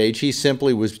on stage, he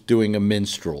simply was doing a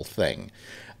minstrel thing.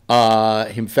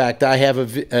 In fact, I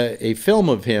have a film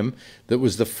of him that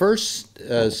was the first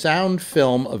sound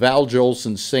film of Al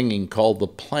Jolson singing called The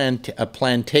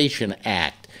Plantation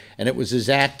Act. And it was his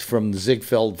act from the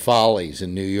Ziegfeld Follies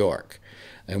in New York,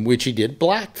 in which he did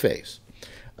blackface.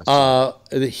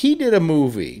 He did a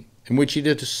movie in which he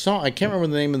did a song. I can't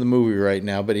remember the name of the movie right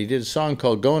now, but he did a song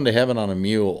called Going to Heaven on a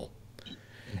Mule.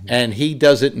 And he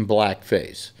does it in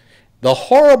blackface. The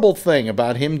horrible thing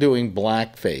about him doing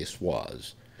blackface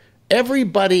was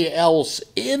everybody else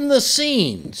in the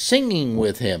scene singing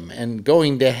with him and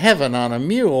going to heaven on a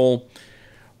mule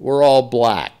were all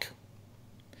black.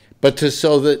 But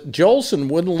so that Jolson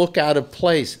wouldn't look out of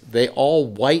place, they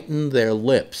all whitened their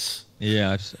lips.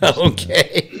 Yeah. I've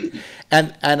okay.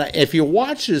 And if you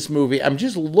watch this movie, I'm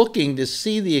just looking to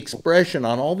see the expression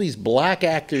on all these black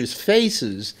actors'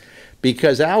 faces,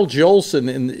 because Al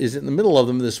Jolson is in the middle of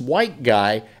them, this white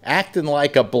guy acting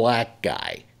like a black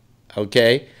guy,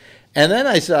 okay? And then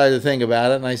I started to think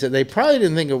about it, and I said, they probably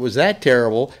didn't think it was that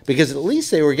terrible, because at least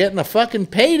they were getting a fucking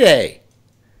payday,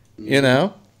 you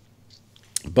know?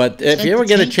 But if you ever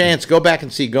get a chance, go back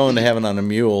and see Going to Heaven on a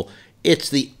Mule. It's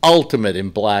the ultimate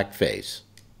in blackface.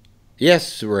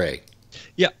 Yes, Ray?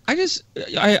 Yeah,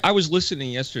 I was listening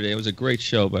yesterday. It was a great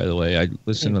show, by the way. I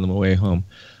listened on the way home.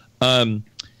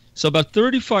 So about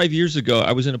 35 years ago,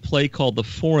 I was in a play called The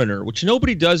Foreigner, which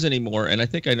nobody does anymore, and I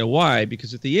think I know why,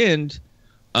 because at the end,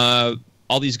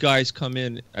 all these guys come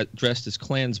in dressed as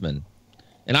Klansmen,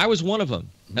 And I was one of them.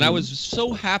 And I was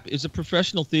so happy. It was a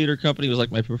professional theater company. It was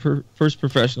like my first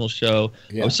professional show.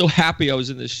 I was so happy I was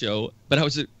in this show. But I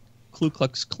was a Ku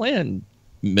Klux Klansman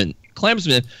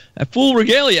at full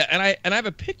regalia. And I have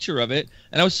a picture of it.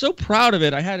 And I was so proud of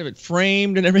it. I had it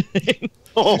framed and everything.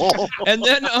 And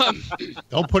then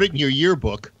don't put it in your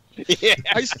yearbook. Yeah.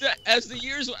 As the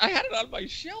years, I had it on my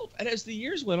shelf. And as the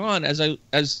years went on,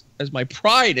 as my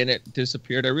pride in it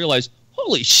disappeared, I realized,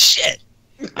 holy shit.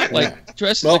 Like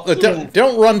dressed. Well,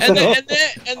 don't run from and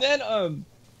then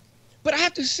but I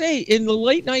have to say, in the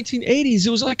late 1980s, it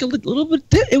was like a little bit.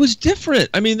 It was different.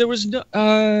 I mean, there was no,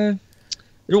 there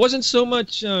wasn't so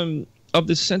much of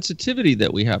the sensitivity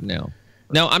that we have now.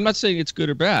 Now, I'm not saying it's good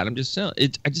or bad. I'm just saying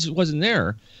I just wasn't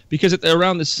there because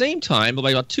around the same time,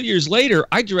 about 2 years later,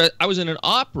 I was in an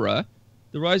opera,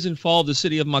 The Rise and Fall of the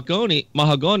City of Mahagoni,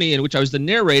 in which I was the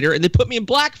narrator, and they put me in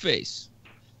blackface.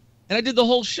 And I did the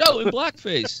whole show in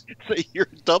blackface. So you're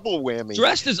double whammy.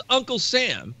 Dressed as Uncle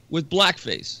Sam with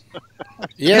blackface.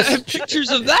 Yes. I have pictures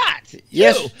of that.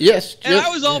 Yes, too. yes. And I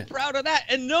was all proud of that.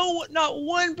 And not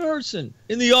one person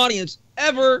in the audience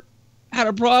ever had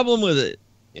a problem with it.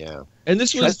 Yeah. And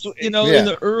this was, in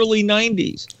the early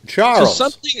 90s. Charles. So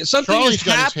something Charlie's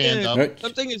has got his hand happened. up.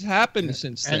 Something has happened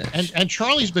since then. And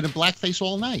Charlie's been in blackface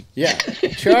all night. Yeah,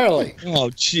 Charlie. Oh,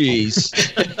 jeez.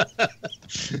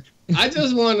 I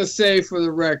just want to say for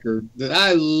the record that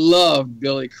I loved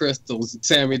Billy Crystal's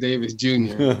Sammy Davis Jr.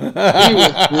 He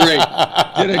was great.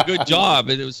 Did a good job.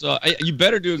 And it was. You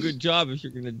better do a good job if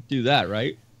you're going to do that,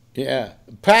 right? Yeah.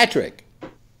 Patrick.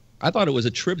 I thought it was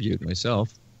a tribute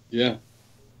myself. Yeah.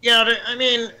 Yeah, I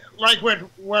mean, like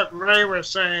what Ray was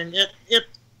saying,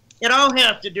 it all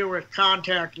has to do with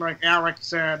contact, like Alex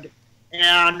said.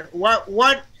 And what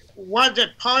was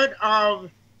it part of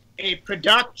a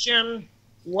production?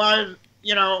 Were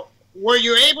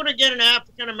you able to get an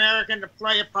African American to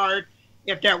play a part?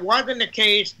 If that wasn't the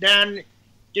case, then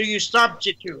do you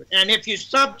substitute? And if you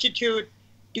substitute,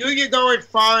 do you go as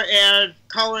far as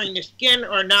coloring the skin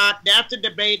or not? That's a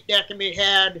debate that can be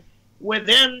had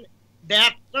within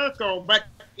that circle. But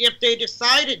if they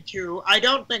decided to, I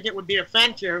don't think it would be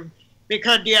offensive,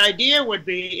 because the idea would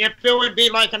be, if it would be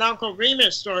like an Uncle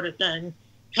Remus sort of thing,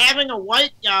 having a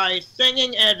white guy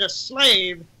singing as a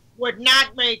slave would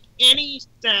not make any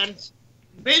sense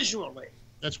visually.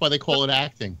 That's why they call it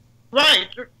acting. Right.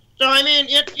 So I mean,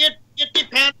 it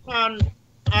depends on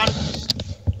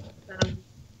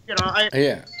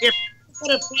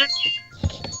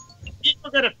if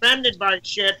people get offended by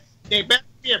shit, they better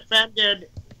be offended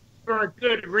for a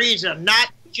good reason,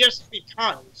 not just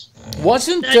because.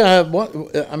 Wasn't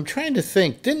I'm trying to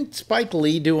think. Didn't Spike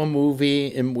Lee do a movie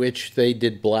in which they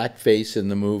did blackface in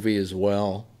the movie as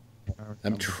well?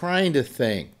 I'm trying to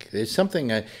think. There's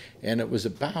something, and it was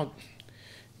about.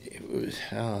 It was,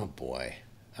 oh boy,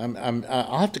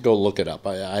 I'll have to go look it up.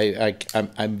 I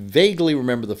vaguely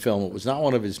remember the film. It was not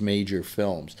one of his major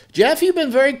films. Jeff, you've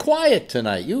been very quiet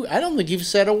tonight. I don't think you've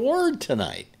said a word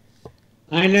tonight.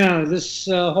 I know this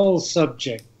whole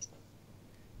subject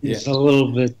is a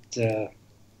little bit.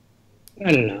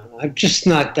 I don't know. I'm just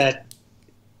not that.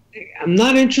 I'm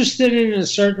not interested in a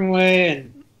certain way,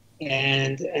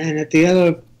 and at the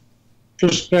other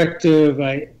perspective,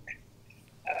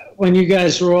 when you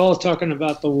guys were all talking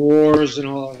about the wars and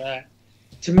all of that,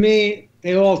 to me,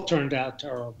 they all turned out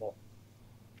terrible.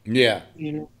 Yeah.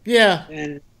 You know. Yeah.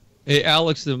 And hey,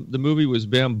 Alex, the movie was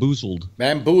Bamboozled.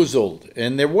 Bamboozled,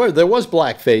 and there was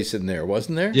blackface in there,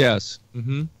 wasn't there? Yes.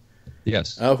 Mm-hmm.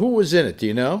 Yes. Who was in it? Do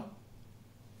you know?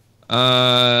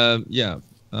 Yeah.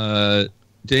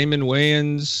 Damon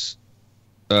Wayans,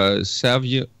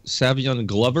 Savion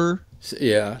Glover.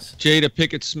 Yes. Jada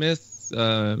Pinkett Smith,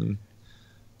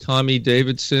 Tommy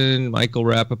Davidson, Michael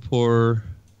Rappaport,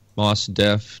 Moss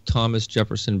Def, Thomas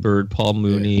Jefferson Bird, Paul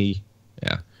Mooney.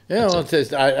 Yeah. Yeah, well,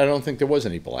 I don't think there was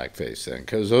any blackface then,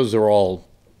 because those are all.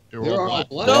 They're all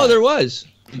black. No, there was.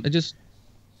 I just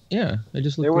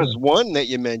looked. There was one that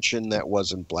you mentioned that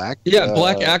wasn't black. Yeah,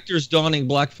 black actors donning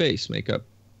blackface makeup.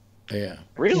 Yeah.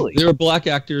 Really? There were black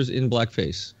actors in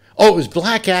blackface. Oh, it was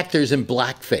black actors in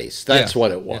blackface. That's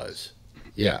what it was.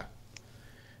 Yeah.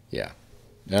 Yeah.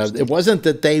 Now, it wasn't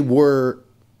that there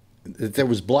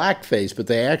was blackface, but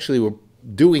they actually were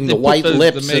doing the white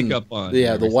lips, the makeup on.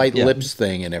 Yeah, the white lips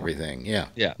thing and everything. Yeah.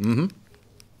 Yeah. Mm-hmm.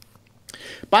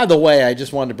 By the way, I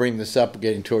just wanted to bring this up,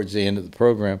 getting towards the end of the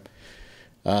program.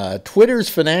 Twitter's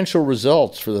financial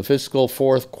results for the fiscal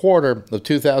fourth quarter of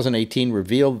 2018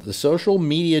 revealed that the social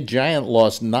media giant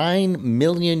lost 9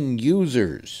 million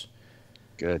users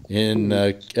Good. In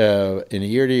a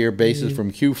year-to-year basis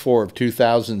from Q4 of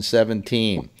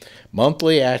 2017.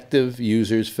 Monthly active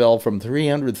users fell from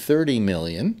 330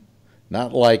 million,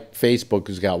 not like Facebook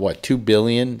has got, what, 2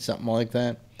 billion, something like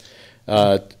that,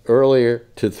 earlier,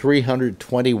 to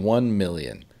 321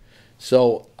 million.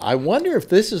 So I wonder if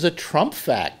this is a Trump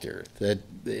factor, that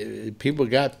people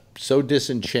got so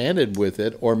disenchanted with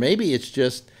it, or maybe it's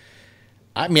just,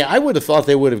 I mean, I would have thought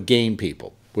they would have gained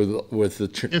people with the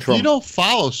Trump. If you don't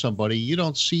follow somebody, you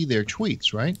don't see their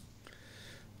tweets, right?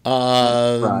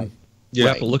 Right. You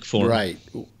have to look for them. Right.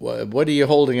 What are you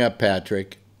holding up,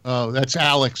 Patrick? Oh, that's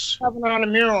Alex. Heaven on a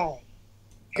Mule.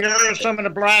 Here are some of the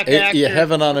black actors. Yeah,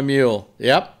 Heaven on a Mule.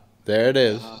 Yep, there it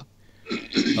is. Oh,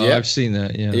 I've seen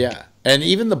that, yeah. Yeah, and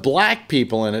even the black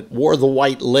people in it wore the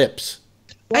white lips.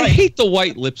 I hate the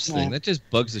white lips thing. That just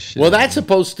bugs the shit Well, out of that's me.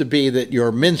 supposed to be that you're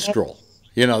a minstrel.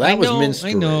 You know, that was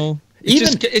minstrel. I know.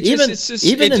 Even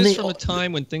from a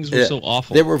time when things were so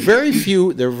awful. There were very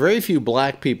few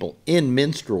black people in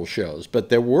minstrel shows, but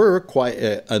there were quite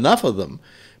enough of them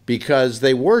because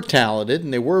they were talented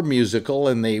and they were musical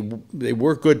and they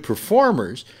were good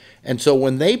performers. And so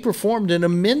when they performed in a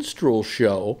minstrel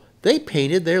show, they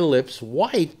painted their lips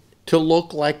white to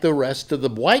look like the rest of the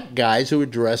white guys who were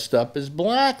dressed up as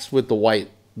blacks with the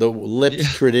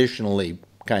lips traditionally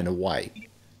kind of white.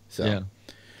 So. Yeah.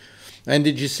 And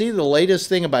did you see the latest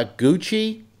thing about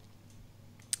Gucci?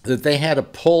 That they had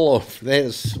they had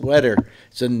a sweater.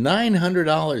 It's a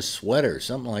 $900 sweater,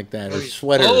 something like that, or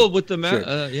sweater. Oh, with the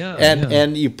shirt. yeah.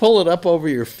 And you pull it up over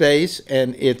your face,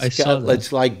 and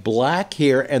it's like black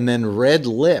here, and then red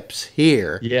lips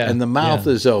here, and the mouth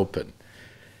is open.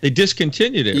 They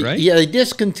discontinued it, right? Yeah, they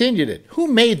discontinued it. Who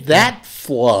made that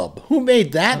flub? Who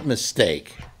made that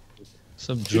mistake?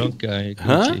 Some drunk guy.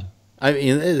 Huh? I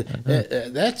mean,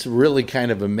 that's really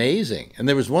kind of amazing. And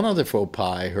there was one other faux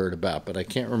pas I heard about, but I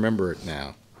can't remember it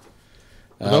now.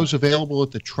 Are those available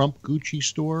at the Trump Gucci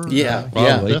store? Yeah.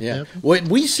 What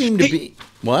we seem to be...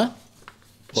 What?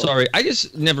 Sorry,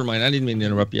 never mind. I didn't mean to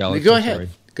interrupt you, Alex. Go ahead.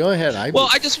 Go ahead.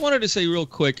 I just wanted to say real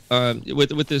quick,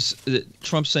 with this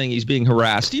Trump saying he's being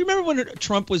harassed. Do you remember when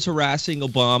Trump was harassing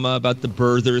Obama about the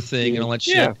birther thing and all that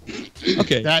shit? Yeah.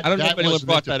 Okay. I don't know if anyone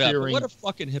brought that up. But what a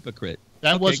fucking hypocrite.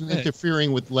 That wasn't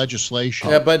interfering with legislation.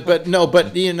 Yeah, but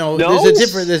you know,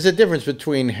 there's a difference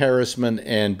between harassment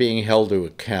and being held to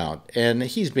account. And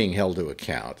he's being held to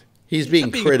account. He's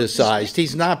being criticized.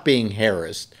 He's not being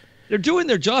harassed. They're doing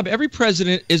their job. Every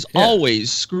president is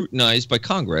always scrutinized by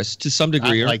Congress to some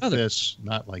degree or another.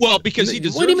 Not like well, because he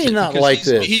deserves it. What do you mean not like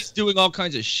this? He's doing all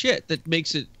kinds of shit that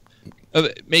makes it.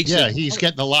 He's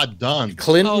getting a lot done.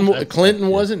 Clinton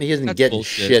wasn't. He isn't getting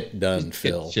shit done,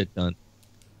 Phil. Getting shit done.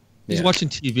 He's watching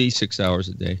TV 6 hours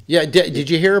a day. Yeah. Did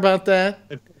you hear about that?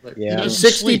 Yeah.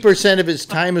 60% of his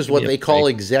time is what they call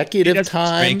executive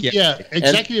time. Yeah,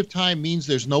 executive time means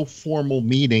there's no formal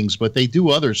meetings, but they do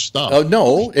other stuff. Oh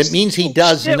no, it means he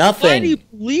does nothing. Why do you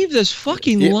believe this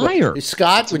fucking liar?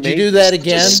 Scott, would you do that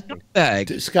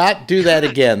again? Scott, do that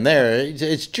again. There,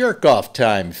 it's jerk off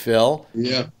time, Phil.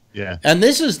 Yeah. Yeah. And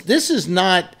this is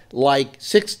not like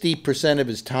 60% of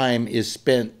his time is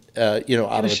spent, out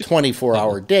of a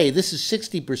 24-hour day. This is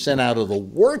 60% out of the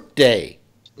work day.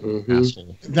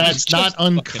 Mm-hmm. That's not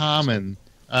uncommon.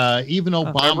 Even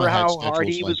Obama. Remember how hard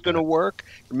he was going to work?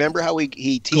 Remember how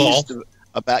he teased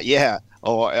about? Yeah.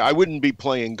 Oh, I wouldn't be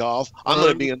playing golf. I'm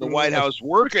going to be in the White House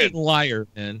working. Liar,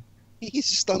 man. He's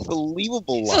just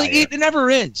unbelievable liar. It never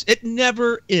ends. It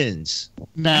never ends.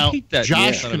 Now,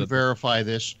 Josh can verify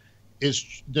this.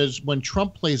 Does when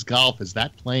Trump plays golf, is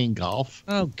that playing golf?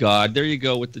 Oh God, there you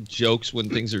go with the jokes when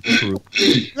things are true.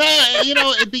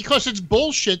 Because it's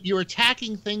bullshit. You're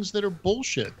attacking things that are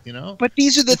bullshit. But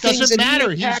these are the things doesn't that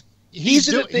matter.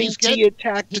 These are the things he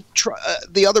attacked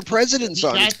the other presidents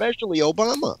on, especially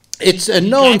Obama. It's a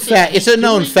known fact. It's a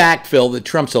known fact, Phil, that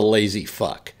Trump's a lazy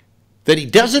fuck. That he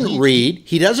doesn't read.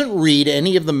 He doesn't read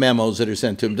any of the memos that are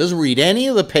sent to him. Doesn't read any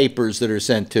of the papers that are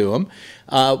sent to him.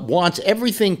 Wants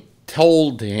everything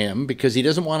told to him because he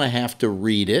doesn't want to have to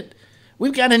read it.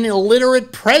 We've got an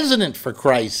illiterate president, for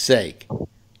Christ's sake.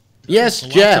 Yes,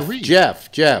 Jeff.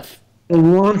 The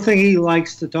one thing he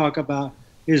likes to talk about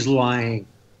is lying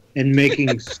and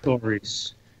making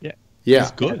stories. Yeah.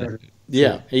 He's good.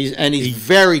 Yeah, he's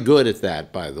very good at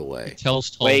that, by the way. He tells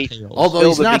tall tales. Although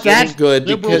he's not that good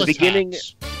because the beginning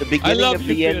of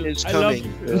the end is coming,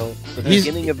 Phil. The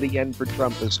beginning of the end for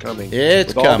Trump is coming.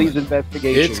 It's coming. All these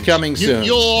investigations. It's coming soon.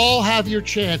 You'll all have your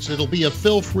chance. It'll be a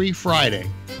Phil-free Friday.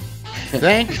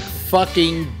 Thank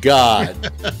fucking God.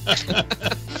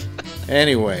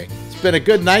 Anyway, it's been a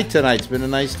good night tonight. It's been a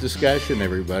nice discussion,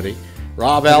 everybody.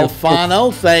 Rob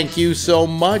Alfano, thank you so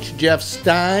much. Jeff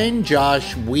Stein,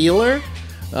 Josh Wheeler,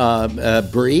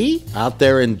 Bree out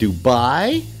there in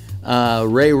Dubai,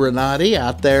 Ray Renati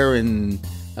out there in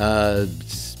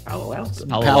Palo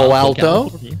Alto,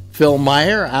 Phil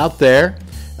Meyer out there,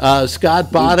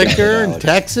 Scott Boddicker in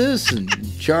Texas, and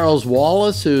Charles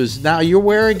Wallace, who's now, you're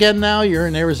where again now? You're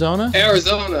in Arizona?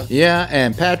 Arizona. Yeah,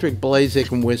 and Patrick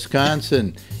Blazek in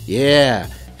Wisconsin. Yeah.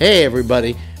 Hey,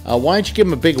 everybody. Why don't you give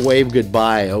them a big wave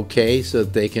goodbye, okay, so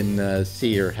that they can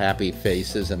see your happy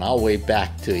faces, and I'll wave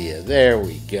back to you. There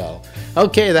we go.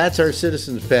 Okay, that's our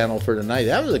citizens panel for tonight.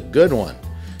 That was a good one.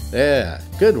 Yeah,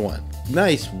 good one.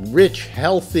 Nice, rich,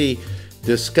 healthy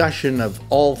discussion of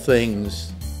all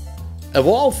things. Of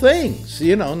all things,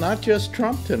 you know, not just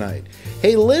Trump tonight.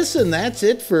 Hey, listen, that's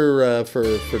it for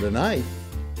tonight.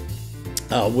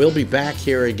 We'll be back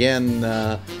here again,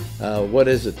 what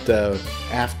is it,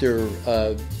 after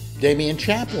Damian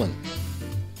Chaplin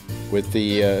with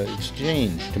the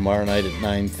Exchange tomorrow night at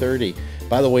 9:30.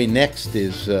 By the way, next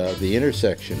is The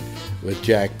Intersection with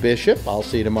Jack Bishop. I'll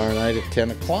see you tomorrow night at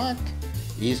 10 o'clock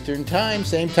Eastern Time,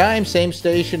 same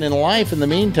station in life. In the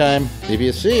meantime, if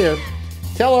you see her,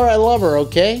 tell her I love her,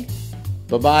 okay?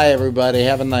 Bye-bye, everybody.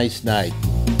 Have a nice night.